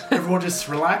Kombat. Everyone just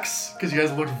relax, because you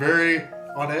guys look very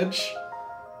on edge.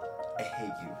 I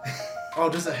hate you. Oh,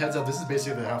 just a heads up, this is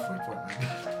basically the halfway point,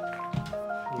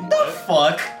 man. The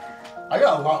fuck? I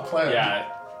got a lot planned. Yeah.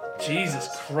 Jesus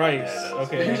Christ. But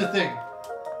Okay. here's the thing.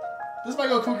 This might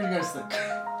go quicker than you guys think.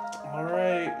 All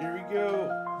right. Here we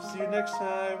go. See you next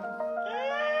time.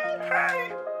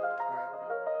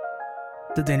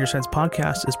 The Dangerous Sense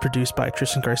podcast is produced by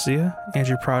Tristan Garcia,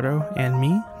 Andrew Prado, and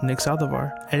me, Nick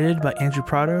Saldivar. Edited by Andrew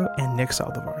Prado and Nick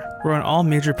Saldivar. We're on all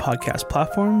major podcast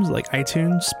platforms like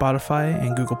iTunes, Spotify,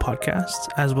 and Google Podcasts,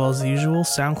 as well as the usual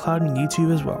SoundCloud and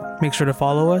YouTube as well. Make sure to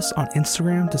follow us on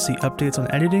Instagram to see updates on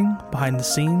editing, behind the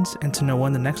scenes, and to know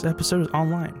when the next episode is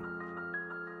online.